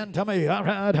Ackerley in to me. All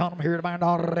right, on here to bind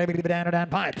all ready to be down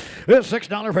and $5.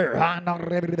 $6 fair. High not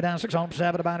ready to be down 6 on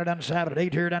 7 to bind it down 7.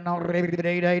 8 here down all ready to be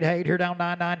 8 here down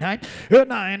 9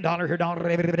 $9 here down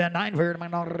ready to be down 9 fair to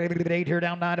bind all ready to be 8 here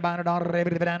down 9 to bind it all ready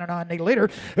to be down 9 leader.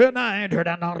 9 here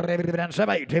down all ready to be down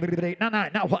 7 8 to be 8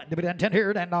 9 now 1 to be down 10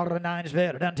 here down all 9 is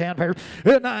better down 10 fair.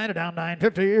 9 down 9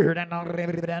 50 here down all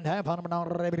ready to be down half on them all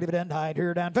ready to be down high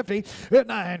here down 50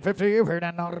 950 here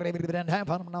down all ready to be down half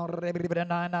on them all ready to be down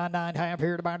 9 half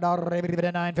here to bind all ready to be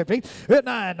down 950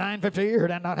 950 here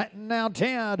down now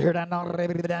 10 here down all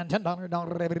ready to be down $10 all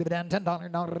ready to be down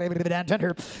 $10 all ready to be down 10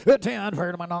 here 10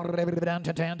 here to my all ready to be down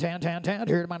 10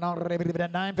 here to my all ready to be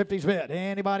down 950's bid.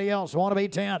 Anybody else want to be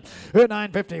 10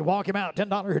 950 walk him out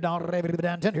 $10 here down ready to be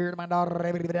down 10 here to my all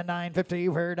ready to be down 950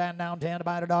 here down now 10 to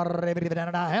bind it all ready to be down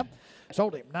and a half.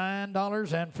 Sold him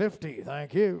 $9.50.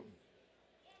 Thank you.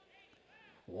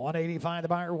 185 the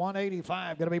buyer.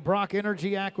 185 going to be Brock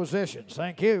Energy Acquisitions.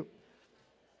 Thank you.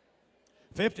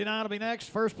 59 will be next.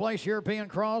 First place European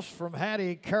Cross from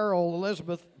Hattie Carol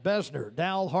Elizabeth Besner,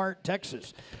 Dalhart,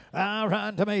 Texas. All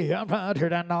right to me. I'm right here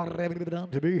down all ready to be done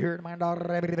to be here to my daughter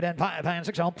ready to be done 5 and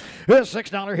 6 on.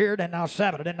 $6 here, then now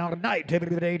 7, then now 9 to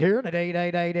be 8 here, and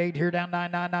 8 here down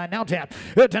 9 now 10.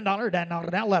 $10 then now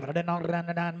 11, then now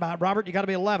down 9 by Robert. You got to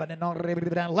be 11, then now ready to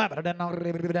be down 11, then now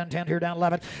ready to be down 10 here down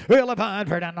 11. 11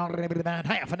 here down now ready to be down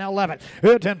half, and now 11.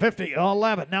 10.50,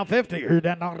 11 now 50 here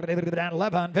down now ready to be down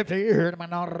 11.50 here to my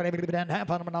daughter ready to be down half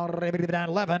on my daughter ready to be down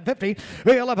 11.50.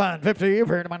 11.50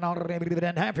 here to my daughter ready to be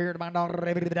down half here to my daughter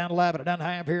ready to be down 11 down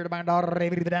half here to my daughter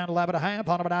ready to be down 11 and a half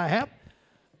on about a half.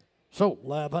 So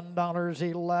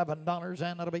 $11,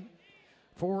 and that'll be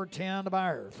 $4.10 to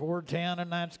buyer. $4.10,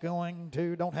 and that's going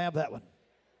to, don't have that one.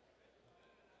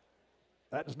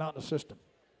 That is not in the system.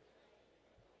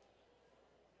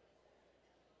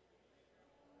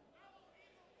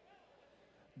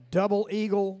 Double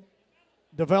Eagle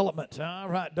Development. All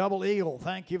right, Double Eagle.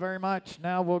 Thank you very much.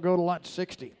 Now we'll go to lot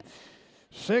 60.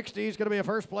 60 is going to be a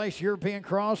first-place European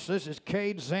cross. This is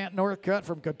Cade Zant Northcutt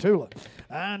from Cotulla.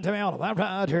 And to me on I'm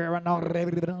right here.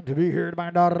 To be here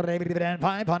by $5,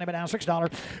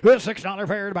 $6. $6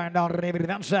 fair by $7.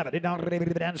 $7.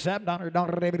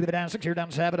 $6 here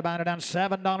down 7 about down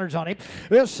 $7 on him.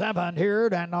 This 7 here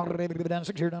down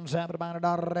 $6 here down 7 about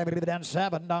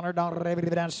 $7.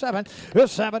 $7.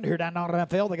 This 7 here down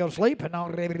Phil. They go to sleep and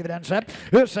down 7.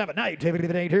 This 7 8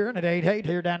 here and 8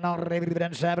 here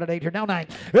down 7 8 here down 9.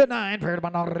 9 paired by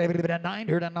 $9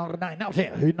 here down 9 now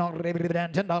 10 $10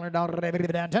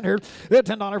 $10 here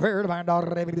 $10 paired by $10 on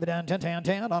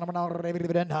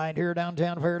 9 here down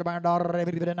 10 paired by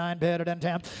 $9 better than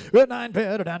 10 9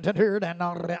 better than 10 here down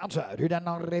outside here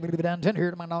down 10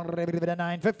 here by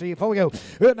 $9.50 before we go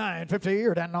 $9.50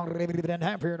 here down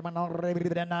half here by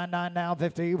 $9 now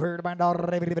 50 here by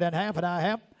half and I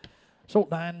have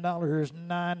sold $9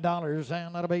 and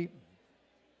that'll be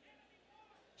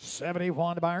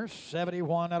 71 buyers,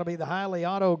 71. That'll be the Hiley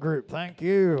Auto Group. Thank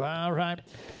you. All right.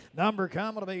 Number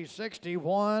coming to be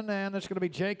 61, and it's going to be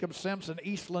Jacob Simpson,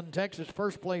 Eastland, Texas,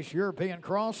 first place European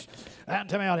cross. And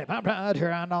to me on him, I'm right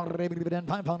here. I'm not ready to be done.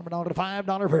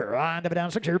 $5 here. I'm down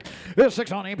 6 here. This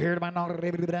 6 on him here. I'm not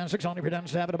ready to be done. 6 on him here. Down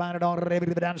 7. $7 ready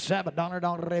to be done.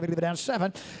 $7 ready to be done.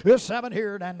 7. This 7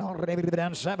 here. And not ready to be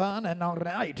done. 7 and not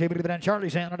ready to be done.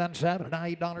 Charlie's hand done 7.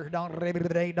 $8 ready to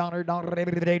be $8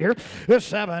 ready to be 8 here. This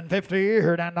 7.50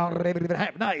 here. Down not ready to be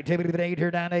half. 8 to be 8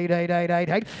 here. Down 8.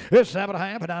 This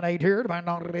 7.5 and 8 here to my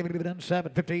 $7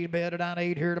 $7.15 bid down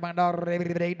 8 here to my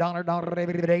 $8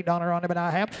 $8 on it, and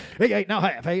I have 8 and a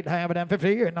half, 8 and a half, and then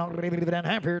 50 and down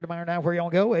half here to my now where you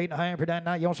want to go 8 and a half here down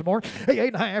now you want some more 8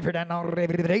 and a half here down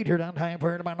 8 here down half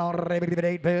here to my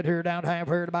 8 bid here down half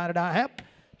here to my I have.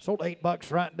 Sold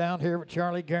 $8 right down here with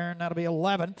Charlie Guerin. That'll be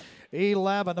 11.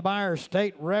 11, the Buyer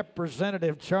State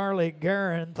Representative Charlie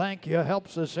Guerin. Thank you.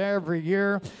 Helps us every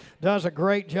year. Does a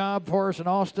great job for us in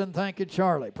Austin. Thank you,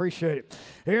 Charlie. Appreciate it.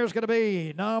 Here's going to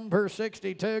be number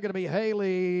 62. Going to be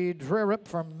Haley Drerup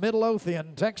from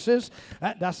Midlothian, Texas.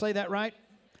 Did I say that right?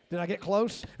 Did I get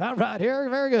close? All right, here,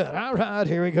 very good. All right,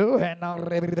 here we go. And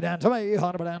down to me, down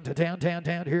to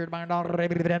 10 here to my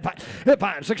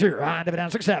 5, 6 here,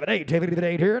 down 6, 7, 8,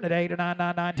 8 here, and 8, 9,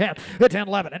 9, 9, 10, 10,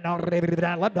 11, and down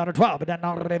 11, 12, and down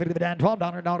 12,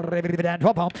 down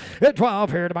 12 home,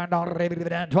 12 here to my 12,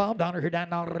 down here, down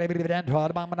 12,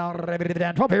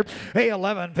 down 12 here,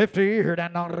 11, 50 here,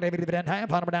 down half,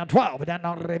 down 12, down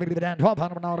 12,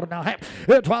 down half,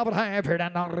 12 and a half here,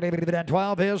 down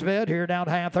 12 is bid here, down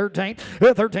half,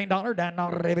 $13 down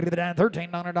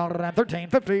 $13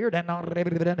 $13.50 here down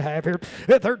half here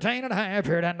 13 and a half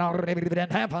here down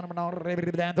half on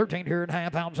 13 here and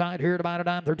half outside here to about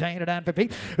down 13 and 50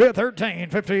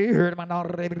 13.50 here to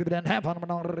about half on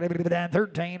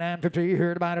 13 and 50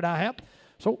 here to about half.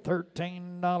 So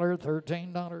 $13,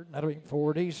 that'll be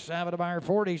 47 to buyer,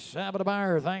 47 to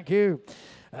buyer. Thank you.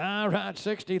 All right,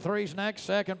 63's next.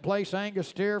 Second place, Angus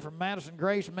Steer from Madison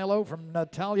Grace Millo from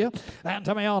Natalia. And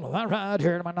to me on. All right,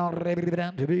 here to my daughter,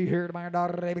 to be here to my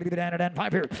daughter, and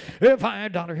 5 here.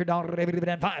 $5 here, daughter,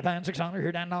 and 5 and 600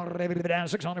 here, down, down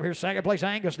 600 here. Second place,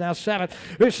 Angus now 7.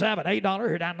 Here's 7, $8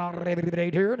 here, down,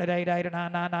 8 here, and 8, 8,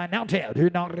 9, 9, 9. Now 10 here,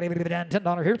 down,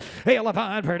 $10 here. Hey,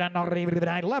 11 here, down,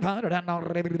 11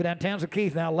 down 10s with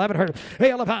Keith now 11 here.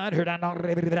 Hey, 11 here, down,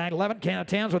 11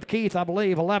 10s with Keith, I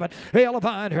believe 11. Hey,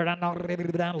 11 here down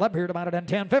 11 here about it and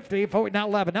 10.50 forward now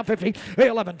 11 now 50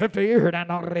 11.50 here down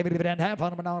half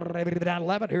on down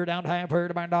 11 here down half here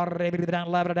down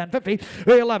 11 and 50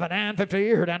 11 and 50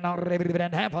 here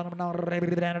down half on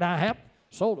down half.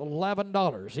 Sold $11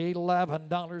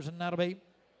 $11 and that'll be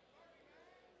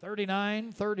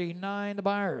 39 the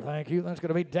buyer. Thank you. That's going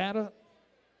to be data.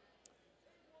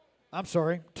 I'm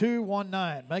sorry,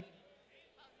 219. Make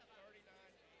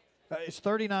it's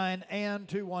 39 and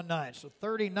 219. So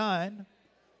 39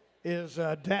 is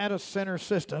Data Center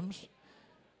Systems,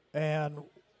 and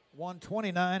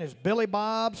 129 is Billy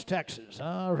Bob's, Texas.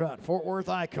 All right, Fort Worth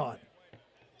Icon.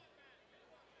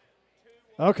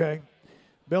 Okay,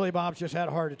 Billy Bob's just had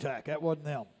a heart attack. That wasn't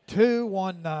them.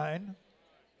 219.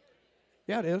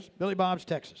 Yeah, it is. Billy Bob's,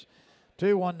 Texas.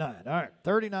 219. All right,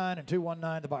 39 and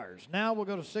 219 the buyers. Now we'll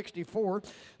go to 64.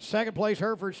 Second place,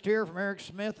 Hereford Steer from Eric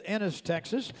Smith, Ennis,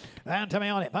 Texas. And to me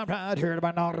on it. I'm right here to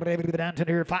about down 10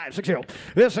 here, 5, 6 0.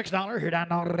 This $6 here down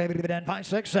 5,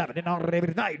 6, 7. $8,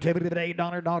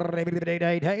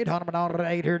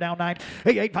 $8 here down 9.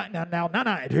 8 down now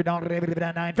 9 here down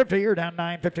 9.50 here down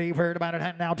 9.50 here about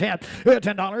it now 10.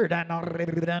 $10 down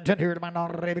 10 here to about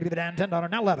 $10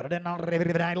 now 11. Down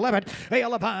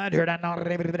 11 here down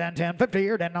 10.50. 50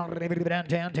 here down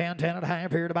down 10 and a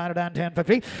half here about down 10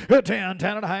 50 10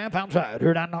 and a half outside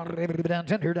here down down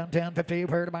 10 here down 10 50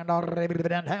 here about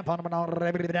down half on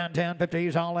down 10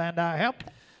 50s all and a half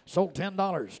sold $10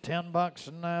 $10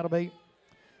 and that'll be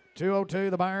 202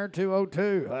 the buyer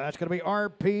 202 that's going to be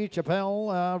RP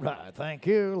Chappelle. All right, thank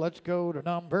you. Let's go to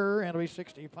number and it'll be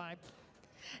 65.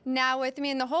 Now with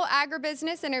me in the whole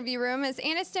agribusiness interview room is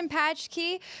Aniston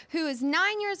Patchkey, who is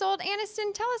 9 years old.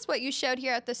 Aniston, tell us what you showed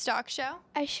here at the stock show.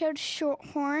 I showed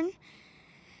Shorthorn.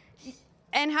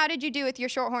 And how did you do with your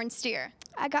Shorthorn steer?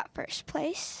 I got first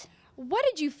place. What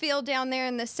did you feel down there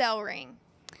in the cell ring?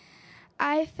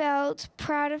 I felt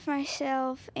proud of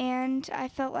myself, and I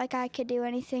felt like I could do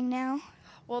anything now.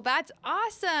 Well, that's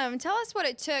awesome. Tell us what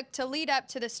it took to lead up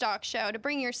to the stock show, to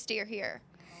bring your steer here.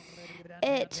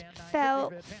 It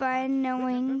felt fun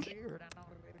knowing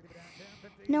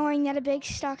that a big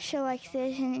stock show like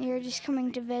this and you're just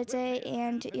coming to visit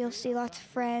and you'll see lots of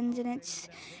friends and it's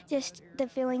just, the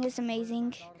feeling is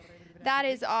amazing. That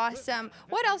is awesome.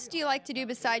 What else do you like to do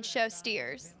besides show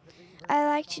steers? I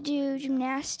like to do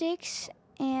gymnastics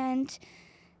and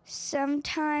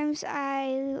sometimes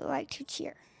I like to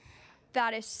cheer.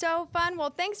 That is so fun. Well,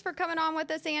 thanks for coming on with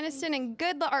us, Aniston,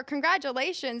 and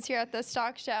congratulations here at the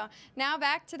stock show. Now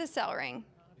back to the cell ring.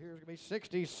 Here's going to be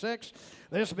 66.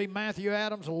 This will be Matthew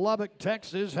Adams, Lubbock,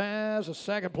 Texas, has a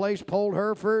second place. Polled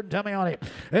Hereford. Tell me on it.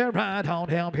 Right on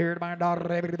him here to my daughter,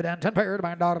 David, down 10 pair to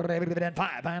my daughter, David, down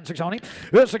 5 and 6 on him.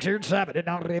 6 here and 7. It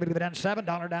down David, down $7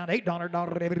 down $8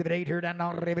 dollar David, 8 here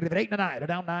down David, 8 and 9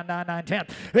 down 9 9 9 10.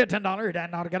 $10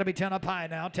 down got to be 10 up high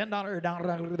now. $10 down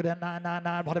 9 9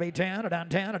 9. Want to be 10 down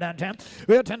 10 down 10.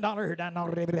 $10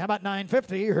 down David. How about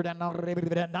 950 here down David,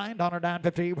 $9 down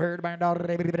 50 here to my daughter,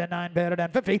 David, down 9 better down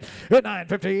 50. At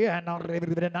 950 and now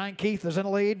David 9. Keith is in the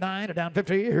lead. 9 down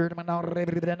 50 here to my now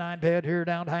David 9 bed here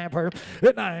down half here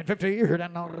at 950 here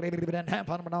down now David half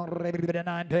on my now David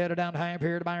 9 bed down half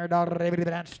here to my daughter David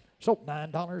sold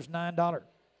 $9 $9.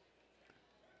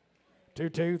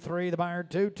 223 the buyer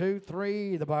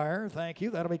 223 the buyer. Thank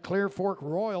you. That'll be Clear Fork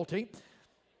Royalty.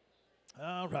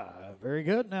 All right, very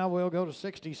good. Now we'll go to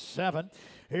 67.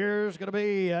 Here's going to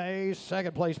be a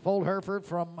second place Polled Hereford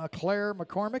from Claire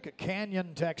McCormick at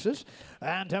Canyon, Texas.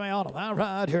 And Timmy Autumn. All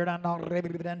right, here down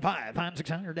down 5 and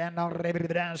 600 down down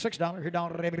 $6 here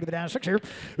down down 6 here.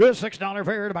 $6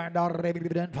 fair to buy down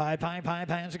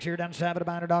 5 and 6 here down 7 to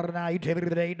buy $9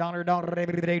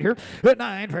 $8 8 here.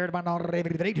 9 fair to buy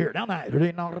 $8 here down 9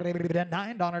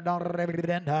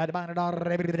 $9 to buy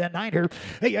 $9 here.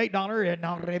 $8 and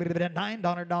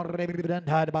 $9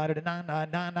 tied to buy it at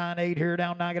 9 here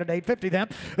down. I got an 850 then.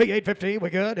 850, we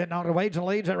good. And on the weights and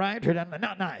leads, that right? Here down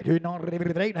not 9. Here down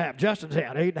 8.5. Justin's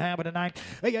out. 8.5 and a 9.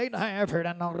 8.5. Here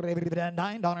down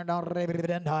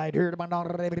 $9 tied. Here to my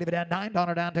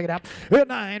 $9 down. Take it out.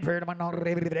 9 here to my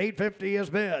 $850 is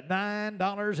bid.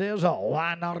 $9 is all.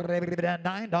 $9 here down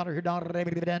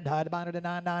tied to buy it at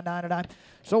 9.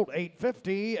 Sold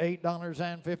 $850.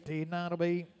 $8.50. Now it'll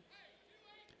be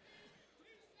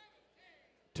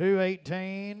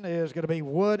 218 is going to be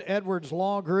Wood Edwards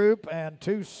Law Group, and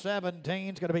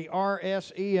 217 is going to be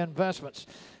RSE Investments.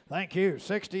 Thank you.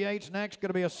 68's next, going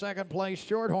to be a second place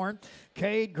Shorthorn.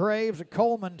 Cade Graves of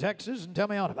Coleman, Texas. And tell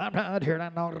me on it. I'm right here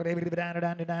down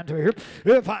to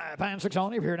here. 5 and 6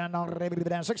 on here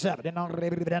down 6 7.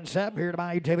 Down 7 here to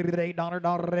buy $8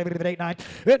 $8 9.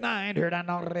 At 9 here down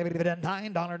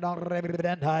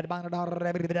 $9 tied by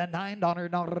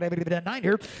 $9 9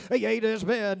 here. 8 is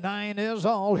bid. 9 is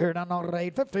all here down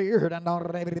 $850 here down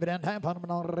half on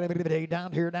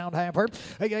down here down half her.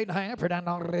 8 and a half here down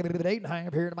 $8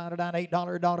 here down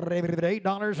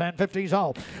 $8 and 50's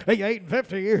all. 8.50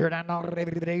 here down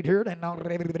 $8 here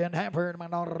down half here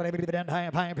down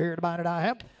half here to buy it I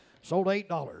have. Sold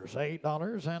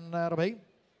 $8 and that'll be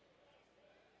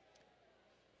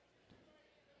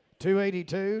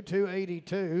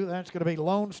 282. That's going to be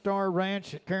Lone Star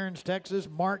Ranch at Cairns, Texas.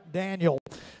 Mark Daniel.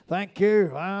 Thank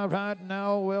you. All right,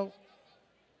 now we'll.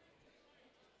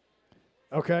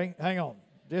 Okay, hang on.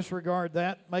 Disregard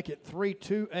that. Make it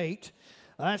 328.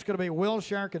 That's going to be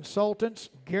Wilshire Consultants,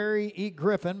 Gary E.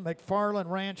 Griffin, McFarland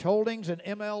Ranch Holdings, and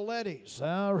M.L. Leddy's.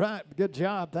 All right, good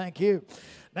job. Thank you.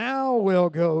 Now we'll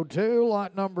go to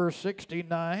lot number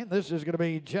 69. This is going to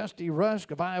be Justy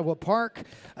Rusk of Iowa Park.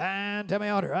 And tell me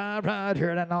out here. All right,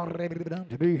 here.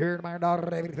 To be here. To my daughter.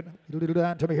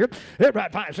 To be here.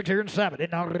 Right, 5, 6 here, and 7.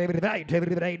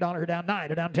 $8 down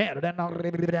 9. Down 10. Down 10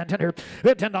 here.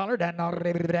 $10 down.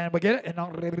 We get it. And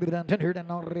 10 here. Down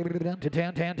to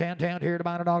 10 here. To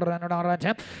buy $1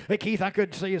 10. Hey, Keith, I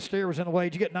couldn't see his steer was in the way.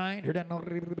 Did you get 9? Here.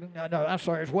 No, I'm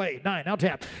sorry. It's Wade. 9. Now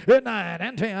 10. 9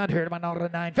 and 10 here. To my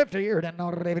 $9. 9.50 here down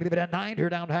 9 here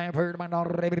down half here down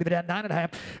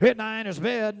 9.5 hit 9 is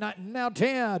bid now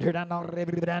 10 here down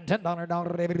 $10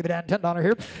 $10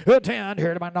 here 10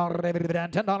 here down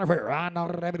 $10 here on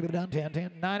 10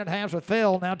 9.5 with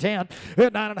Phil now 10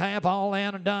 hit 9.5 all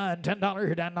in and done $10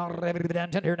 here down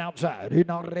 10 here outside here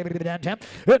down 10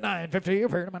 hit 9.50 here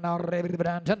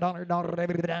down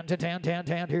 $10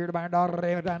 10 here to buy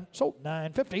sold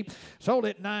 9.50 sold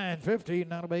it 9.50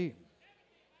 and that'll be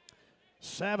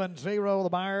 7-0 the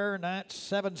buyer, and that's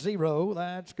 7-0.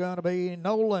 That's going to be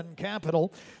Nolan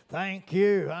Capital. Thank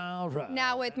you. All right.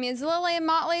 Now with me is Lillian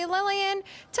Motley. Lillian,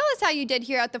 tell us how you did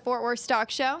here at the Fort Worth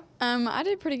Stock Show. I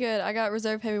did pretty good. I got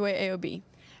reserve heavyweight AOB.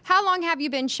 How long have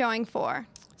you been showing for?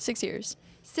 6 years.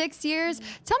 6 years.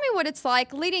 Tell me what it's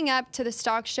like leading up to the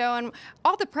stock show and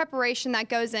all the preparation that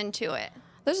goes into it.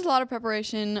 There's a lot of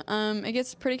preparation. It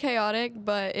gets pretty chaotic,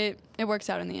 but it works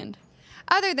out in the end.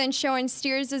 Other than showing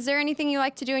steers, is there anything you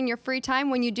like to do in your free time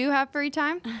when you do have free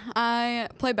time? I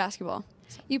play basketball.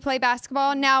 You play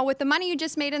basketball. Now, with the money you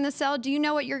just made in the sale, do you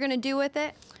know what you're going to do with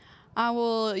it? I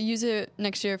will use it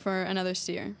next year for another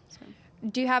steer. So.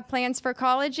 Do you have plans for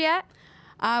college yet?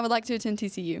 I would like to attend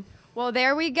TCU. Well,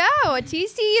 there we go, a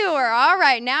TCUer. All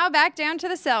right, now back down to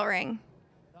the cell ring.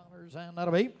 And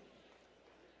that'll be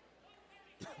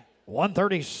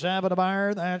 137 a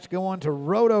buyer. That's going to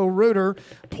Roto-Rooter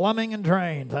Plumbing and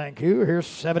Drain. Thank you. Here's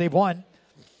 71.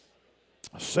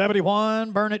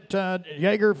 71, Burnett,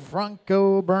 Jaeger,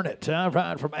 Franco, Burnett,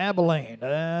 right from Abilene.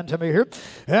 And to me here,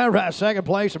 all right, second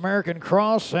place, American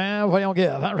Cross, and what do you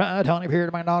give? All right, on him here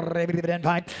to my daughter, David Den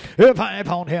Pipe. 5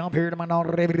 on him here to my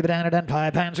daughter, David Den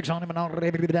Pipe. And 6 on him, and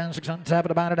David Den 6 on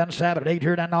 7, about it, and 7, 8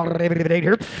 here, and David 8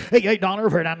 here. $8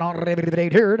 for down David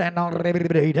 8 here, and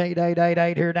David 8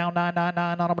 here, down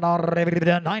 999 on him, David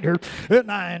 9 here.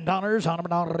 $9 on him,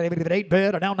 David 8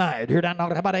 bid, down 9 here, down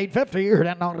about 8.50 here,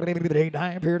 down David 8.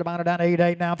 Here to about it down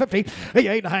 8 now 50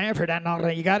 8.5 here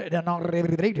down you got it down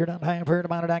 8 here down half here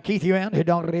about it down Keith you in here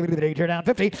down 8 here down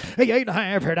 50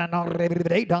 8.5 here down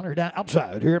 $8 down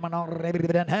outside here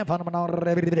down half on him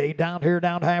 8 down here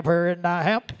down half here and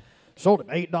half sold him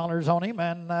 $8 on him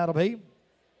and that'll be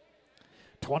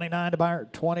 29 to buyer,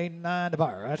 29 to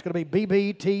buyer. That's going to be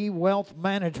BBT Wealth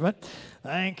Management.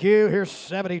 Thank you. Here's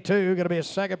 72. Going to be a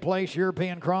second place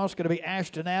European Cross. Going to be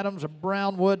Ashton Adams of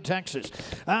Brownwood, Texas.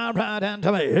 All right, down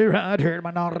to me. Right here to my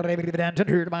daughter, David down 10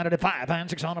 here to my 5 and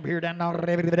 6 on up here down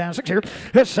David down 6 here.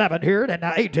 7 here and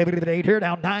 8 David 8 here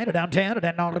down 9 down 10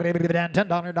 and down David down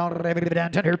 $10 David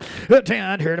down 10 here.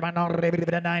 10 here to my daughter, David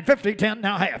down 9.50 10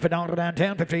 now half down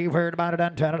 10 50 here to my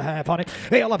down 10 and a half on it.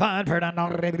 11 for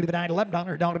down David down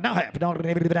 $11 down now half down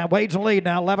David down Wade's in lead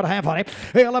now 11.5 on it.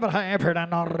 11.5 here down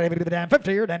David down 50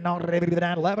 here down David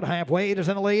down 11.5 Wade is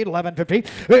in the lead 11.50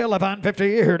 11.50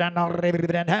 here down David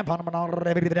down half on him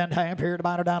David down half here to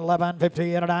buy down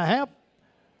 11.50 and a half.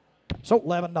 So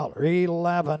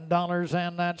 $11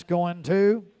 and that's going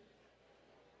to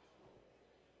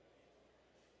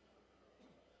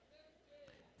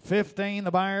 $15,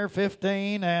 the buyer,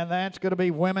 15, and that's going to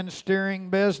be Women's Steering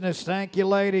Business. Thank you,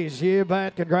 ladies. You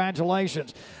bet.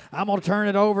 Congratulations. I'm going to turn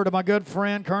it over to my good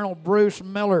friend, Colonel Bruce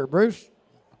Miller. Bruce?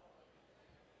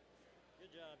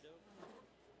 Good job, Doak.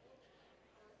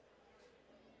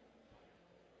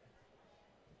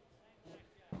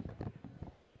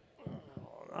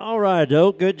 All right,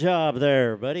 Doak. Good job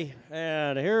there, buddy.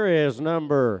 And here is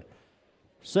number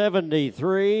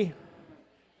 73,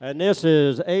 and this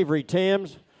is Avery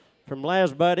Timms from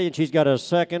Last Buddy, and she's got a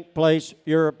second place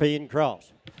European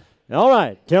Cross. All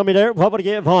right, tell me there, what would you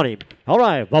give on him? All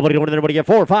right, what would you get?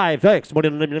 4, 5, 6, what do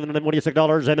you $6? What do you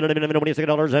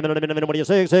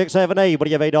 $6? 6, 7, 8. What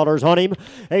do you have $8 on him?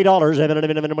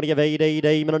 $8. What do you have 8,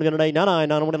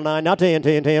 9, now 10,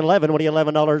 11. What do you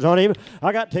 $11 on him?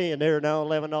 I got 10 there now,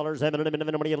 $11. What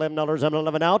do you $11? I'm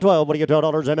 11 now, 12. What do you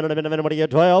 $12? What do you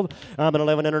 12? I'm an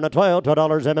 11 and a 12.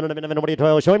 $12. What do you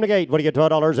 12? Show him the gate. What do you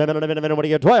 $12? What do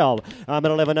you 12? I'm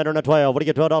an 11 and a 12. What do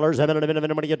you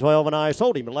 $12? What do you 12? And I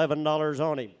sold him $11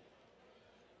 on him.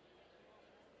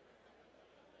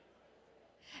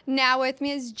 Now with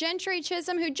me is Gentry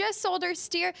Chisholm, who just sold her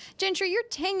steer. Gentry, you're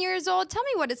 10 years old. Tell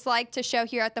me what it's like to show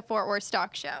here at the Fort Worth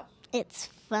Stock Show. It's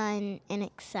fun and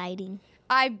exciting.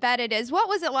 I bet it is. What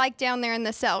was it like down there in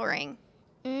the cell ring?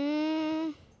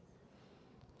 It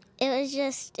was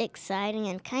just exciting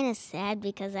and kind of sad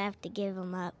because I have to give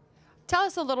him up. Tell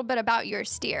us a little bit about your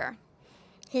steer.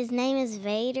 His name is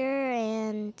Vader,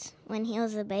 and when he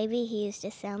was a baby, he used to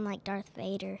sound like Darth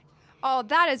Vader. Oh,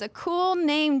 that is a cool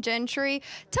name, Gentry.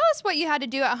 Tell us what you had to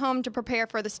do at home to prepare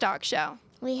for the stock show.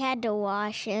 We had to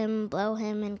wash him, blow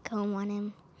him, and comb on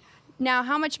him. Now,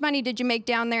 how much money did you make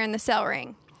down there in the cell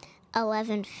ring?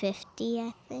 $11.50,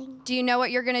 I think. Do you know what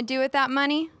you're going to do with that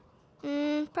money?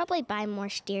 Probably buy more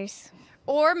steers.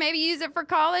 Or maybe use it for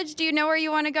college? Do you know where you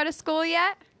want to go to school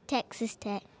yet? Texas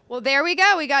Tech. Well, there we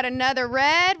go. We got another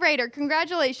Red Raider.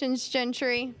 Congratulations,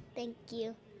 Gentry. Thank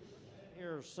you.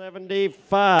 Here's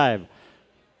 75.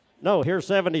 No, here's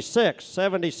 76.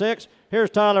 76.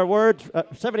 Here's Tyler Woods.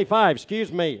 75,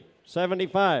 excuse me.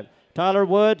 75. Tyler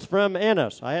Woods from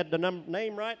Ennis. I had the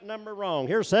name right, number wrong.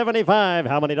 Here's 75.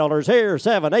 How many dollars here?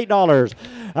 $7, $8.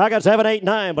 I got 7, 8,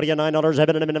 9. What do you get? $9. What do you get?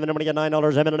 $9. What do you get?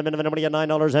 $9. What do you get?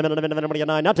 $9. What do you get?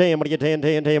 9. Not 10. What do you get? 10,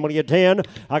 10, 10. What do you get? 10.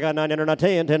 I got 9 under, not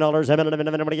 10. $10.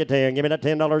 What do you get? 10. Give me that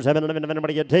 $10. What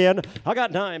do you get? 10. I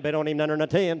got 9. Bet on him, 9 under, not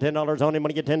 10. $10 on him.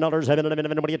 What do you get? $10. What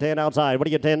do you get? 10 outside. What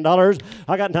do you get? $10.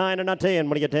 I got 9 and not 10.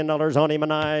 What do you get? $10 on him,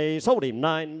 and I sold him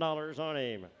 $9 on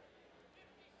him.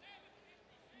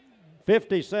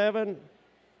 57,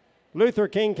 Luther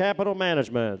King Capital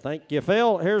Management. Thank you,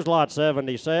 Phil. Here's lot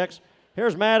 76.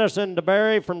 Here's Madison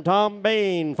DeBerry from Tom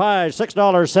Bean. $5,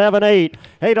 $6, 7, 8,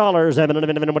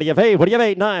 $8. What do you pay? What do you have?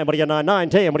 8, 9. What do you get? 9, 9,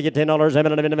 10. What do you get?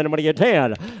 $10. What do you get?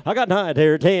 10. I got 9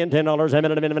 here. 10, $10. What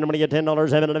do you get?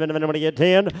 $10. What do you get?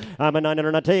 10. I'm a 9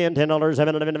 under, not 10.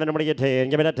 $10. What do you get? 10.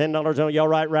 Give me that $10. You all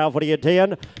right, Ralph? What do you get?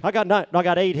 10. I got 9. I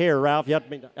got 8 here, Ralph.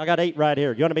 I got 8 right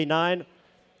here. You want to be 9?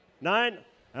 9.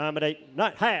 I'm at 8,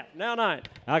 9, half, now 9.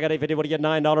 I got 8.50. What do you get?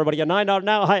 $9. What do you get? $9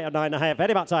 now, half, 9.5.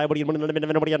 Had him outside. What do you get?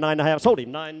 $9.5. Sold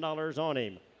him $9 on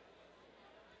him.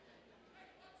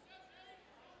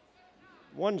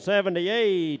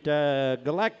 178,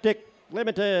 Galactic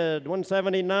Limited.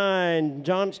 179,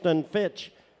 Johnston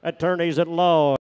Fitch, attorneys at law.